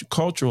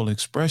cultural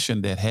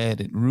expression that had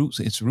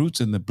its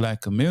roots in the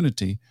black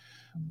community,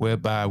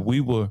 whereby we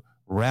were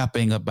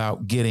rapping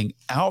about getting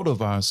out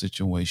of our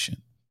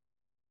situation,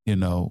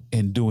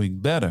 and doing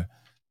better,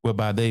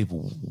 whereby they've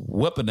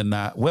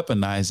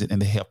weaponized it,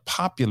 and they have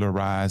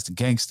popularized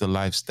gangster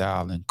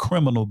lifestyle and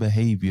criminal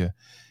behavior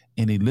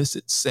and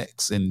illicit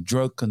sex and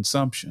drug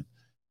consumption.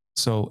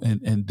 So,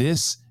 and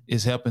this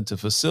is helping to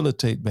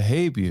facilitate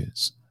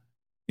behaviors,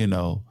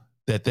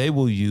 that they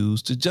will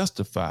use to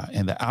justify,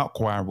 and the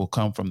outcry will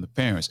come from the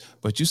parents.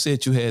 But you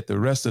said you had the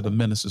rest of the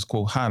minister's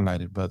quote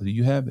highlighted, brother. Do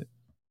you have it?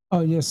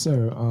 Oh, yes,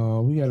 sir.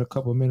 We got a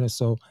couple of minutes,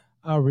 so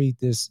I'll read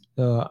this.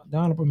 The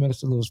Honorable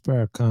Minister Louis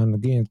Farrakhan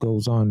again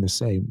goes on to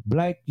say,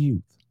 black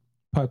youth,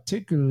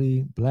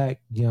 particularly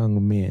black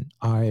young men,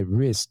 are at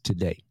risk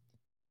today.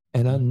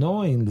 And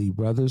unknowingly,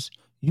 brothers,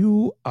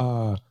 you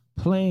are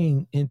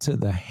playing into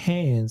the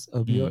hands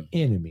of your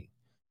enemy.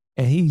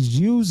 And he's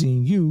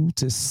using you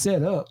to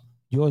set up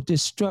your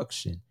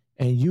destruction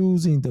and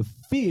using the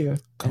fear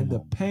and the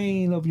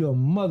pain of your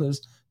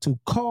mothers to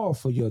call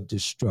for your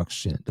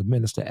destruction, the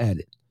minister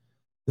added.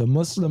 The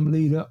Muslim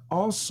leader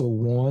also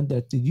warned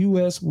that the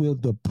U.S. will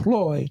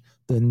deploy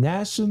the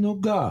National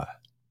Guard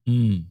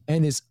and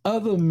its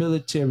other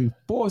military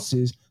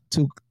forces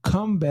to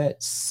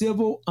combat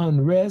civil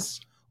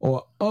unrest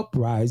or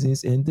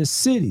uprisings in the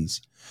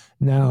cities.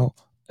 Now,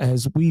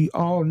 as we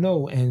all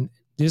know, and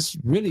this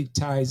really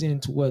ties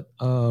into what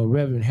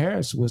Reverend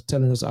Harris was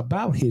telling us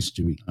about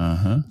history.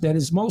 That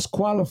is most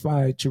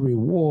qualified to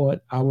reward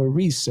our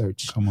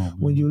research. Come on.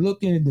 When you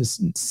look in the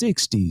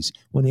 60s,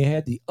 when they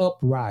had the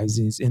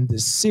uprisings in the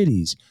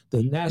cities,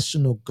 the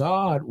National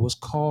Guard was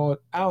called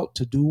out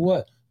to do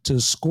what? To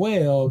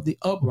squell the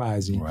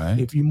uprising. Right.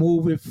 If you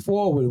move it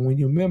forward, when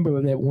you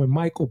remember that when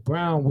Michael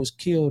Brown was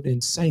killed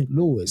in St.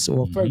 Louis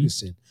or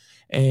Ferguson,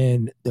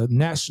 and the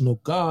National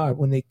Guard,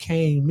 when they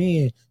came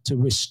in to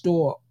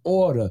restore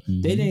order,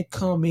 they didn't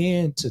come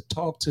in to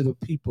talk to the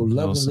people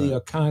lovingly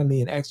or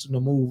kindly and ask them to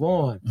move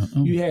on.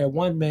 You had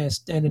one man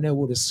standing there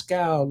with a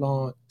scowl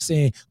on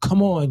saying,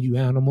 "Come on, you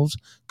animals,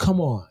 come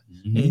on."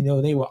 And, you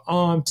know, they were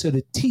armed to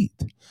the teeth.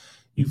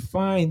 You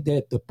find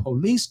that the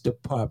police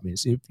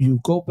departments, if you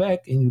go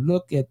back and you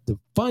look at the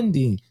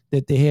funding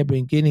that they have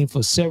been getting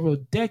for several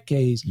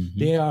decades,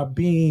 they are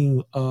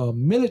being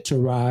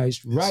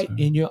militarized right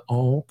in your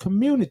own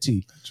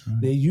community.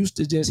 Right. They used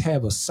to just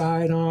have a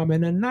sidearm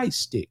and a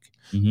nightstick.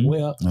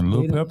 Well, and a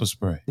little pepper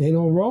spray. They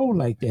don't roll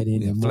like that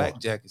anymore. Flak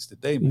jackets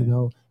today, man. You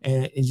know,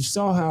 and you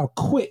saw how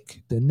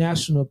quick the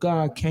National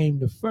Guard came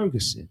to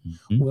Ferguson.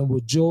 When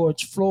with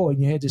George Floyd,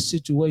 you had the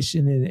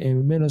situation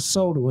in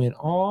Minnesota when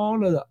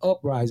all of the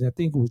uprising, I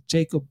think it was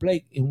Jacob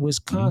Blake in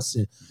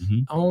Wisconsin,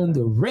 on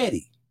the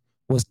ready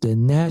was the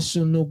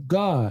National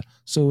Guard.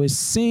 So it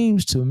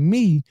seems to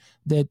me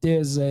that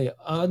there's a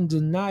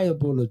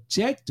undeniable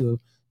objective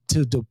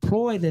to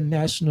deploy the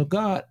National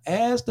Guard,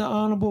 as the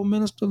Honorable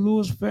Minister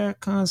Louis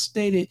Farrakhan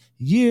stated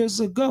years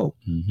ago,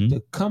 to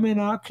come in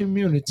our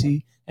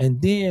community and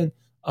then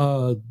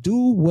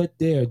do what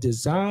they're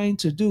designed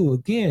to do.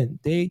 Again,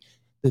 the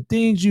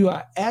things you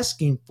are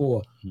asking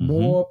for,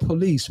 more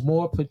police,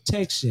 more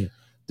protection.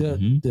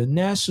 The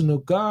National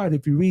Guard,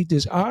 if you read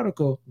this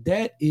article,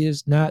 that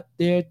is not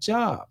their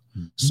job.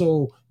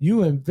 So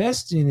you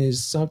investing in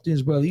something,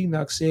 as Brother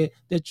Enoch said,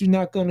 that you're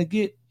not going to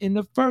get in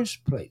the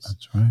first place.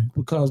 That's right.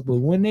 But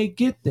when they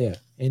get there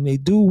and they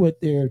do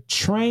what they're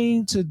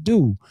trained to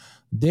do,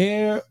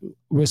 their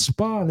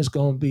response is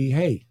going to be,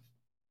 "Hey,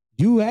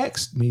 you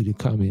asked me to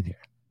come in here.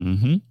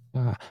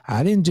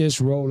 I didn't just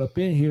roll up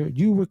in here.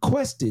 You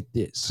requested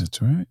this. That's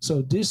right.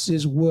 So this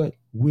is what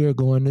we're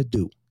going to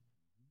do."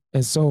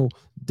 And so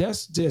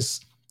that's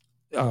just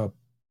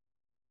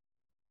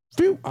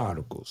few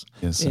articles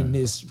in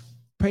this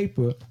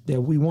paper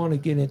that we want to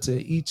get into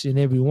each and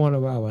every one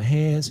of our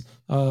hands.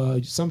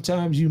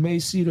 Sometimes you may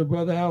see the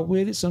brother out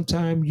with it,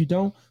 sometimes you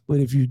don't. But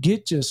if you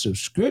get your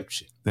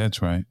subscription,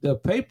 that's right, the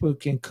paper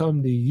can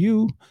come to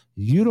you.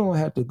 You don't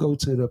have to go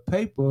to the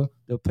paper.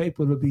 The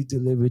paper will be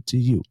delivered to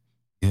you.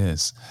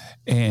 Yes.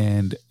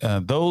 And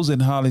those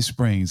in Holly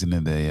Springs and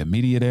in the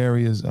immediate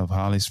areas of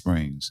Holly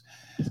Springs,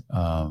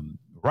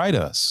 write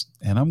us.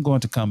 And I'm going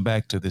to come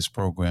back to this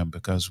program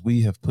because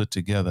we have put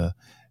together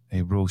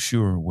a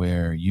brochure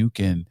where you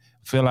can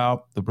fill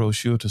out the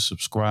brochure to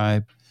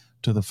subscribe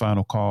to the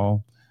Final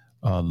Call,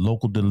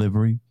 local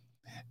delivery,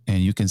 and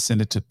you can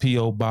send it to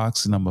P.O.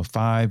 Box number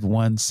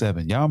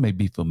 517. Y'all may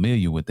be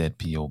familiar with that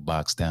P.O.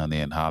 Box down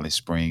there in Holly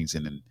Springs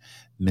and in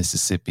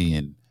Mississippi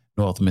and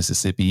North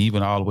Mississippi,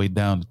 even all the way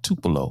down to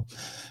Tupelo.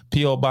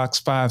 P.O. Box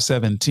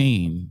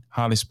 517,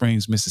 Holly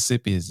Springs,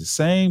 Mississippi, is the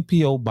same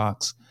P.O.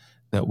 Box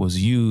that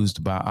was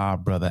used by our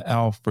brother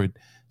Alfred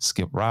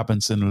Skip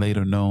Robinson,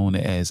 later known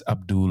as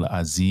Abdul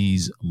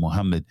Aziz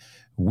Muhammad.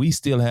 We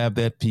still have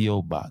that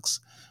P.O. Box.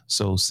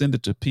 So send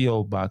it to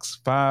P.O. Box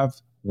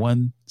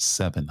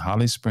 517,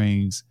 Holly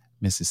Springs,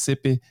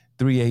 Mississippi,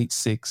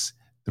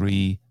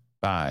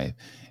 38635.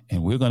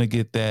 And we're going to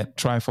get that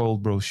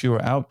trifold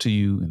brochure out to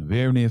you in the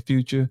very near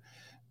future.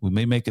 We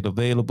may make it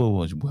available,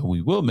 well,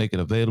 we will make it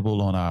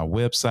available on our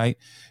website.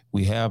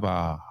 We have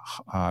our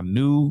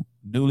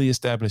newly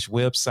established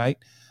website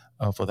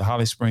for the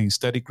Holly Springs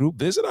Study Group.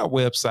 Visit our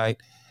website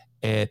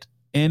at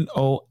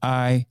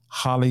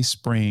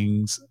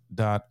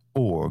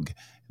noihollysprings.org.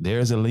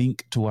 There's a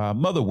link to our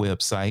mother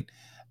website,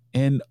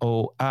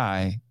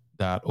 noi.org,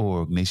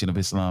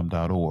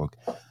 nationofislam.org,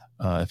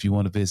 if you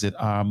want to visit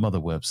our mother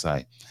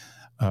website.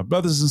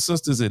 Brothers and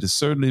sisters, it has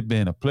certainly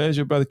been a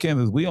pleasure. Brother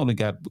Kenneth, we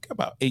got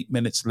about 8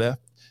 minutes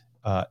left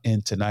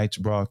in tonight's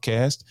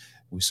broadcast.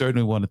 We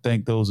certainly want to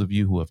thank those of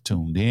you who have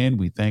tuned in.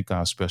 We thank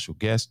our special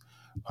guest,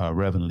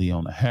 Reverend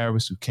Leona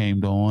Harris, who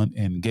came on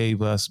and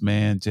gave us,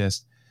 and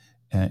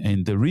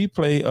the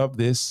replay of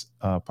this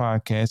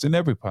podcast and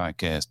every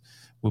podcast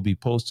will be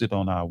posted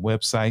on our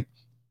website,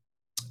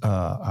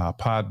 our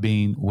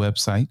Podbean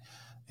website.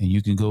 And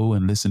you can go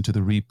and listen to the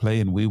replay,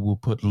 and we will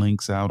put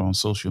links out on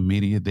social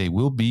media. They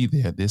will be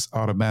there. This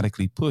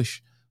automatically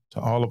push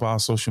to all of our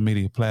social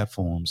media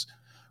platforms,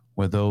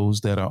 where those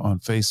that are on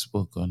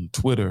Facebook, on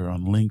Twitter,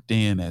 on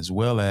LinkedIn, as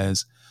well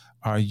as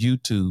our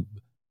YouTube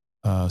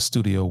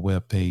studio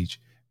webpage,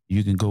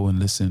 you can go and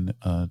listen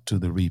to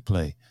the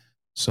replay.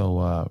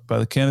 So,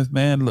 Brother Kenneth,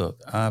 man, look,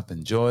 I've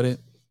enjoyed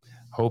it.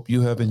 Hope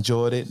you have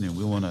enjoyed it. And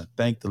we want to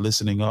thank the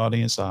listening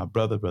audience, our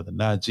Brother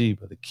Najee,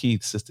 Brother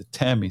Keith, Sister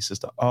Tammy,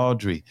 Sister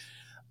Audrey,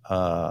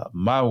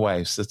 my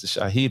wife, Sister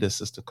Shahida,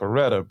 Sister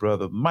Coretta,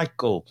 Brother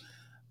Michael,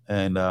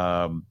 and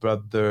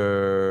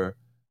Brother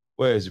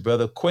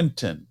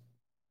Quentin,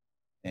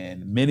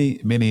 and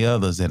many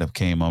others that have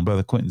came on.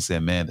 Brother Quentin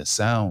said, man, the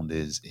sound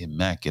is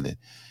immaculate.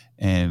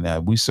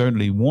 And we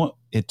certainly want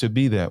it to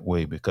be that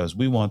way, because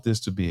we want this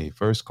to be a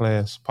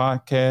first-class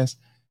podcast.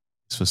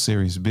 It's for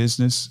serious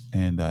business.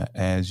 And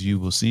as you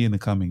will see in the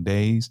coming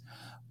days,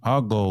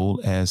 our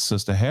goal, as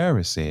Sister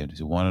Harris said,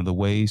 is one of the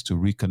ways to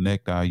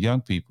reconnect our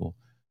young people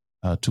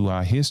to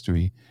our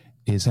history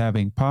is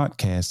having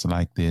podcasts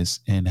like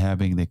this and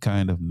having the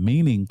kind of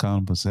meaning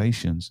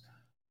conversations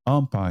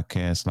on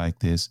podcasts like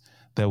this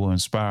that will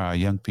inspire our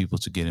young people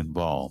to get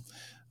involved.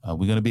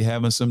 We're going to be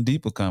having some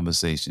deeper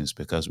conversations,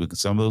 because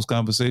some of those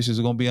conversations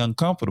are going to be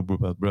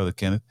uncomfortable, Brother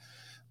Kenneth,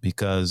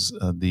 because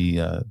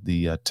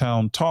the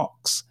town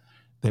talks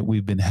that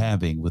we've been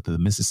having with the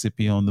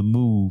Mississippi on the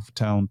Move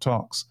town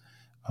talks.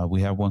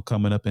 We have one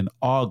coming up in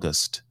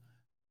August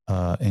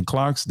in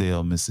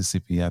Clarksdale,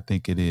 Mississippi, I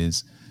think it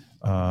is,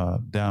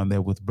 down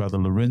there with Brother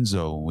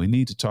Lorenzo. We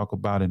need to talk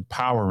about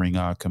empowering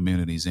our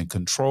communities and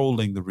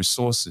controlling the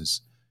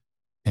resources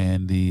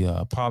and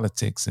the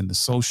politics and the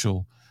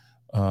social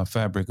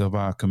fabric of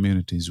our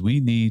communities. We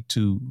need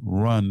to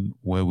run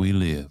where we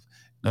live.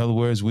 In other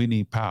words, we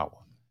need power.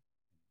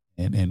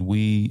 And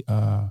we,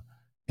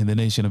 in the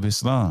Nation of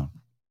Islam,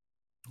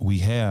 we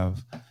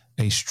have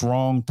a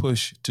strong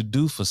push to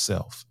do for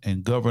self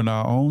and govern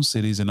our own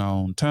cities and our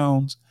own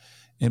towns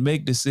and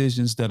make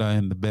decisions that are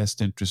in the best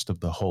interest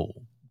of the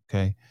whole,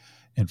 okay?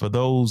 And for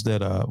those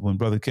that, when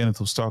Brother Kenneth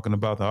was talking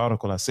about the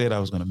article, I said I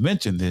was going to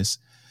mention this.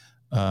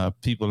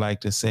 People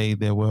like to say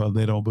that, well,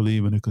 they don't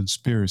believe in a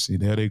conspiracy.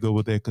 There they go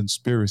with their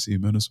conspiracy,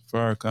 Minister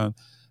Farrakhan.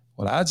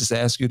 Well, I just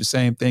ask you the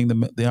same thing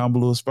the Honorable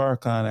Louis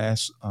Farrakhan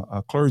asked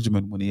a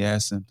clergyman when he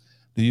asked him,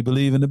 do you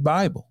believe in the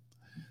Bible?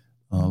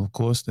 Of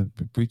course, the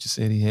preacher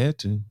said he had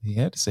to. He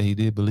had to say he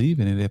did believe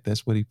in it if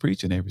that's what he's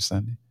preaching every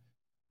Sunday.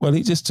 Well,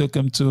 he just took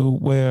him to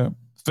where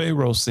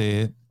Pharaoh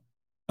said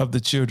of the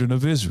children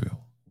of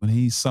Israel, when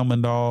he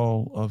summoned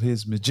all of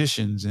his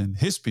magicians and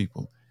his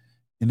people,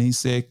 and he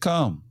said,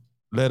 come,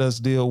 let us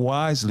deal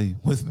wisely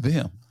with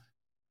them.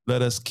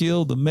 Let us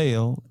kill the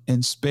male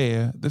and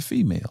spare the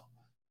female.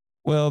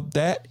 Well,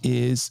 that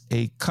is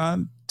a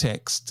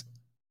context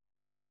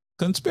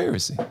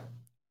conspiracy.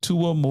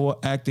 Two or more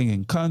acting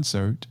in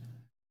concert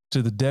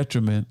to the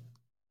detriment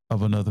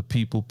of another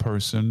people,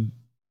 person,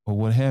 or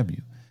what have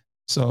you.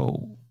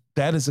 So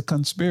that is a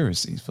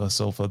conspiracy.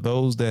 So for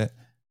those that,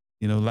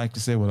 like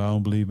to say, well, I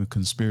don't believe in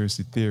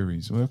conspiracy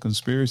theories. Well,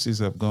 conspiracies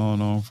have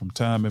gone on from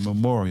time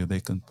immemorial. They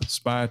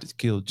conspired to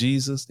kill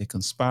Jesus. They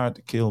conspired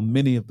to kill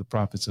many of the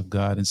prophets of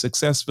God and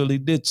successfully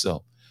did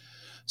so.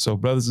 So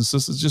brothers and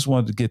sisters, just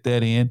wanted to get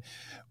that in.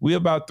 We're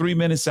about 3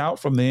 minutes out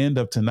from the end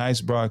of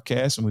tonight's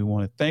broadcast, and we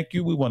want to thank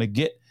you. We want to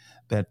get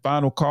that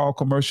final call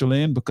commercial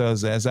in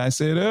because, as I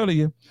said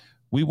earlier,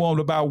 we want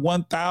about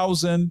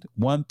 1,000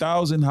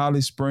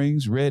 Holly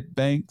Springs, Red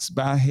Banks,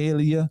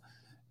 Byhalia,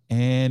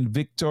 and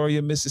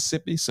Victoria,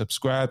 Mississippi.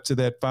 Subscribe to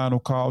that Final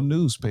Call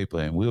newspaper,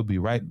 and we'll be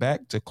right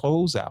back to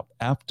close out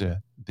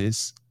after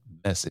this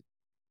message.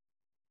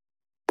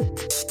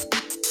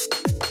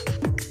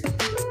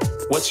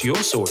 What's your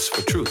source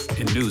for truth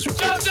in news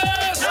reports?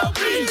 Justice, no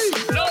peace.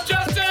 No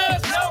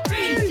justice, no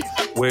peace.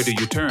 Where do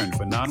you turn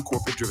for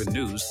non-corporate driven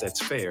news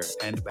that's fair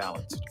and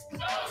balanced?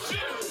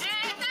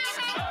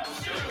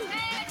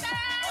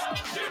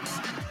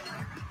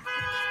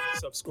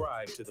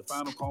 Subscribe to the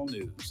Final Call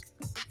News,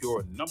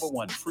 your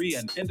 #1 free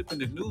and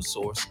independent news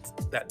source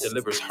that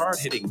delivers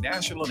hard-hitting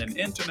national and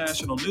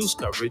international news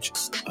coverage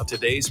of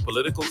today's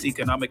political,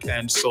 economic,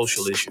 and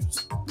social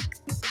issues.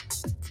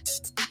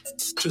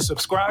 To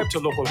subscribe to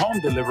local home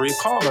delivery,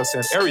 call us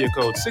at area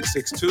code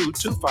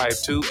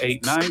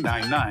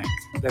 662-252-8999.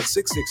 That's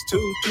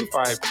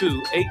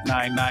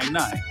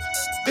 662-252-8999.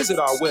 Visit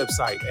our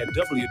website at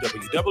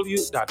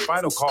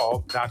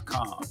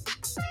www.finalcall.com.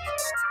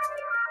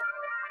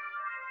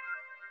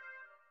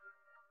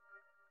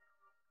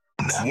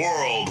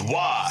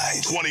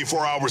 Worldwide,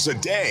 24 hours a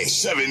day,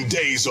 7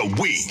 days a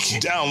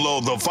week.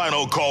 Download the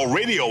Final Call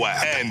radio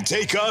app and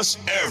take us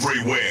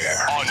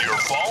everywhere. On your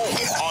phone,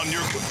 on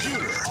your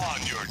computer,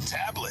 on your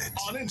tablet,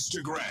 on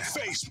Instagram,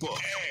 Facebook,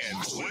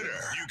 and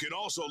Twitter. You can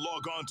also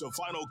log on to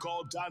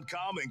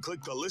finalcall.com and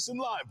click the Listen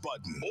Live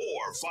button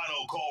or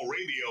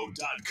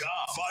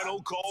finalcallradio.com.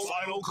 Final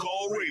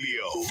Call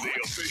Radio, the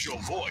official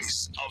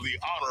voice of the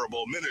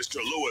Honorable Minister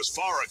Louis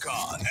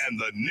Farrakhan and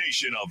the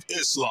Nation of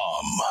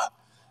Islam.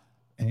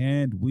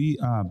 And we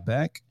are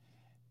back,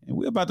 and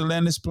we're about to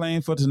land this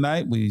plane for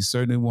tonight. We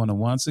certainly want to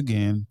once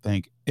again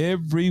thank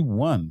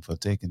everyone for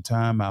taking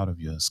time out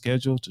of your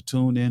schedule to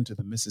tune in to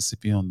the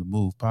Mississippi on the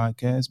Move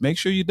podcast. Make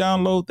sure you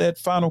download that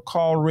Final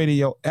Call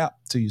Radio app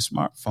to your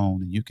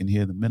smartphone, and you can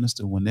hear the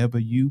minister whenever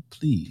you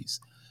please.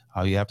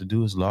 All you have to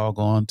do is log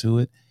on to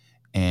it,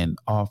 and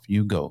off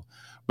you go.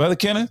 Brother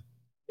Kenneth?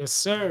 Yes,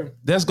 sir.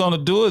 That's going to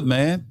do it,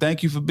 man.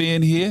 Thank you for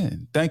being here,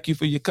 and thank you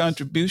for your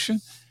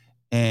contribution.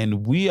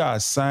 And we are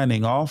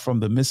signing off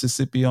from the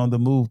Mississippi on the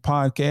Move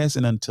podcast.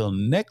 And until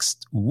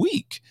next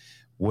week,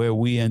 where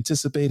we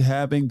anticipate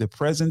having the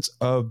presence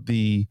of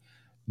the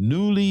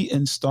newly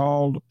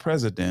installed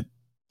president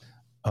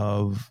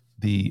of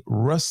the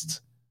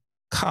Rust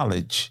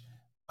College,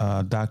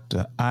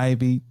 Dr.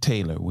 Ivy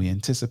Taylor. We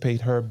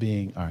anticipate her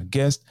being our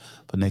guest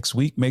for next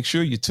week. Make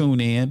sure you tune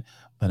in.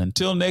 But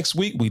until next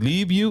week, we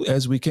leave you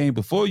as we came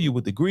before you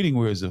with the greeting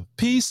words of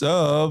peace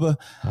of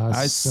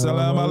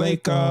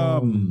Assalamu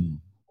alaikum.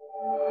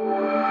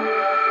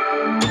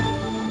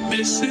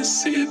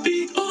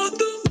 Mississippi on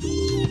the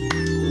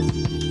move.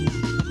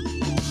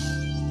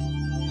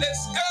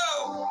 Let's go.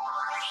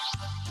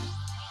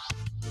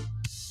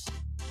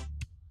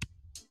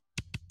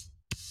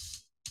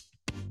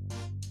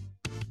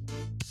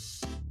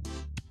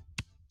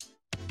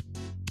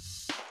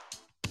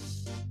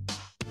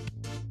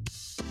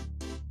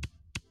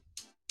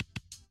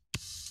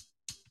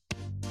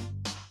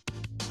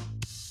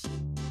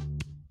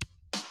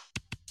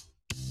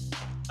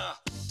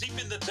 Deep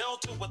in the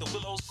Delta where the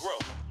willows grow,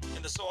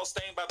 in the soil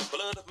stained by the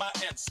blood of my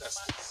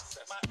ancestors.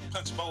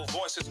 Punch bowl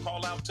voices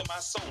call out to my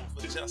soul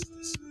for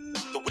justice.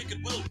 The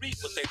wicked will reap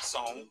what they've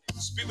sown.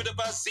 Spirit of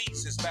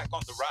Aziz is back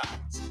on the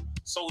rise.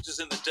 Soldiers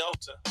in the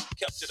Delta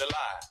kept it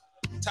alive.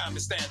 Time to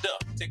stand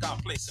up, take our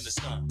place in the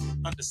sun.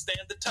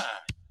 Understand the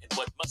time and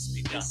what must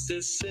be done.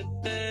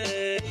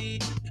 Mississippi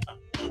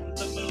on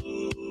the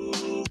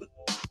move.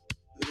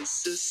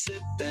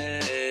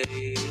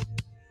 Mississippi.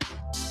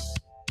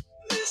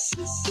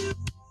 Mississippi.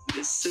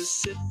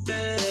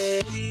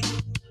 Mississippi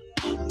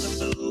on the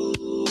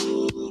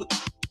move.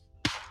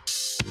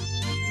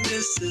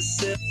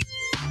 Mississippi.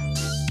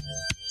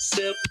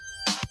 Sip.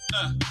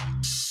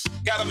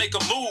 Gotta make a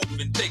move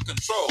and take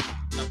control.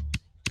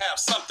 Have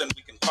something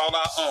we can call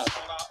our own.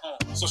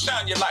 So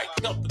shine your light,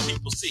 help the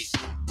people see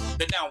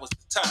that now is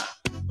the time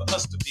for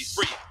us to be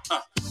free.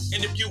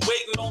 And if you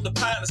waiting on the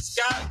pie in the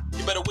sky,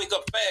 you better wake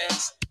up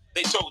fast.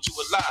 They told you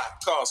a lie,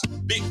 cause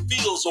big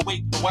fields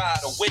await the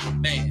wide awake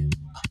man.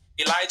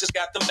 Elijah's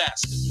got the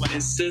master plan.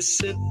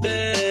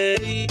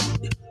 Mississippi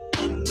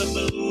on the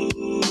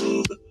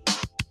move.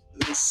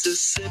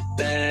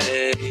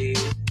 Mississippi.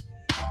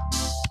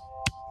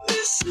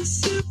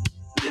 Mississippi.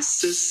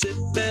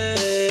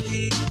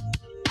 Mississippi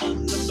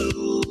on the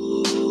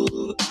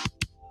move.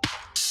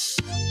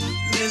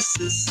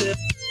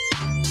 Mississippi.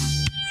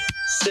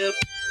 Sip.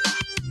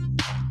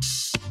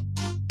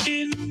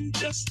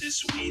 Injustice,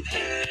 we've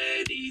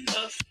had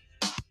enough.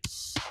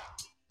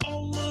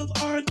 All of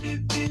our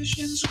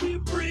divisions we're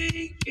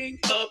breaking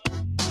up.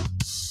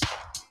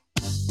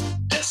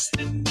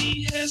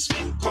 Destiny has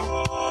been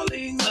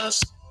calling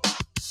us.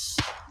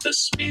 The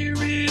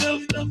spirit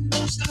of the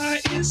Most High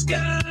is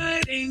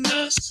guiding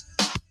us.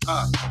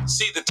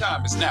 See, the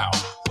time is now.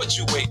 What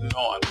you waiting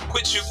on?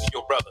 Quit shooting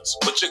your brothers.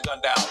 Put your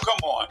gun down. Come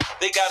on.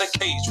 They got a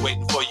cage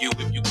waiting for you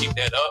if you keep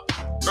that up.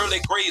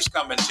 Early graves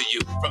coming to you.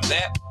 From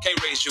that,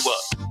 can't raise you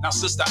up. Now,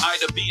 Sister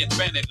Ida B and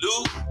Fannie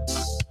Lou,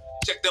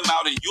 check them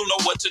out and you'll know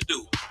what to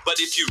do. But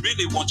if you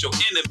really want your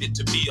enemy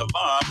to be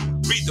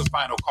alarmed, read the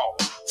final call.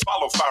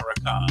 Follow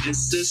Farrakhan.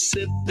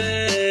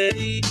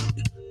 Mississippi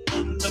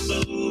on the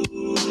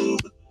move.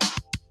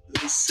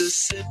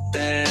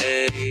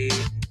 Mississippi.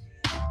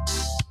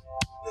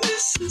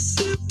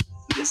 Mississippi.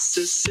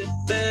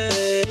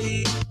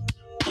 Mississippi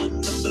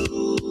on the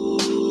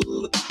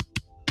move.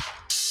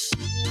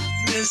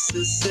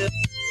 Mississippi.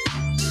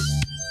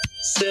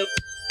 Sip.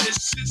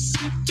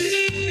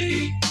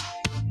 Mississippi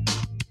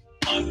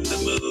on the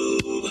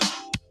move.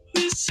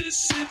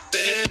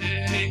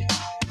 Mississippi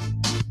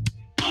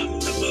on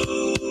the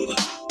move.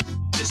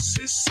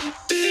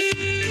 Mississippi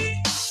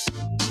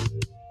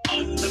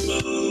on the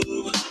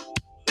move.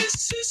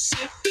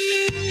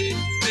 Mississippi.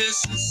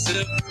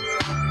 Mississippi.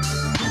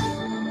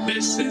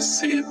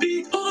 Mississippi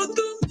on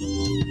the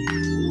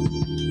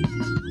move.